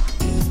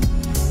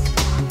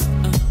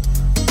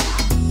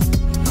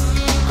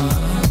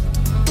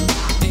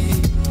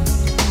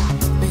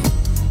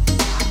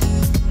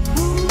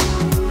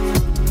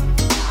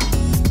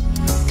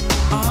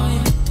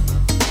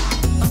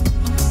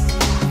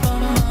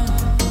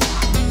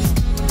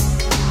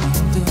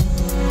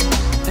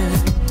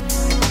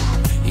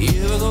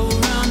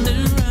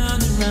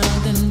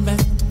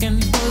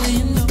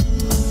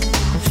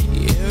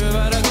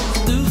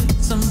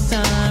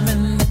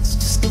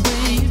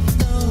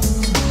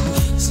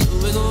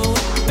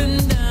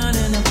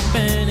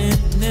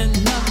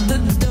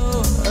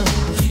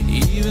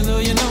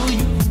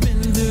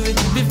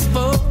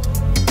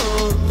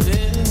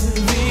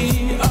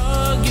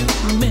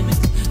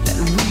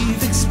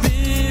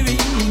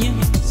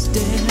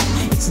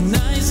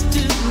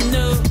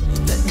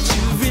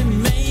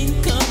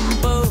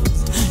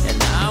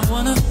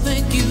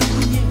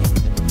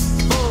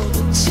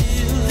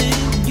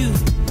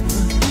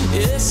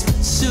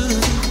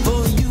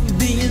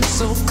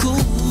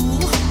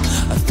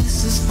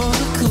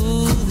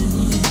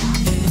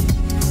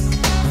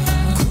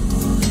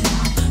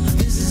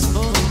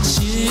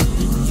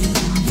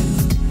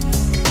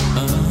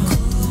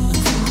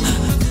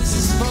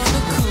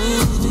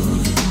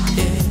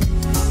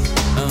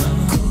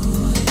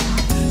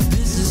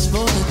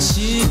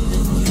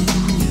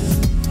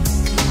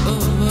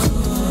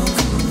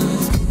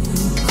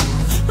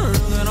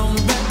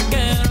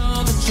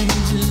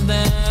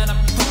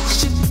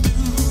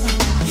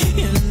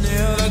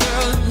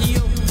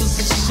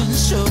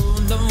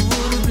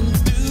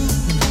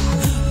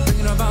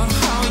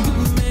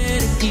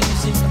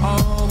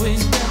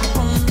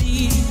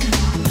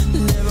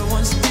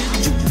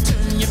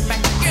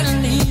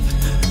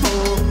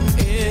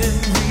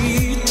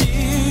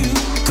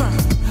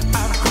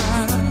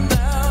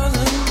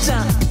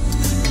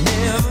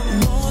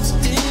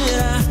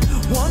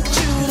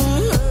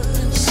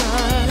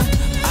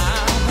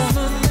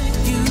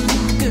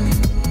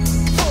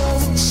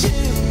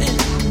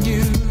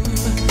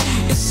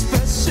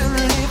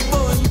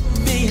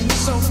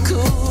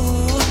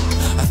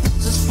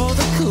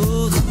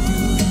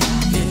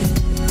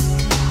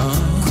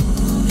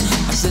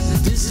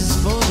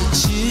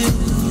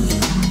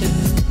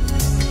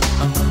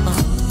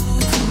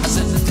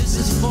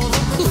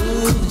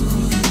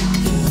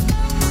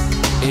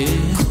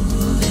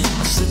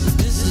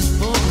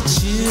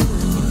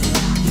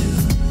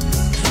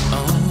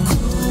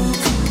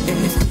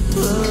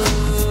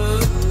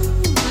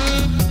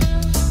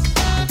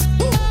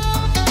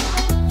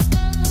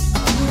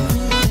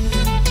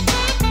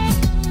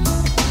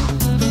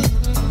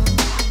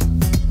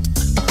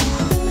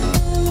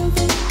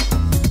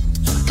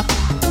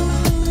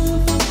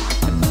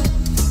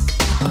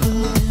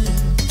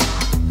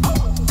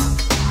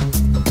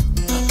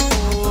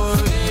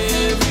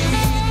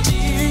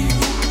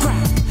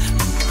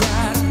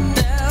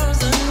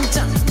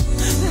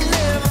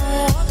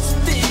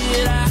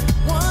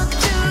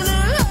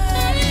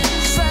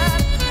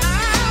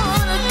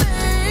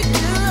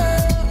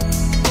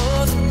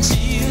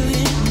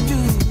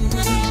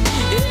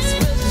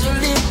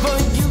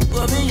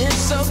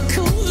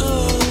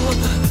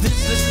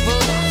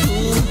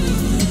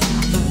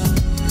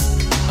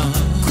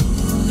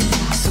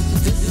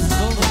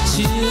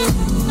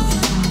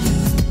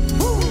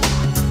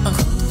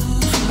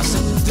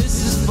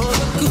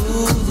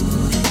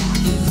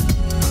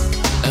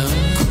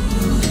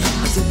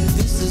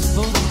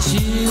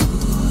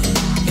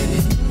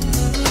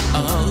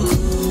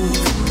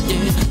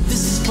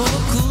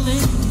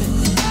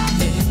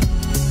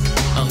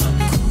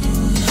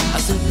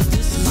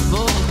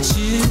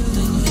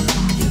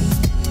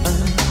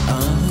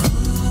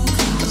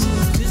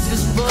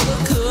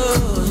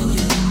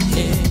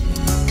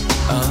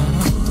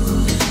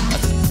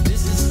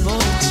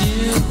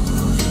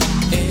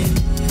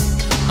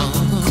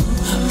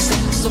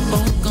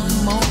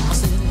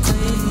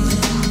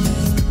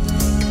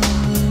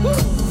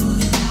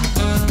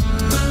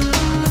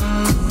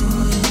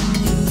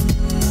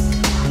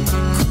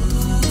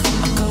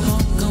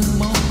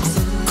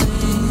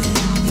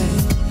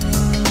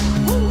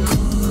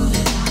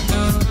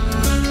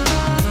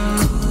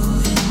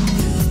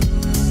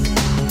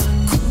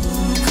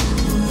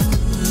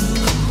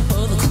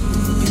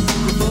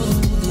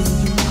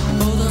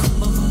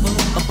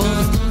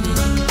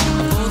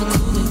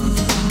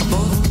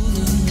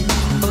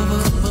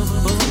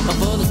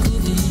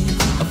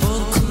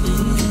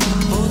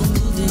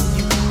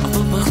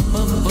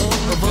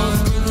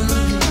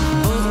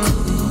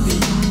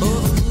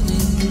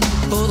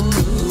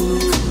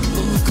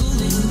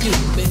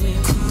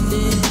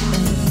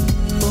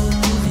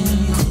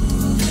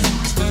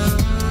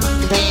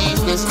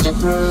 is the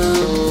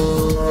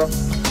groove.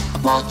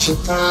 Won't you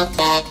put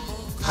that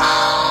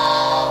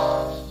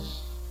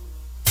house?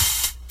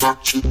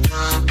 Won't you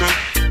come back?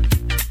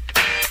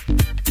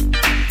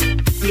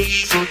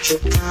 Please won't you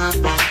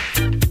come back?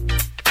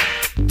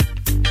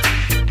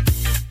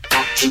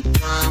 Won't you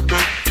come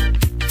back?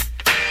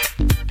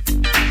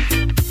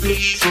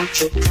 Please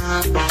won't you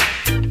come back?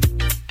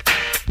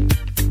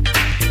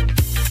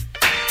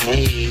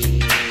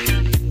 Please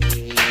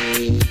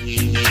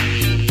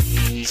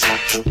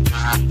won't you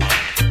come back?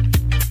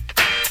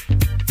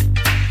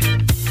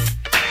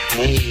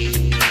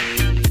 Please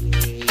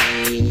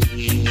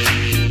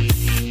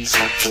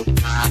won't you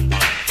come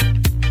back?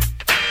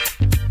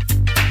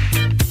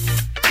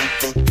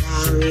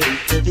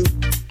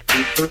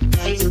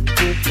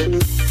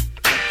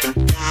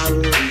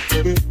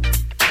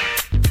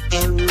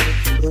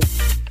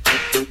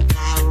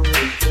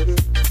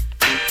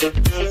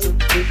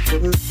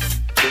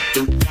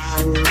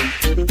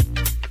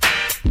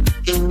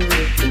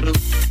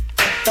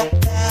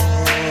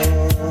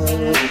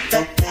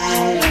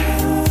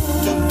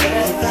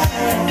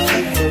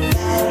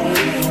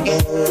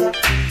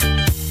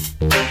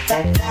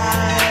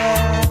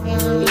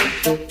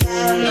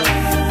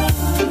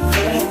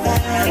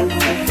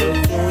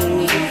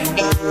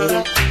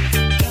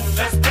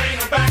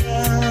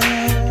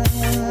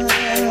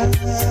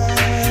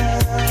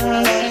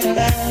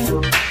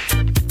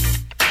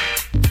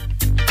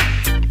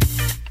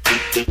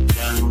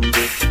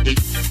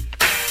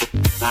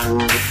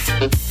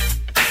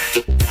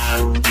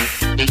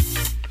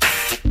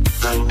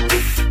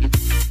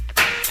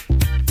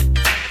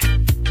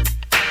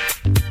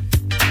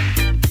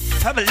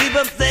 I believe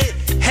I'm saying,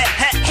 hey,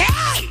 hey,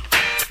 hey!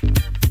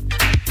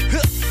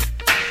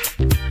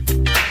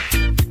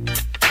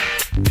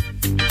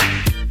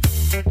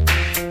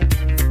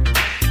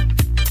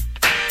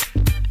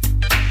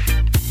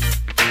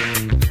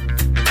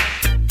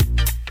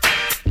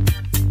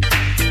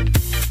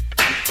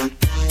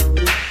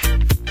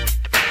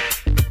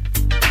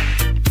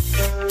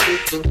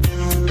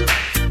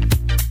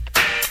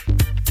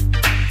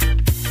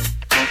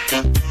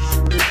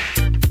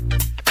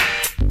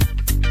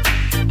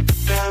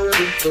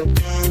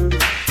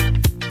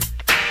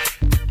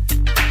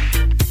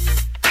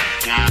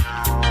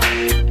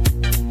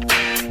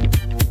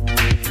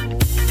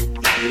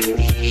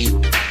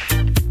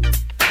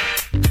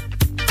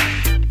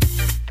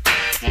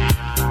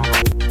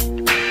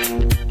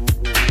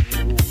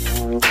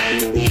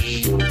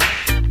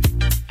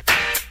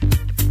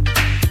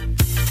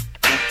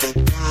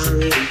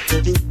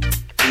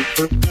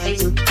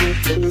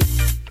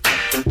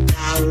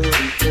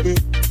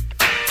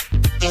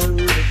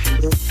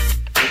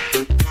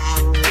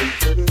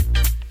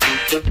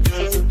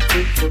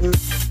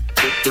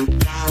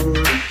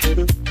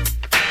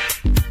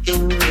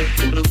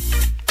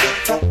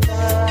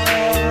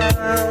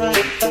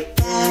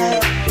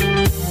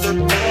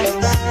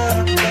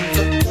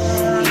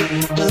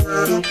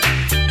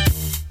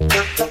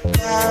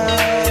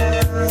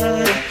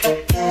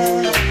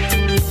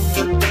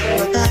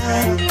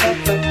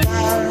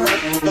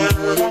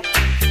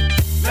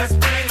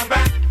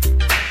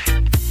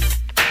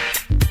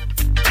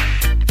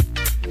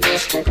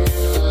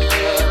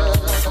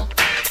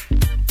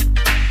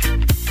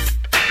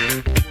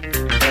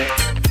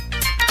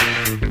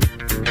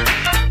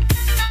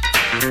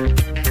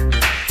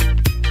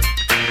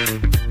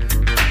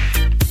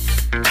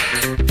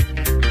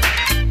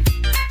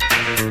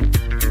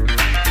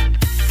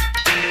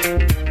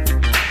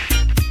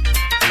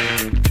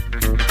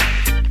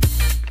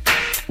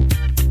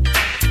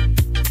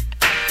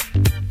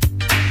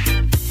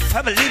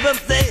 I believe I'm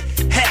saying,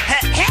 hey,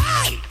 hey, hey!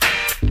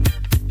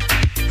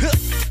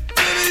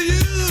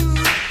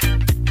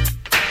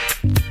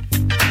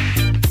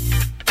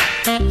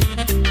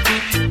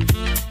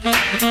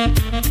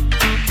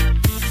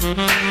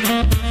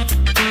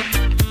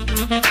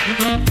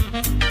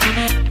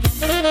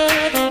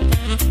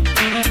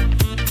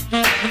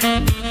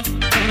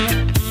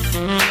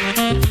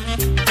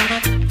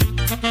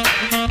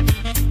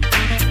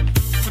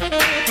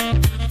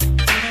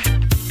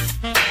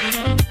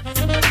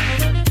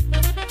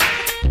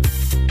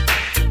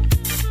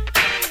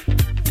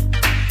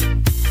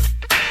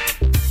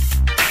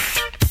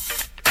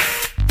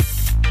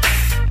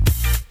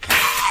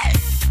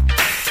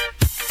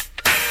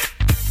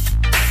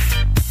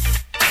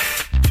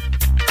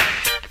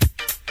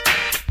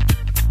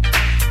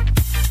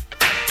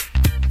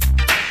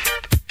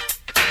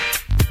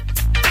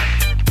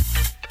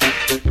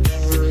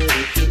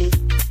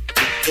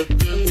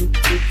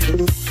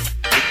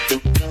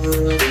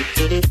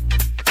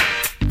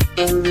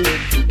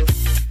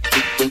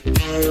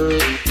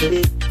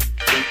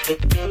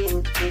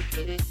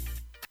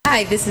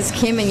 Hi, this is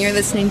Kim, and you're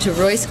listening to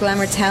Royce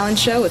Glamour Talent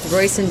Show with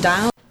Royce and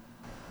Donald.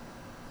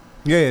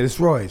 Yeah, it's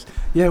Royce.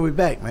 Yeah, we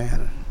back,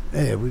 man.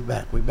 Yeah, we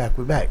back.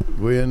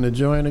 We're in the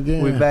joint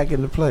again. We back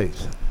in the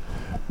place.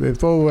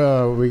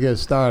 Before we get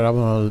started, I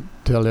want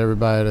to tell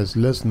everybody that's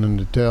listening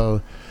to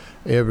tell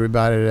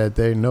everybody that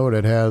they know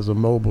that has a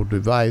mobile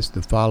device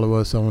to follow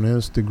us on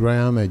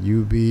Instagram at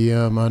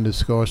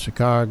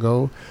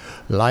UBM_Chicago,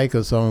 like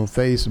us on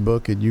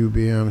Facebook at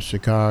UBM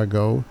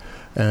Chicago,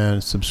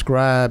 and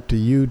subscribe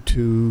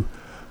to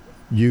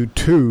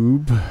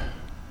YouTube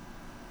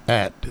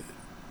at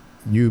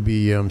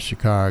UBM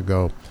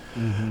Chicago.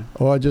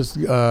 Or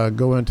just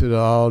go into the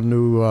all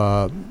new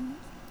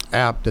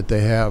app that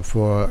they have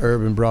for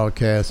Urban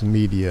Broadcast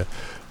Media.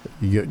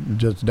 You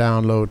just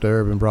download the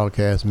Urban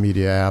Broadcast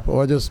Media app,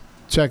 or just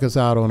check us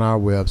out on our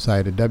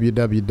website at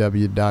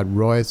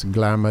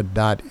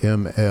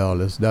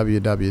www.royceglamour.ml. It's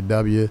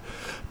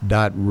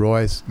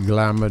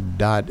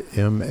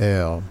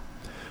www.royceglamour.ml.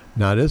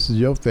 Now, this is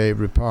your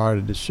favorite part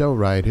of the show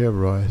right here,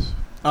 Royce.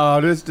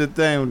 Oh, this is the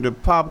thing. The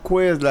pop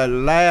quiz that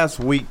last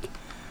week,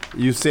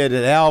 you said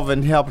that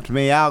Alvin helped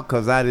me out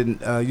because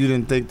you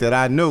didn't think that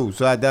I knew.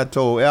 So I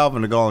told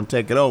Alvin to go and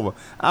take it over.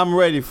 I'm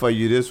ready for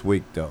you this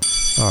week, though.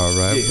 All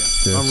right.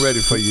 Yeah, I'm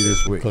ready for you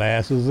this week.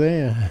 Class is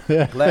in.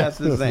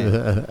 Class is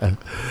in.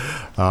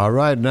 All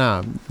right,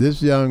 now,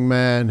 this young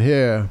man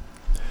here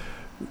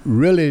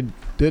really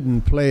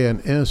didn't play an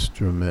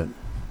instrument,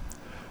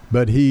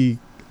 but he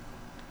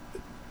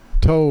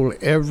told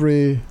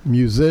every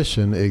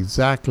musician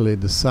exactly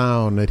the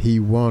sound that he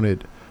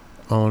wanted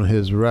on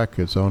his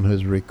records, on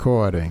his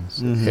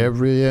recordings.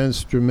 Every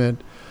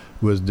instrument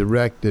was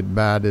directed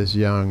by this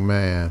young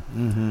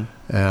man.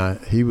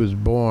 He was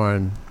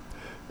born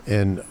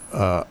in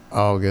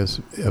August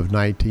of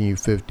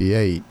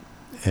 1958,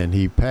 and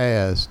he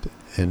passed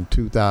in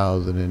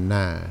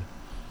 2009.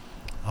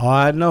 Oh,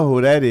 I know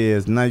who that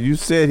is. Now, you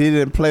said he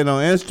didn't play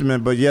no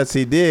instrument, but yes,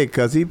 he did,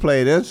 because he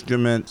played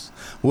instruments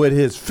with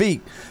his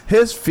feet.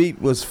 His feet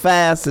was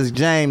fast as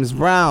James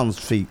Brown's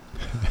feet,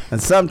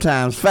 and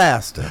sometimes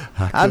faster.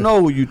 I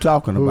know who you're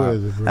talking about.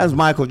 That's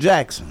Michael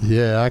Jackson.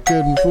 Yeah, I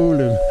couldn't fool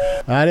him.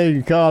 I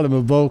didn't call him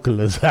a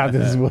vocalist. I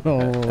just went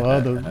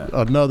on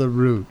another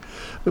route.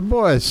 The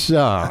boy is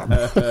sharp.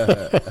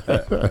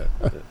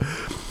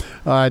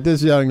 All right,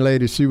 this young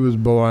lady, she was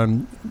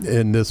born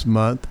in this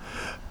month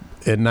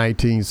in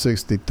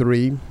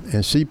 1963,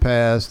 and she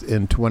passed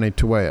in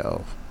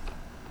 2012.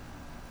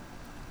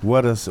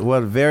 What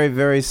very,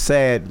 very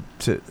sad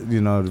to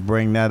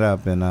bring that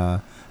up, and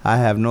I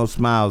have no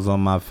smiles on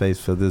my face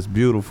for this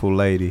beautiful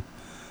lady.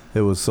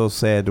 It was so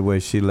sad the way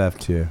she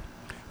left here.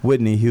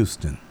 Whitney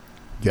Houston.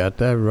 Got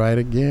that right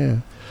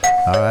again.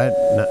 All right,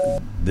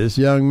 now, this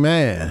young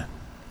man,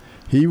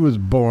 he was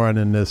born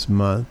in this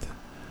month,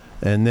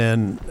 and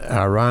then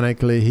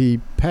ironically he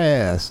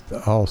passed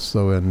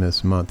also in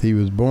this month. He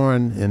was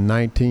born in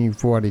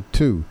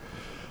 1942,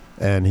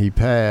 and he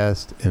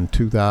passed in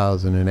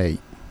 2008.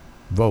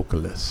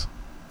 Vocalist.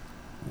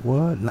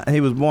 What? He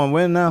was born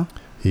when now?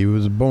 He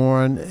was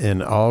born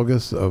in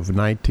August of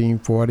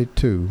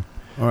 1942.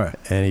 All right.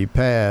 And he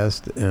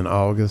passed in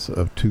August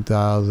of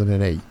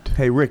 2008.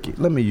 Hey, Ricky,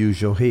 let me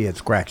use your head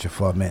scratcher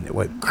for a minute.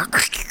 Wait.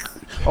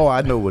 Oh,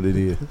 I know what it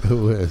is.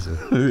 Who is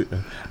it?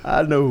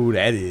 I know who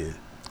that is.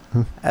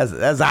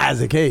 That's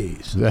Isaac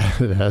Hayes.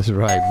 That's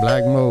right,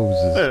 Black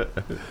Moses.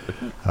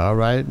 All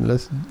right,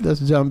 let's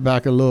jump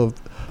back a little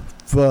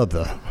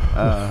further.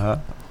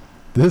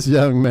 This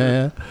young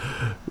man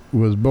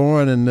was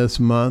born in this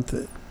month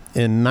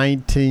in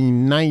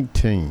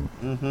 1919,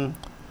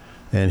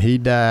 and he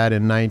died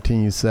in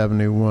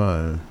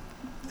 1971.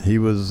 He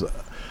was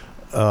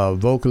a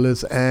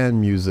vocalist and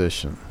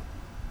musician.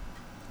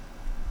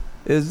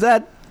 Is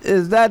that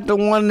the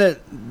one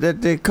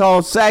that they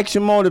call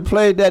Saximo that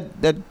played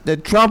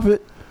that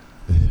trumpet?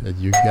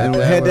 You got and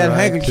that had that right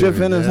handkerchief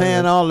too. in his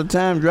hand all the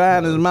time,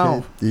 drying his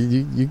mouth.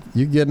 You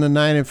getting a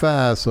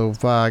 95 so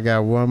far. I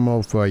got one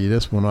more for you.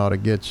 This one ought to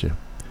get you.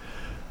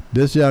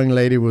 This young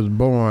lady was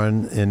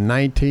born in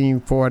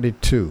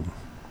 1942.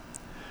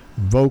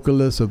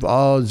 Vocalist of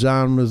all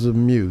genres of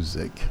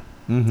music.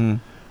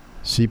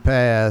 She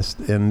passed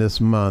in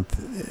this month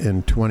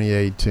in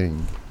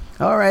 2018.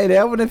 All right,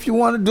 Elvin, if you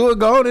want to do it,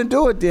 go on and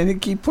do it then. He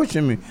keep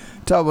pushing me.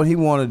 Talk about he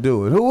want to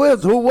do it. Who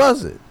was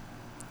it?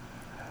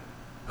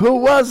 Who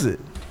was it?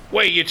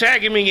 Wait, you're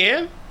tagging me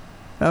in?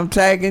 I'm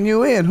tagging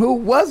you in. Who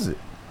was it?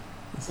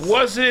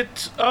 Was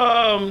it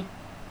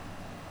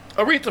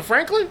Aretha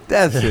Franklin?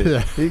 That's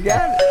it. You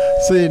got it.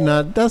 See,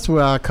 now that's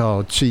what I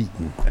call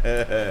cheating.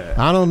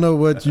 I don't know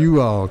what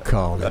you all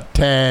call it.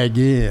 Tag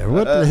in.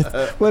 What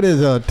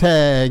is a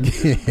tag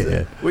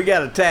in? We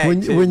got a tag.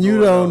 When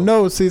you don't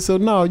know, see, so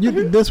no,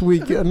 this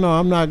week, no,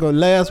 I'm not going.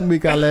 Last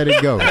week I let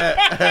it go.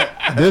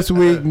 This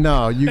week,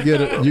 no, you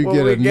get a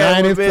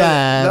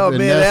 95. No,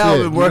 me and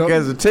Alvin work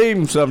as a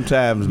team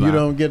sometimes. You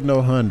don't get no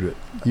 100.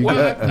 You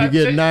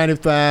get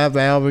 95.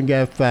 Alvin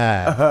got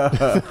 5.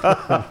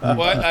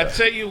 Well, I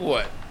tell you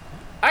what,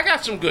 I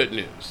got some good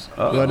news.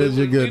 What is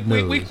your good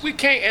news? We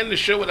can't end the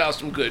show without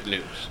some good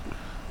news.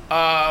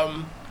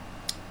 The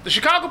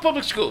Chicago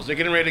Public Schools, they're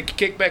getting ready to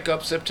kick back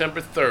up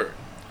September 3rd.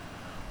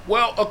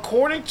 Well,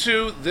 according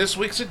to this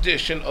week's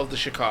edition of the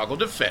Chicago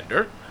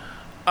Defender,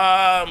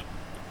 the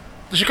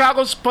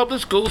Chicago Public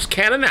Schools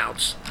can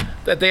announce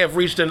that they have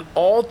reached an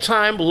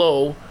all-time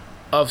low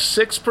of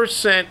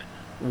 6%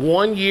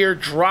 one-year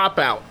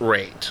dropout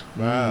rate.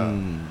 Wow.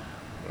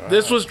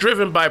 This was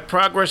driven by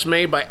progress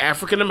made by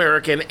African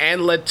American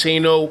and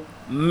Latino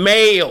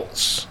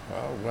males.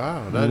 Oh,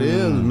 wow. That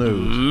is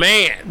news.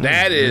 Man,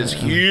 that is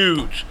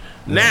huge.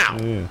 Now,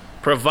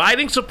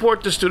 providing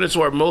support to students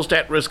who are most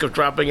at risk of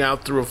dropping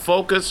out through a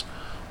focus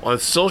on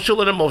social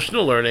and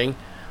emotional learning,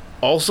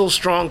 also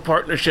strong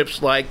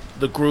partnerships like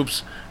the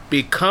groups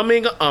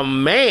Becoming a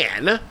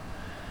Man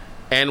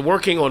and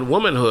Working on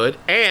Womanhood,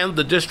 and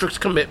the district's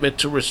commitment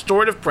to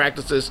restorative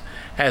practices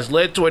has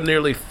led to a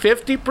nearly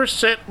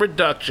 50%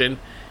 reduction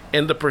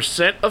in the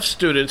percent of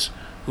students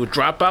who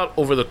drop out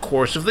over the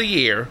course of the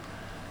year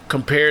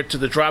compared to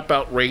the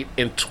dropout rate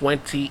in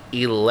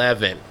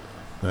 2011.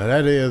 Now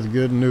that is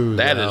good news.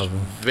 That is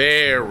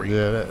very,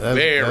 very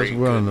that's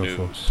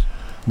wonderful. good news.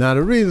 Now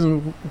the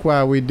reason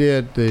why we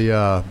did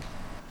the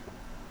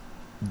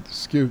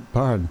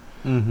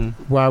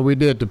why we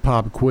did the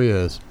pop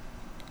quiz,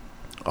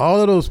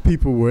 all of those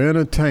people were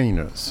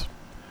entertainers.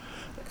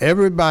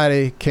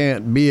 Everybody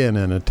can't be an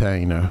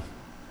entertainer,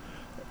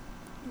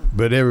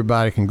 but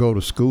everybody can go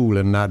to school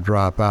and not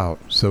drop out.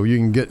 So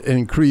you can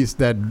increase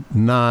that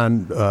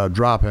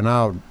dropping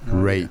out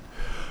rate.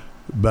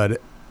 But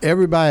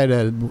everybody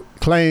that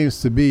claims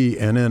to be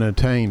an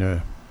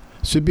entertainer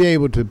should be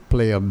able to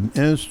play an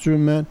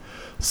instrument,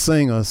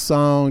 sing a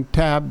song,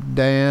 tap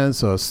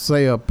dance, or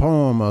say a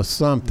poem or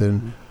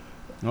something.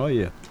 Oh,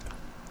 yeah.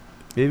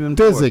 Even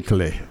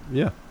physically. poetry.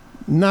 Yeah.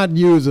 Not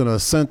using a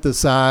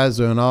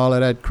synthesizer and all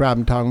of that crap.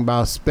 I'm talking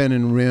about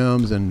spinning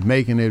rims and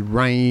making it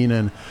rain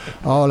and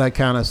all that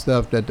kind of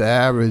stuff that the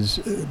average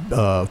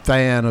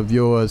fan of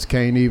yours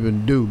can't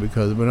even do,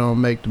 because we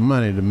don't make the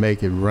money to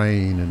make it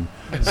rain and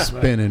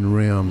spinning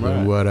rims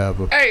and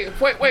whatever. Hey,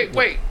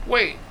 wait.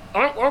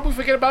 Aren't we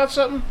forgetting about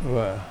something?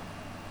 What?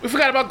 We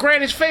forgot about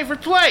Granny's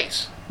favorite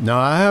place. No,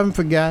 I haven't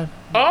forgot.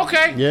 Oh,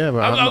 okay. Yeah,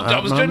 but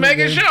I was just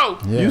making sure.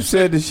 Yeah. You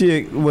said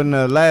that when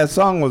the last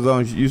song was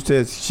on, you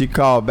said she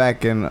called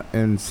back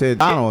and said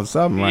Donald or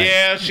something, right?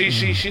 Yeah,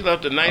 she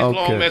left a nice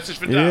long message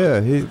for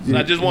Donald. Yeah,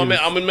 I just want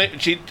to make.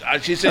 She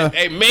said,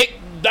 "Hey, make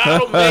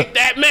Donald make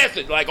that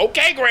message." Like,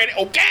 okay, Granny,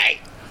 okay.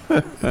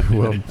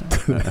 Well,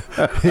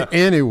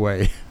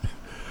 anyway,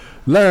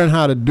 learn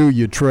how to do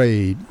your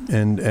trade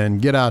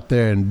and get out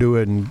there and do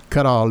it and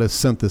cut all this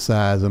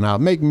synthesizing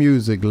out. Make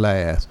music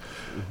last.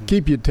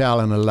 Keep your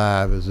talent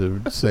alive, as they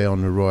say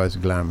on the Royce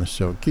Glamour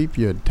Show. Keep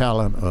your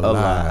talent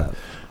alive.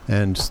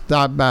 And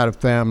stop by the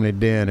family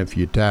den if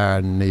you're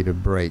tired and need a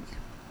break.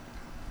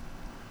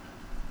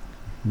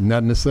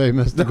 Nothing to say,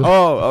 Mr.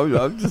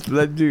 I'm just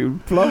letting you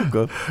flow.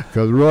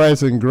 Because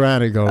Royce and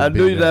Granny gonna be I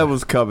knew there. that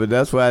was coming.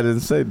 That's why I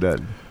didn't say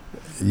that.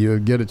 You'll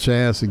get a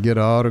chance to get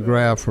an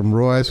autograph from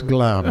Royce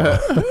Glamour.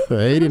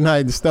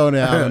 89th and Stony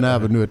Island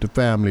Avenue at the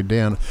Family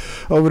Den.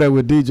 Over there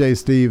with DJ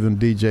Steve and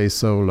DJ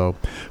Solo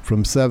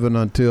from 7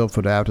 until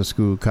for the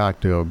after-school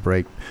cocktail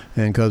break.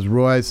 And because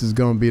Royce is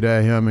going to be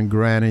there, him and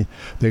Granny,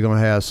 they're going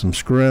to have some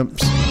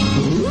scrimps.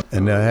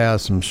 And they'll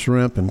have some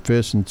shrimp and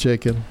fish and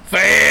chicken. For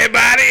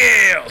everybody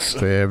else.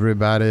 For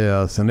everybody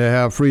else. And they'll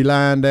have free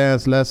line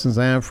dance lessons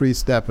and free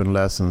stepping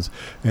lessons.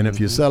 And if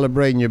you're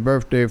celebrating your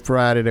birthday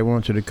Friday, they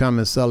want you to come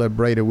and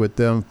celebrate it with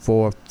them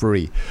for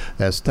free.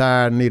 That's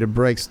tired and need a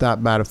break.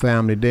 Stop by the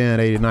Family Den,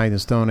 89th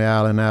and Stony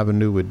Island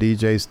Avenue with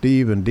DJ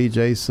Steve and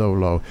DJ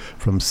Solo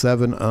from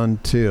 7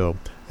 until.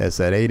 That's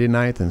at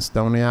 89th and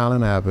Stony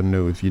Island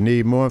Avenue. If you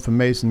need more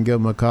information,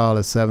 give them a call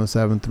at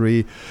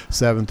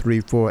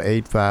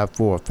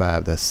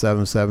 773-734-8545. That's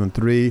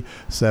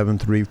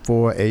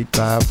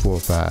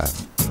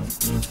 773-734-8545.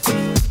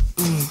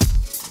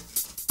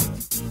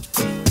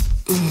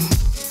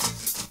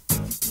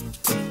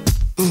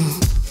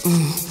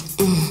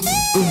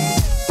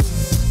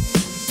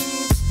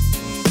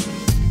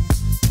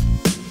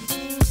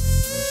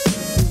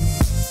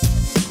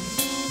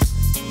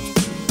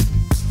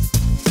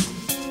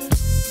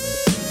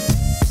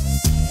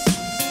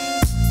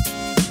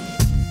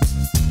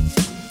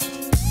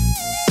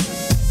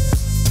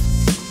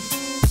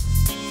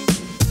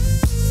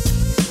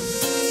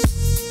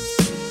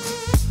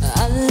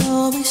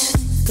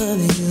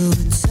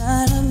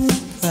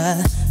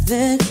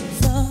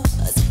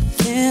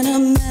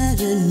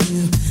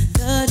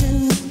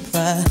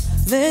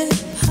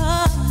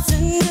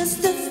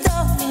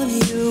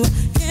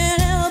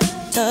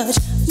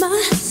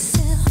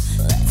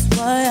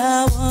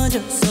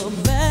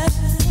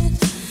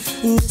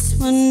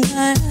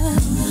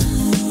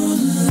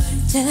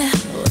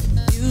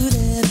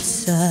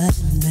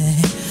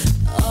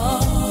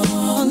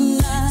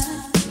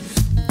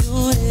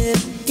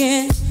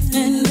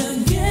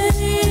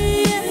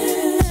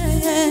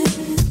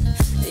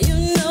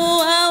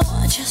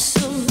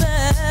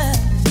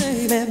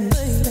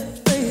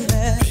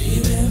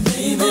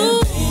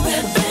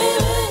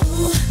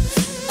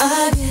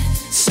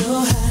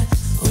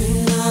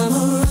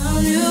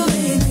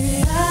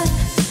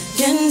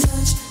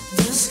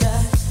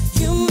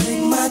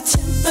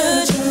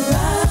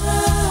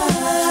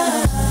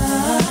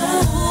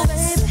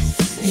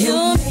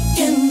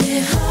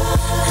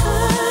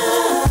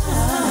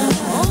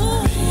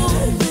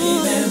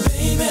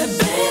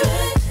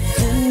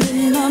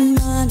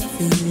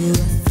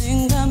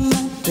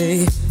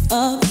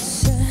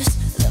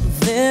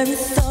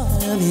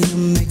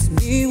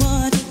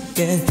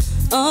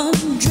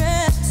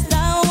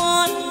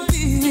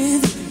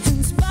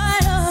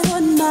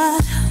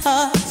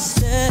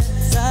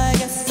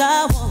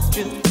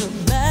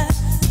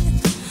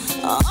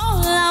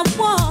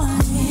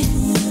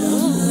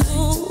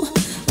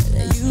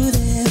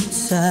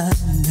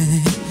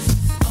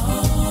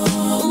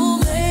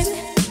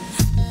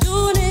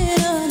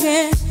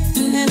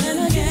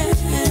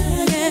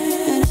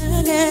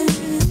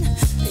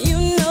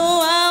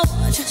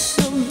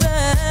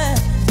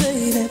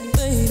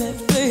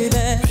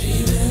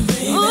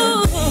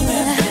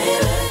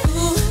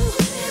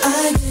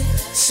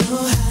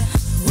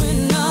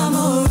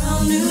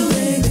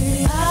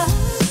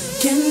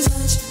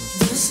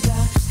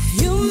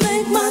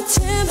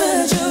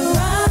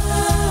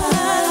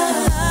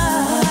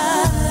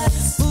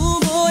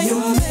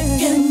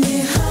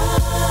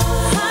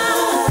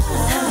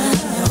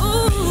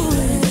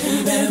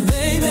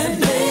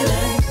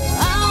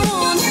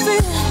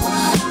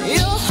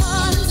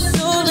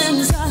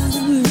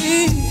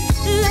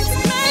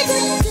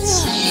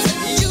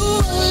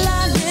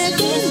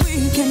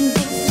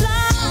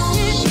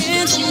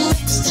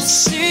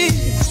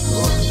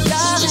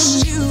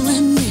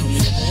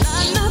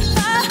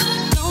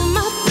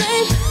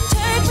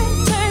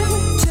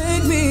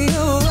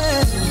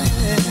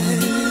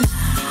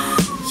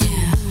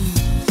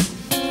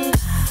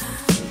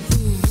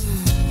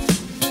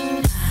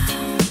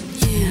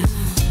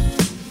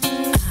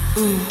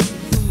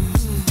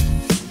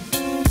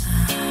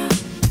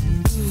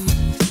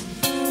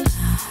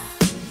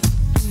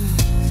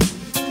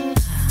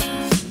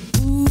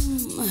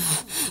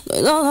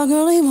 'cause all I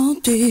really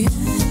want to be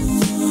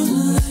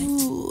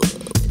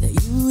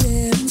with you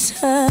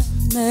inside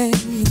me.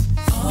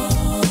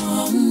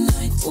 All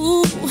night.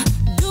 Ooh,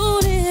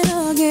 doing it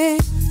again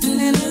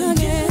and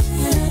again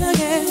and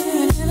again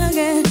and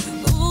again.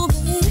 Ooh,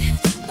 baby,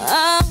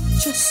 I'm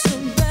just so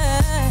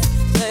bad,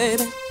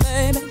 baby,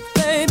 baby,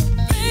 baby,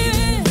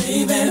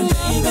 baby, baby,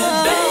 baby,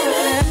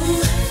 baby.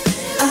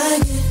 I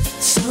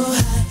get so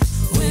high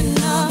when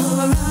I'm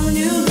around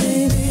you,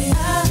 baby.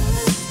 I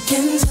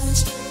can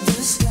touch the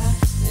sky.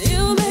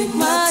 You make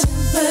my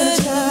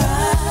temperature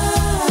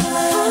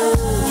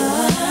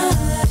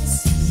rise.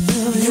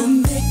 You're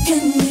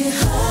making me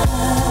high.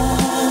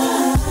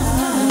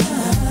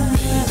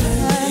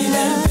 Baby,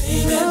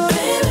 baby,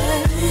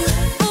 baby.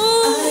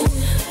 Ooh, I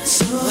get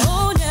so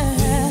high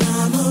when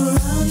I'm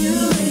around you,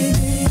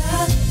 baby. I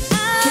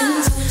can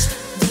touch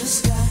the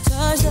sky.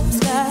 Touch the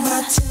sky. My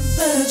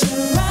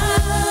temperature rise.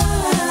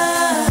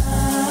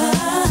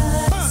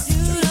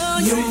 You know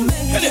you're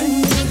making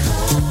me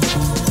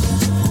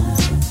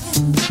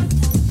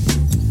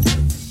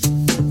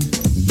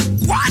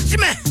Watch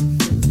me,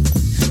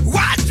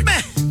 watch me,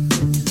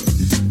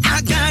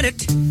 I got it.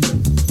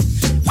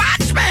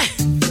 Watch me,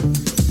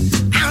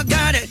 I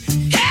got it.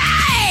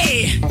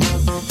 Hey,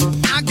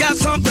 I got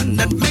something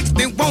that makes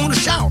me wanna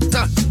shout.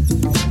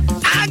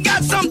 I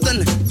got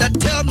something that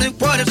tells me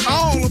what it's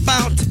all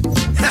about.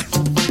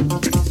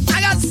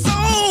 I got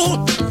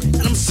soul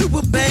and I'm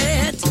super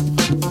bad.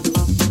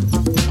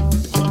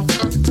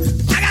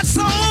 I got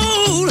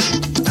soul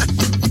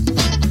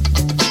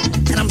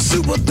and I'm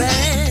super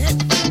bad.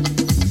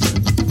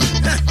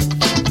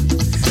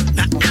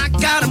 Now I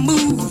got a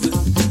move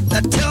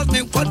that tells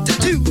me what to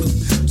do.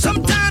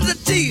 Sometimes I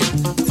tease.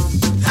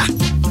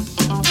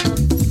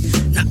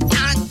 Now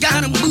I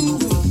got a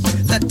move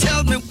that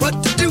tells me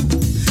what to do.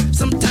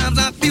 Sometimes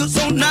I feel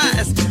so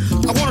nice,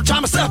 I wanna try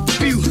myself a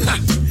few.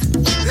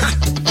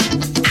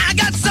 I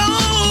got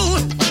soul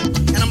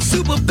and I'm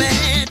super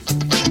bad.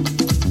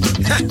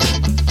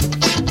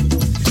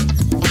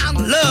 I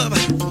love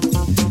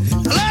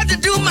to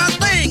do my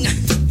thing.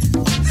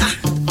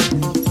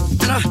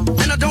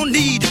 And I don't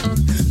need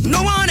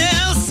no one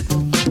else.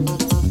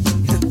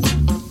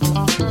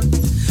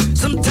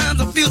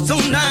 Sometimes I feel so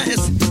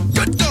nice.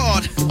 Good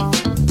God.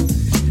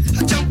 I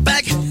jump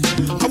back.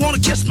 I want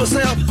to kiss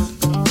myself.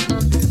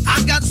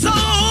 I got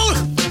soul.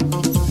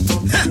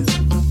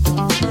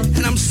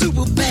 And I'm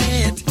super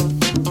bad.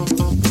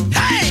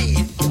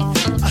 Hey!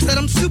 I said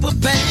I'm super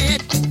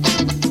bad.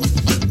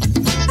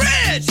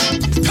 Bridge!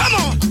 Come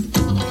on!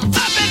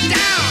 Up and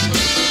down!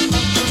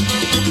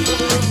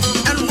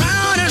 And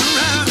round and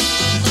round.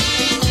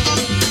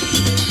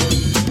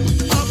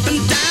 Up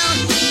and down.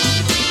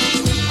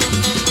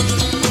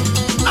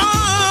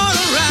 All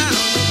around.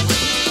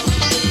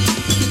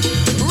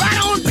 Right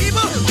on,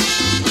 people.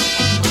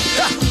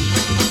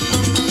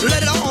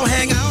 Let it all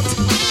hang out.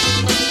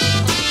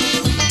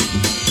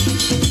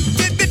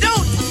 If you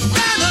don't,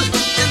 brothers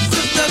and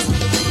sisters,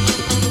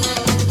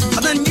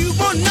 then you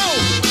won't know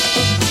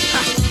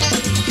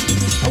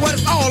what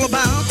it's all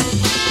about.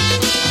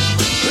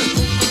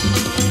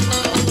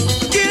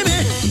 Give me,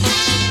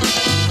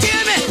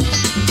 give me,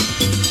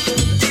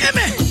 give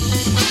me,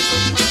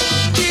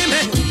 give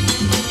me,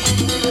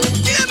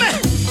 give me,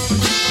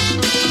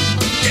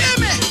 give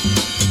me,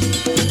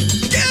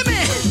 give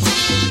me.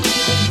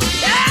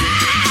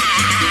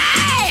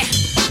 Hey!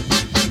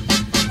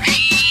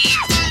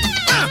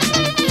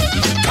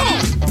 Come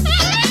on.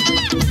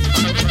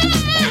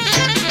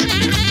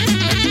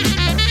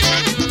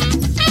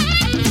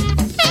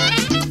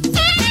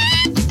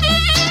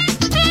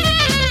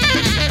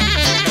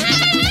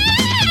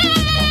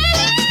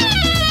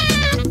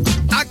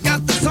 I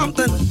got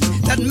something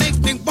that makes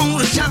me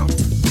wanna shout.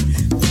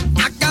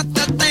 I got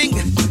that thing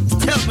that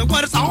tells me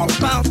what it's all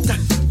about.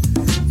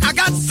 I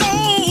got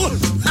soul.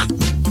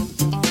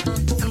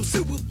 And I'm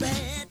super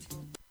bad.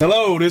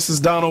 Hello, this is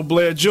Donald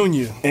Blair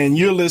Jr., and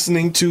you're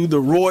listening to the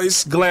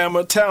Royce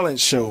Glamour Talent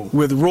Show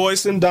with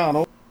Royce and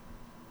Donald.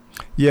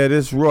 Yeah,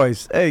 this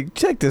Royce. Hey,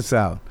 check this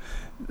out.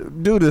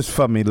 Do this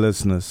for me,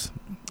 listeners.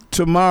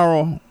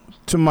 Tomorrow,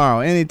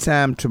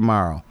 anytime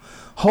tomorrow,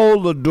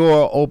 hold the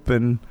door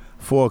open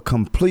for a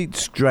complete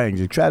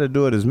stranger. Try to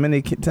do it as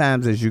many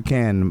times as you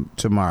can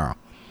tomorrow.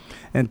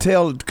 And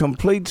tell a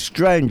complete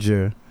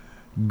stranger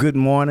good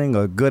morning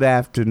or good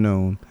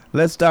afternoon.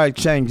 Let's start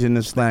changing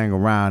this thing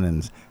around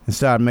and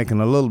start making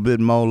a little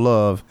bit more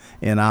love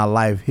in our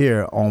life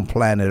here on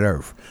planet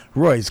Earth.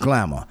 Royce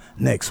Glamour,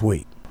 next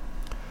week.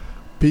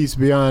 Peace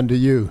be unto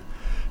you.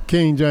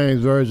 King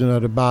James Version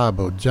of the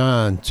Bible,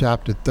 John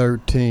chapter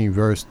 13,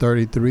 verse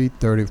 33,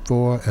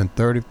 34, and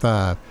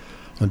 35.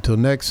 Until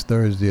next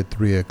Thursday at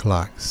 3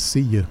 o'clock.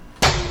 See ya.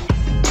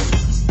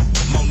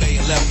 Monet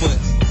and left foot.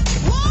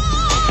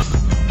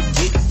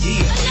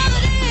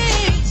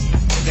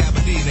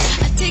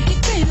 I take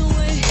your pain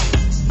away.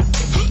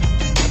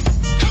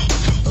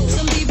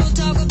 Some people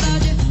talk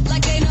about you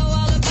like they know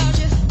all about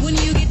you. When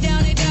you get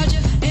down, they doubt you.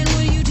 And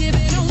when you dip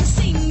it on the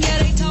scene, yeah,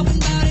 they talking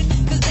about it.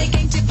 'Cause they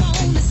can't tip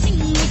on the scene.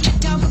 What you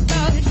talk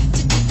about it?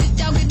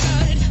 Talk about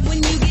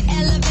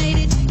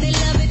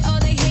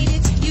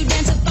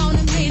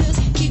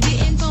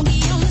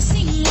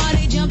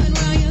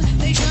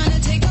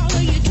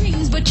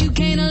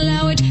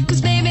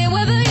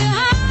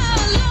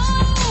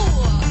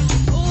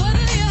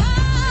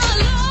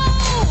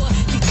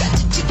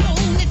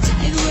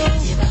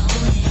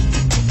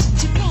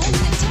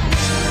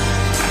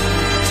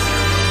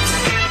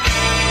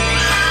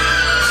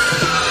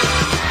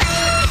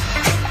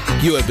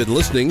You have been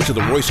listening to the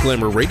Royce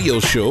Glamour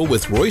Radio Show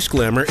with Royce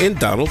Glamour and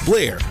Donald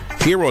Blair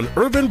here on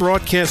Urban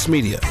Broadcast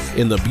Media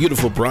in the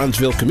beautiful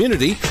Bronzeville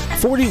community,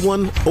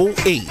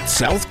 4108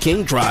 South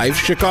King Drive,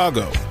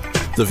 Chicago.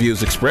 The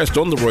views expressed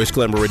on the Royce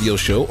Glamour Radio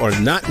Show are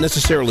not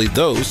necessarily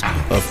those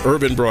of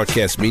Urban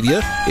Broadcast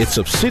Media, its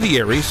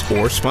subsidiaries,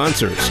 or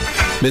sponsors.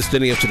 Missed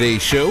any of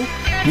today's show?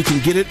 You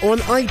can get it on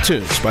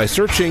iTunes by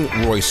searching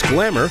Royce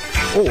Glamour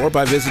or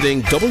by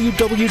visiting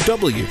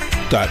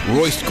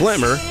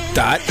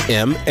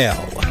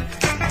www.royceglamour.ml.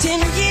 10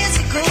 years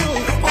ago,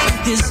 on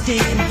this day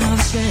in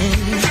Boston,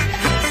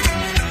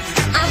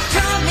 I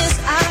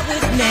promised I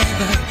would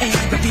never,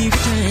 ever be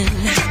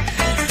returned.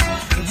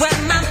 When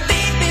my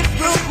baby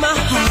broke my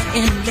heart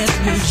and left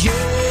me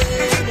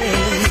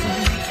yearning.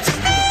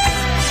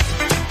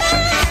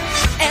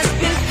 As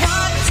we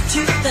walked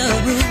to the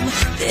room,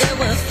 there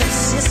were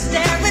faces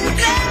staring,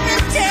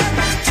 glaring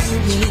terror to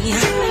me.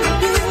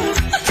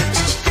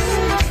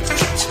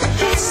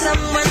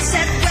 Someone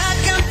said,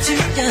 welcome to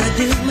the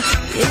doom.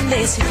 In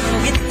this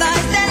room, it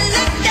thought that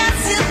looked out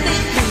simply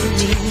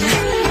gloomy.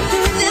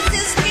 This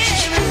is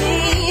scaring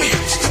me.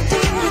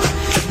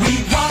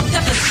 We walked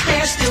up the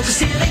stairs, still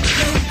concealing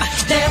gloom.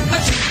 There were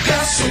two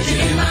girls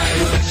sitting in my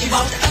room. She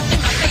walked up in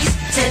my face,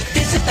 said,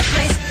 this is the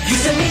place.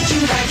 Used to meet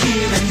you right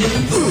here in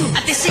noon.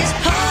 This is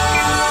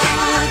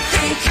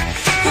Heartbreak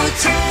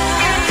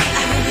Hotel.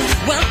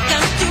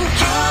 Welcome to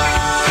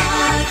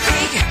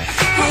Heartbreak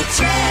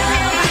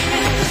Hotel.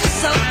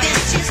 So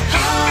this is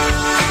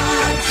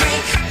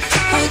Heartbreak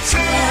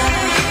Hotel.